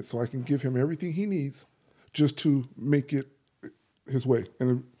scanning it so I can give him everything he needs just to make it his way,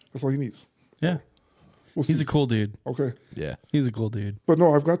 and that's all he needs. Yeah. We'll He's see. a cool dude. Okay. Yeah. He's a cool dude. But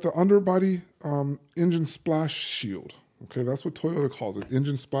no, I've got the underbody engine splash shield. Okay, that's what Toyota calls it,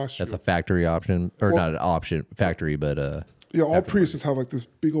 engine splash shield. That's a factory option, or not an option factory, but Yeah, all Priuses have like this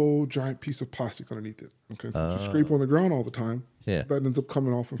big old giant piece of plastic underneath it. Okay, so if you scrape on the ground all the time, Yeah. that ends up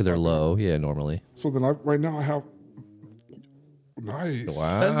coming off. because they're low. Yeah, normally. So then right now I have nice.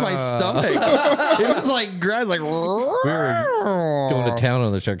 Wow. That's my stomach. It was like grass, like. We were going to town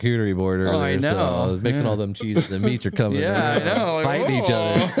on the charcuterie board earlier. I know. So I was mixing all them cheeses. The meats are coming. Yeah, They're I know. Like, fighting each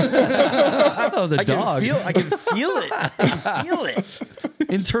other. I thought it was a I dog. can feel it. I can feel it.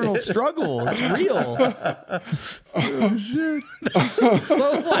 Internal struggle. It's real. Oh shit! So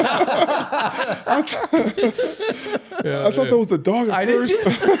loud. I thought that was the dog at first.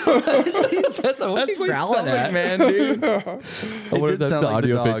 That's That's my growling stomach, at. man, dude. I wonder if did the sound like the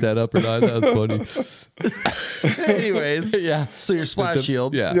audio dog. picked that up or not. That was funny. Anyways, Yeah. so your splash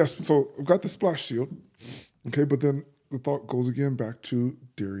shield. Yeah. Yes, so I've got the splash shield. Okay, but then the thought goes again back to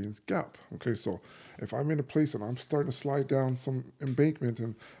Darien's Gap. Okay, so if I'm in a place and I'm starting to slide down some embankment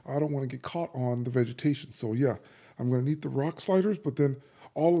and I don't want to get caught on the vegetation, so yeah, I'm going to need the rock sliders, but then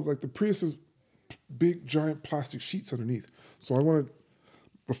all of like the Prius's big giant plastic sheets underneath. So I want to,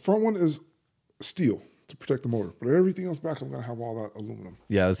 the front one is steel to protect the motor, but everything else back I'm going to have all that aluminum.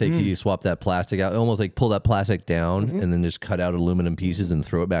 Yeah, I was thinking you swap that plastic out, almost like pull that plastic down and then just cut out aluminum pieces and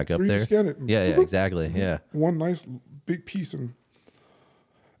throw it back up 3D there. scan it. Yeah, exactly. Yeah. One nice big piece, and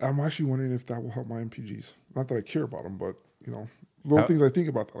I'm actually wondering if that will help my MPGs. Not that I care about them, but you know, little things I think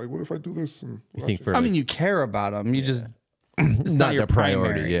about that. Like, what if I do this? And You think for I mean, you care about them. You just it's not your their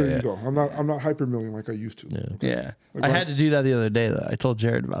priority. primary. Yeah. there you go. I'm not hypermilling like I used to. Yeah. Like I had to do that the other day, though. I told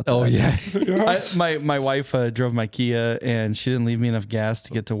Jared about that. Oh yeah. My wife drove my Kia, and she didn't leave me enough gas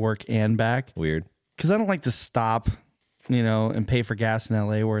to get to work and back. Weird. Because I don't like to stop, and pay for gas in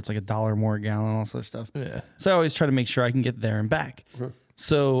LA where it's like $1 more a gallon, all sort of stuff. Yeah. So I always try to make sure I can get there and back.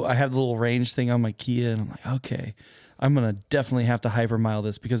 So I have the little range thing on my Kia, and I'm like, okay, I'm going to definitely have to hypermile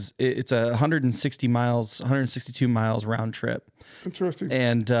this because it's a 162 miles round trip. Interesting.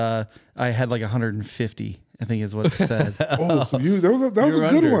 And I had like 150, I think is what it said. Oh, so that was a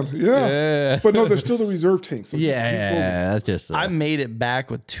good under. one. Yeah. But no, there's still the reserve tank. So Yeah, that's just. I made it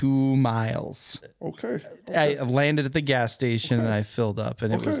back with 2 miles. Okay. I landed at the gas station and I filled up,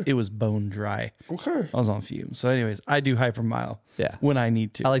 and it was bone dry. Okay. I was on fumes. So, anyways, I do hypermile. Yeah. When I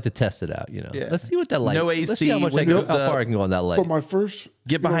need to. I like to test it out. Yeah. Let's see what that light. No Let's see AC, how much windows how up. far I can go on that light. So my first,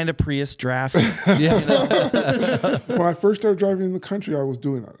 Get behind a Prius draft. Yeah. when I first started driving in the country, I was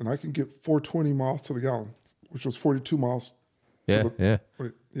doing that, and I can get 420 miles to the gallon which was 42 miles. Yeah, yeah.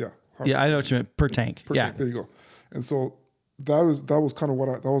 Wait, yeah. Yeah, I know what you meant per tank. Per tank, there you go. And so that was kind of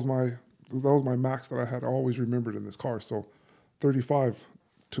that was my max that I had always remembered in this car. So 35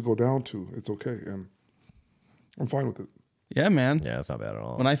 to go down to, it's okay, and I'm fine with it. Yeah, man. Yeah, it's not bad at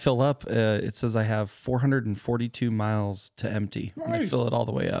all. When I fill up, it says I have 442 miles to empty. When I fill it all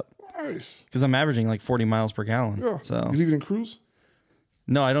the way up. Nice. Because I'm averaging like 40 miles per gallon. Yeah. So You leave it in cruise?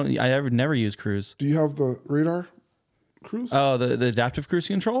 no, I don't. I never use cruise. Do you have the radar cruise? Oh, the adaptive cruise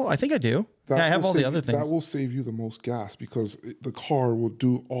control. I think I do. Yeah, I have all the other things. That will save you the most gas because the car will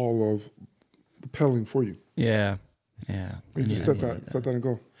do all of the pedaling for you. Yeah, yeah. You just set that and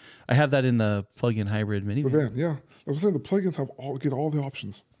go. I have that in the plug-in hybrid minivan. The van, yeah. I was saying the plugins get all the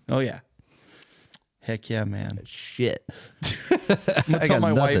options. Oh yeah. Heck yeah, man. Shit. I'm gonna tell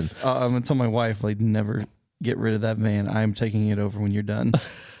my wife. I'm gonna tell my wife, like, never get rid of that van. I'm taking it over when you're done.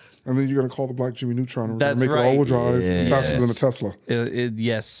 And then you're gonna call the Black Jimmy Neutron and That's make it right. all-wheel drive faster than a Tesla.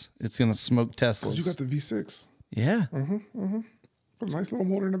 Yes, it's gonna smoke Teslas. You got the V6. Yeah. Put a nice little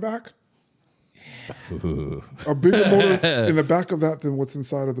motor in the back. Ooh. A bigger motor in the back of that than what's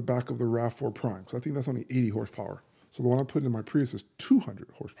inside of the back of the RAV4 Prime. Because I think that's only 80 horsepower. So the one I'm putting in my Prius is 200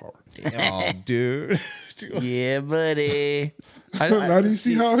 horsepower. Oh, dude. Yeah, buddy. Now do you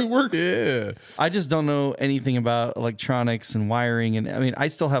see how it works? Yeah. I just don't know anything about electronics and wiring. And I mean, I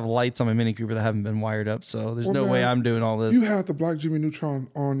still have lights on my Mini Cooper that haven't been wired up. So there's no way I'm doing all this. You had the Black Jimmy Neutron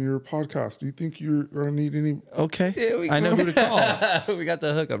on your podcast. Do you think you're going to need any? Okay. Yeah, I know who to call. We got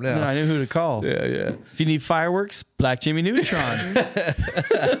the hookup now. No, I know who to call. Yeah, yeah. If you need fireworks, Black Jimmy Neutron.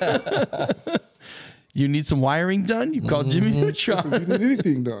 You need some wiring done? You call Jimmy Neutron. If you need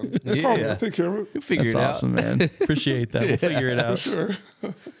anything done, call me. I'll take care of it. You figure That's it out. awesome, man. Appreciate that. We'll figure it out. Sure. Oh,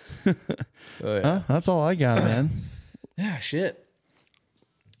 yeah. Huh? That's all I got, man. Yeah, shit.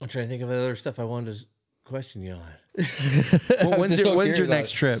 I'm trying to think of other stuff I wanted to question you on. Well, when's your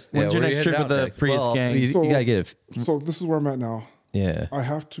next trip? When's your next trip with the Prius gang? You gotta get it. So this is where I'm at now. Yeah. I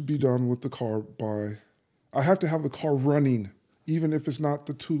have to be done with the car I have to have the car running, even if it's not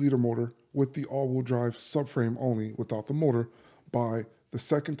the 2-liter motor, with the all-wheel drive subframe only, without the motor, by the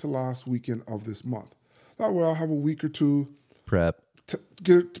second to last weekend of this month. That way I'll have a week or two Prep.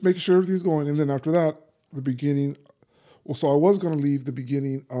 to make sure everything's going. And then after that, so I was going to leave the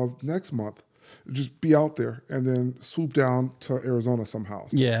beginning of next month, just be out there and then swoop down to Arizona somehow.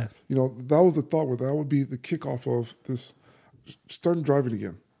 So, Yeah. that was the thought, where that would be the kickoff of this, starting driving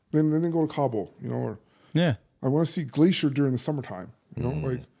again. Then go to Cabo, or Yeah. I want to see Glacier during the summertime,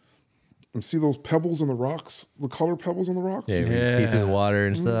 and see those pebbles in the rocks, the color pebbles on the rocks. Yeah, where you see through the water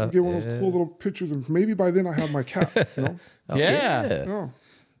and stuff. Get one of those cool little pictures, and maybe by then I have my cat, Oh, Yeah. Yeah.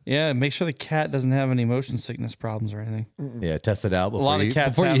 Yeah. Make sure the cat doesn't have any motion sickness problems or anything. Yeah, test it out lot of cats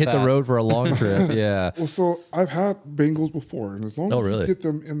before you have hit the that. road for a long trip. Yeah. Well, so I've had Bengals before, and as long as really? you get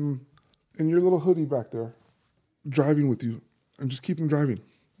them in your little hoodie back there, driving with you, and just keep them driving.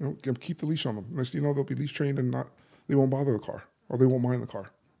 Keep the leash on them. Next thing you know, they'll be leash trained and they won't bother the car, or they won't mind the car.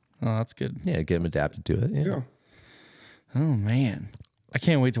 Oh, that's good. Yeah, get them adapted to it. Yeah. Yeah. Oh, man. I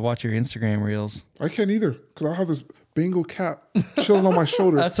can't wait to watch your Instagram reels. I can't either, because I'll have this Bengal cat chilling on my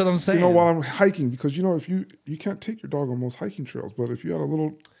shoulder. That's what I'm saying. While I'm hiking, because if you can't take your dog on most hiking trails, but if you had a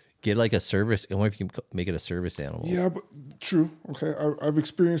little, Get like a service. I wonder if you can make it a service animal. yeah, but true, okay, I've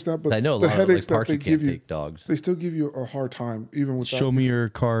experienced that, but I know a the lot of headaches parks that you they can't give you, take dogs. they still give you a hard time, even with Show that. me your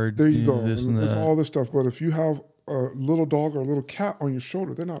card. There you go. This and It's that. all this stuff, but if you have a little dog or a little cat on your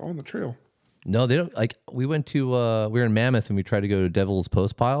shoulder, they're not on the trail. No, they don't. Like we went to, we were in Mammoth and we tried to go to Devil's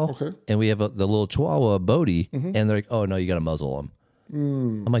Post Pile. Okay. And we have the little Chihuahua Bodie, and they're like, "Oh no, you got to muzzle him."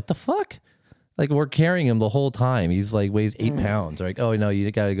 I'm like, "The fuck!" Like we're carrying him the whole time. He's like weighs 8 pounds. They're like, "Oh no, you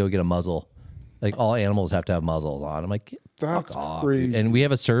got to go get a muzzle." Like all animals have to have muzzles on. I'm like, That's fuck off. crazy. And we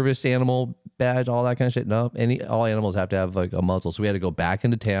have a service animal badge, all that kind of shit. No, all animals have to have like a muzzle. So we had to go back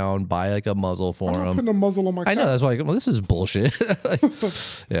into town, buy like a muzzle for I'm not them. putting a muzzle on my cat. I know, that's why. Well, this is bullshit. Like,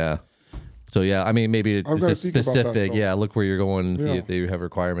 yeah. So yeah, I mean, maybe I've gotta it's think about that, specific. though. Yeah, look where you're going and see Yeah. if they have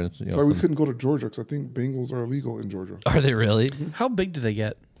requirements. So we couldn't go to Georgia because I think Bengals are illegal in Georgia. Are they really? How big do they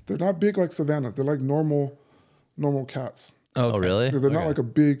get? They're not big like Savannahs. They're like normal cats. Oh, really? They're not like a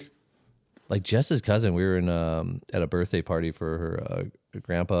big. Like Jess's cousin, we were in at a birthday party for her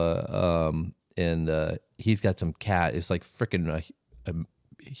grandpa, and he's got some cat. It's like freaking a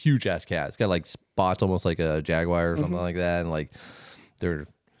huge ass cat. It's got like spots almost like a jaguar or something like that, and like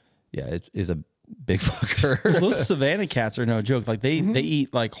it's a big fucker. Those Savannah cats are no joke. Like they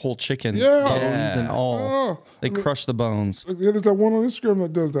eat like whole chickens, Yeah. bones and all. Oh. They crush the bones. Yeah, there's that one on Instagram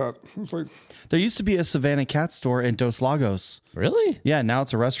that does that. It's like, There used to be a Savannah cat store in Dos Lagos. Really? Yeah, now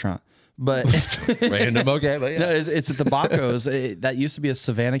it's a restaurant. But Random, okay, but yeah. no, it's at the Bacos. That used to be a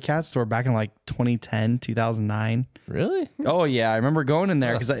Savannah cat store back in like 2010, 2009. Really? Oh yeah, I remember going in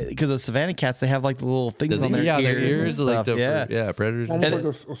there because the Savannah cats, they have like the little things on their ears. Their ears and like stuff. yeah, predators. Almost like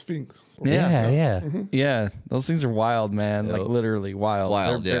a sphinx. Yeah. Those things are wild, man. Like literally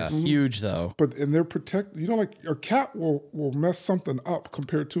wild. They're huge though. But and they're you know, like a cat will mess something up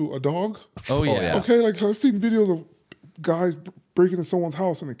compared to a dog. Oh yeah. Okay, like so I've seen videos of guys breaking into someone's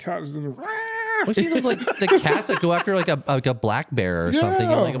house and the cat is in the. Well, see, like the cats that go after like a black bear or something.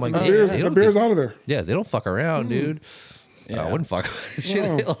 And I'm like, the bear's out of there. Yeah, they don't fuck around, dude. Yeah, I wouldn't fuck. Shit,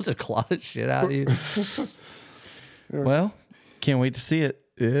 they'll just claw the shit out of you. Well, can't wait to see it.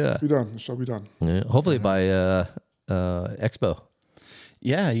 Yeah, Be done. It shall be done. yeah. Hopefully by Expo.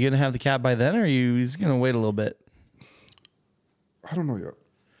 Yeah, you gonna have the cat by then, or you just gonna wait a little bit? I don't know yet.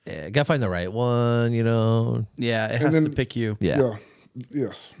 Yeah, gotta find the right one. You know. Yeah, it has to pick you. Yeah.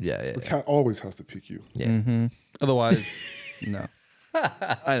 Yes. Yeah. The cat always has to pick you. Yeah. Mm-hmm. Otherwise, no.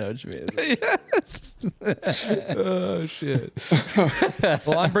 I know what you mean. Oh shit.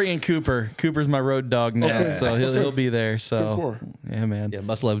 Well, I'm bringing Cooper. Cooper's my road dog now, so he'll be there. So yeah, man. Yeah,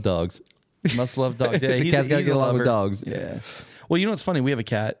 must love dogs. Must love dogs. Yeah, The cat's gotta get along with dogs. Yeah. Well, you know what's funny? We have a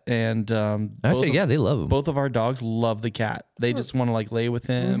cat, and Actually, they love them. both of our dogs love the cat. They just want to like lay with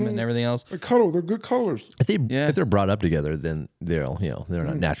him and everything else. They cuddle. They're good cuddlers. If they're brought up together, then they're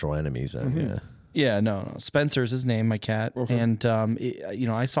not natural enemies. Yeah. Yeah, no. Spencer's his name, my cat, and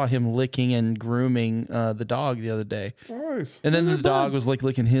I saw him licking and grooming the dog the other day, Nice. and then the dog was like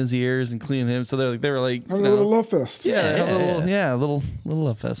licking his ears and cleaning him. So they were like, Having a little love fest. a little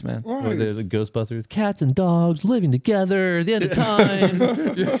love fest, man. Nice. Or the Ghostbusters, cats and dogs living together at the end of time.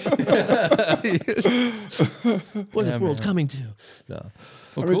 What is this world coming to? No.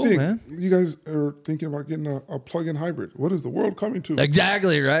 Well, I mean, cool, man. you guys are thinking about getting a plug-in hybrid. What is the world coming to?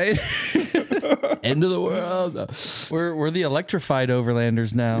 Exactly, right? End of the world. No. We're the electrified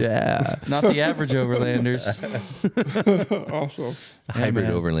Overlanders now. Yeah. Not the average Overlanders. Awesome. Hybrid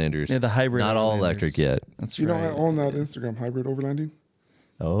man. Overlanders. Yeah, the hybrid. Not all Overlanders. electric yet. That's You know, right. I own that Instagram, Hybrid Overlanding.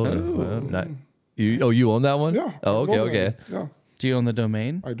 Oh, well, not you. Oh, you own that one? Yeah. Oh, Hybrid okay. Overlanding. Yeah, Do you own the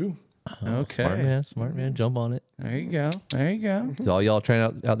domain? I do. Okay. Smart man. Jump on it. There you go. It's all y'all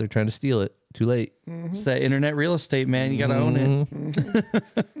out there trying to steal it. Too late. It's that internet real estate, man. You got to own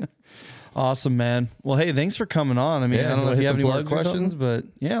it. Awesome, man. Well, hey, thanks for coming on. I mean, Yeah, I don't know if hit you have some any more plugs or questions, but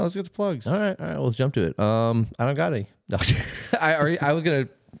yeah, let's get the plugs. All right. Well, let's jump to it. I don't got any. No. I was gonna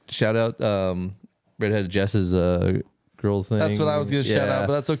shout out Redheaded Jess's girls thing. That's what I was going to shout out,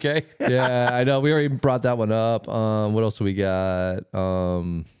 but that's okay. Yeah, I know. We already brought that one up. What else do we got?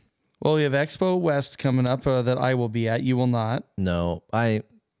 Well, we have Expo West coming up that I will be at. You will not. No, I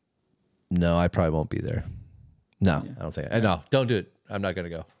probably won't be there. No, I don't think. No, don't do it. I'm not gonna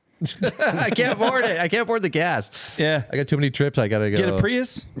go. I can't afford it. I can't afford the gas. Yeah. I got too many trips. I gotta go. Get a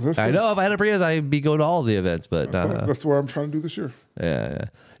Prius? I know. If I had a Prius, I'd be going to all the events. But That's what I'm trying to do this year. yeah.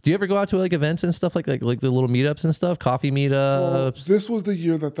 Do you ever go out to like events and stuff like the little meetups and stuff, coffee meetups? Well, this was the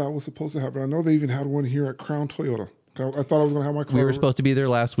year that was supposed to happen. I know they even had one here at Crown Toyota. I thought I was going to have my car. We were supposed to be there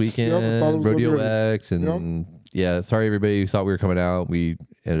last weekend. Yep, I thought it was Rodeo gonna be ready. X and yeah. Sorry, everybody who thought we were coming out. We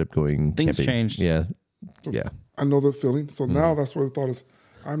ended up going. Things camping. changed. Yeah. Yeah. I know the feeling. So now that's where the thought is,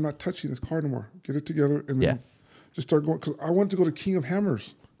 I'm not touching this car anymore. Get it together and then just start going. Because I wanted to go to King of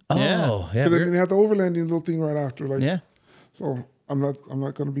Hammers. Oh, yeah. Because then they had the overlanding little thing right after. Like, Yeah. So I'm not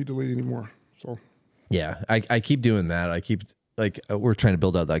going to be delayed anymore. So Yeah, I keep doing that. I keep we're trying to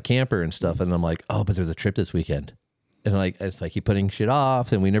build out that camper and stuff, and I'm like, oh, but there's a trip this weekend, and I keep putting shit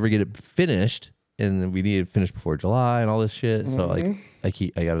off, and we never get it finished, and we need it finished before July and all this shit. So I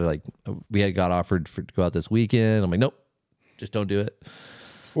gotta got offered to go out this weekend. I'm like, nope, just don't do it.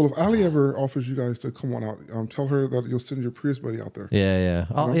 well, if Ali ever offers you guys to come on out, tell her that you'll send your Prius buddy out there. Yeah.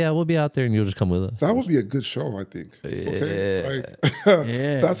 Oh yeah, we'll be out there, and you'll just come with us. That would be a good show, I think. Okay,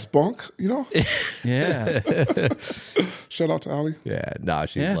 Yeah. that's spunk, Yeah. Shout out to Ali. Yeah, nah,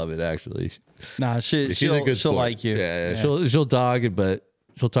 she'd love it actually. Nah, She's a good she'll sport. like you. Yeah. She'll dog it, but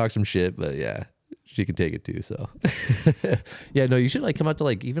she'll talk some shit. But yeah, she can take it too. So yeah, no, you should come out to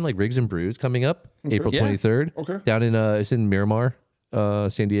even Rigs and Brews coming up April 23rd. Okay. Down in it's in Miramar,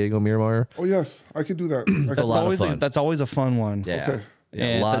 San Diego, Miramar. Oh yes, I could do that. A lot of fun. That's always a fun one. Yeah. Okay. Yeah,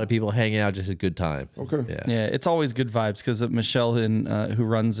 Yeah, a lot of people hanging out, just a good time. Okay. Yeah. Yeah, it's always good vibes because Michelle, who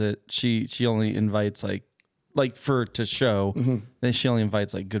runs it, she only invites to show. Then she only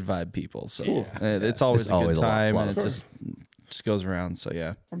invites good vibe people. So it's always a good time, and it just goes around. So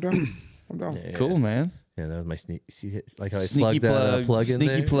yeah, I'm down. Yeah. cool, man. Yeah, that was my sneaky. Like how I Sneaky plugged that plug in sneaky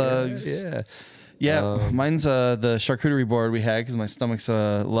there. plugs. Yeah. Yeah, mine's the charcuterie board we had because my stomach's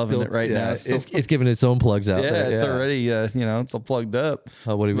loving it right now. It's giving its own plugs out there. It's already it's all plugged up.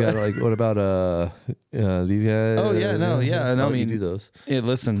 What do we got? Like, what about these guys? Oh yeah, no, I mean, you do those. Yeah,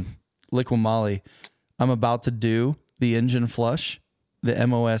 listen, Liquid Molly, I'm about to do the engine flush, the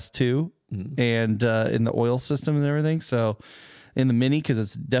MOS2, and in the oil system and everything. So in the Mini, because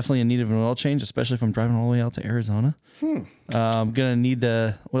it's definitely in need of an oil change, especially if I'm driving all the way out to Arizona. I'm gonna need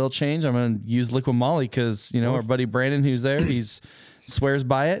the oil change. I'm gonna use Liquid Molly because our buddy Brandon, who's there, he's swears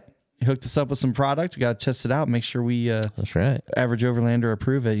by it. He hooked us up with some product. We got to test it out. Make sure we that's right. Average Overlander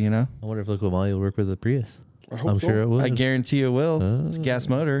approve it. I wonder if Liquid Molly will work with the Prius. I'm so. sure it will. I guarantee it will. It's a gas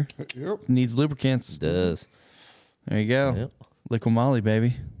motor. Yep. It needs lubricants. It does. There you go. Yep. Liquid Molly,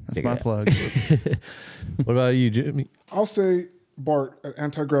 baby. That's my plug. What about you, Jimmy? I'll say Bart at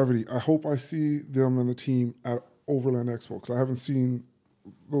Anti-Gravity. I hope I see them and the team at Overland Expo because I haven't seen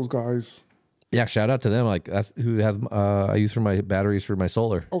those guys. Yeah, shout out to them. Like that's who has I use for my batteries for my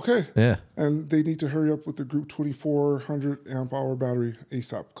solar. Okay. Yeah. And they need to hurry up with the Group 2400 amp hour battery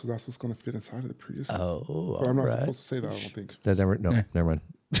ASAP because that's what's going to fit inside of the Prius. Oh, but I'm not supposed to say that. I don't think. Never mind.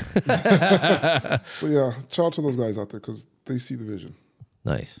 But yeah, shout out to those guys out there because they see the vision.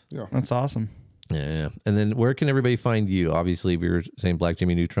 Nice. Yeah, that's awesome. Yeah, and then where can everybody find you? Obviously, we were saying Black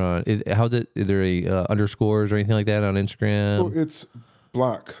Jimmy Neutron. Is there a underscores or anything like that on Instagram? So it's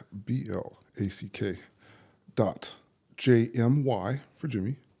Black BLACK .JMY for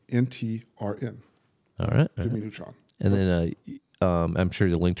Jimmy NTRN. All right, Jimmy Neutron. And then I'm sure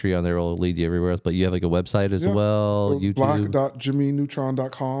the link tree on there will lead you everywhere else. But you have like a website as well. So YouTube.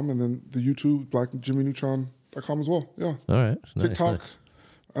 Black.JimmyNeutron.com and then the YouTube blackjimmyneutron.com as well. Yeah. All right. TikTok. Nice.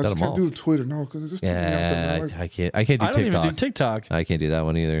 I just can't do Twitter now because it's just I can't do TikTok. I don't even do TikTok. I can't do that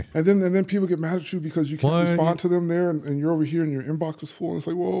one either. And then people get mad at you because you can't respond to them there, and you're over here and your inbox is full. And it's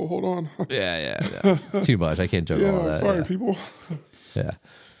like, whoa, hold on. Yeah. Too much. I can't joke all that. Sorry, people. Yeah.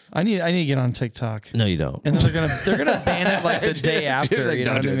 I need to get on TikTok. No, you don't. And then they're gonna ban it like the day after. Like, you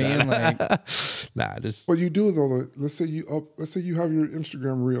know what I mean? Like, nah, just. What you do though, let's say you have your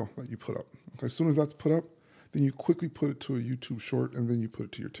Instagram reel that you put up. Okay, as soon as that's put up, then you quickly put it to a YouTube short, and then you put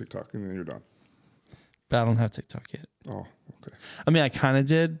it to your TikTok, and then you're done. But I don't have TikTok yet. Oh, okay. I mean, I kind of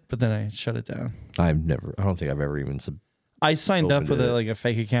did, but then I shut it down. I don't think I've ever even. I signed up with a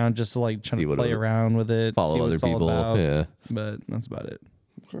fake account just to like try to play around with it, follow other people. Yeah, but that's about it.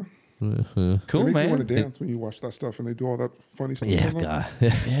 Okay. Cool, man. You man. want to dance when you watch that stuff, and they do all that funny stuff. Yeah, God.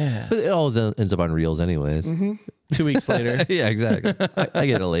 Yeah. But it all ends up on reels, anyways. 2 weeks later. Yeah, exactly. I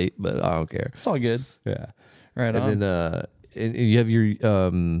get it late, but I don't care. It's all good. Yeah. Right on. And then and you have your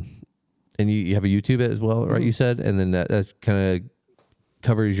and you have a YouTube as well, right? You said, and then that's kind of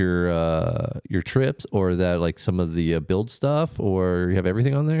covers your trips, or is that like some of the build stuff, or you have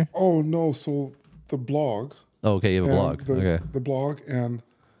everything on there? Oh no! So the blog. Oh, okay, you have a blog. Okay. The blog and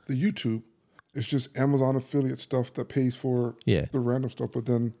the YouTube is just Amazon affiliate stuff that pays for the random stuff, but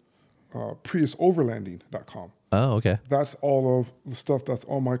then PriusOverlanding.com. Oh, okay. That's all of the stuff that's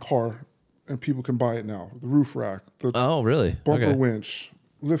on my car, and people can buy it now. The roof rack, the really? bumper winch,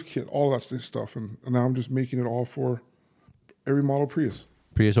 lift kit, all that stuff. And now I'm just making it all for every model Prius.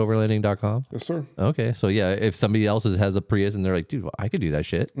 PriusOverlanding.com? Yes, sir. Okay. So, yeah, if somebody else has a Prius and they're like, dude, well, I could do that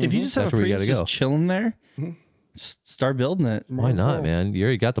shit. If you just have a Prius just chilling there, just start building it. Why not, man? You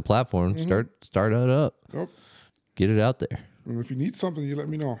already got the platform. Start it up. Yep. Get it out there. And if you need something, you let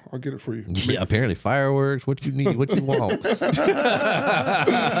me know. I'll get it for you. Yeah, apparently fireworks. What you need, what you want. I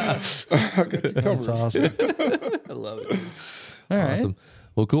got you covered. That's awesome. I love it. All awesome. right.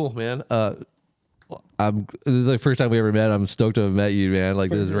 Well, cool, man. This is the first time we ever met. I'm stoked to have met you, man. Like,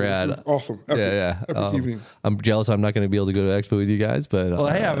 this is rad. This is awesome. Epic, epic evening. I'm jealous I'm not going to be able to go to Expo with you guys, but well,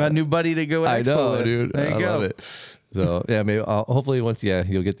 hey, I've got a new buddy to go to Expo with. Dude. There you go. Love it. So yeah, maybe hopefully once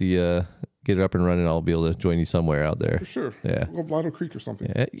you'll get get it up and running, I'll be able to join you somewhere out there. For sure. Yeah. Go Blotto Creek or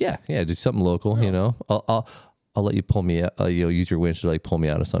something. Yeah. Do something local. Yeah. You know, I'll let you pull me out. Use your winch to like pull me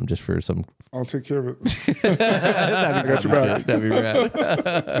out of something just for some. I'll take care of it. I got your back. That'd be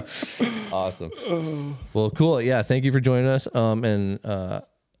rad. Awesome. Well, cool. Yeah. Thank you for joining us. And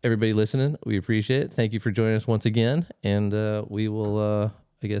everybody listening, we appreciate it. Thank you for joining us once again. And we will.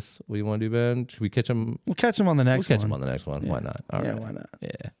 I guess what do you want to do, Ben? Should we catch them? We'll catch them on the next one. We'll catch them on the next one. Yeah. Why not? All right. Why not?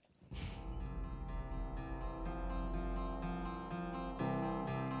 Yeah.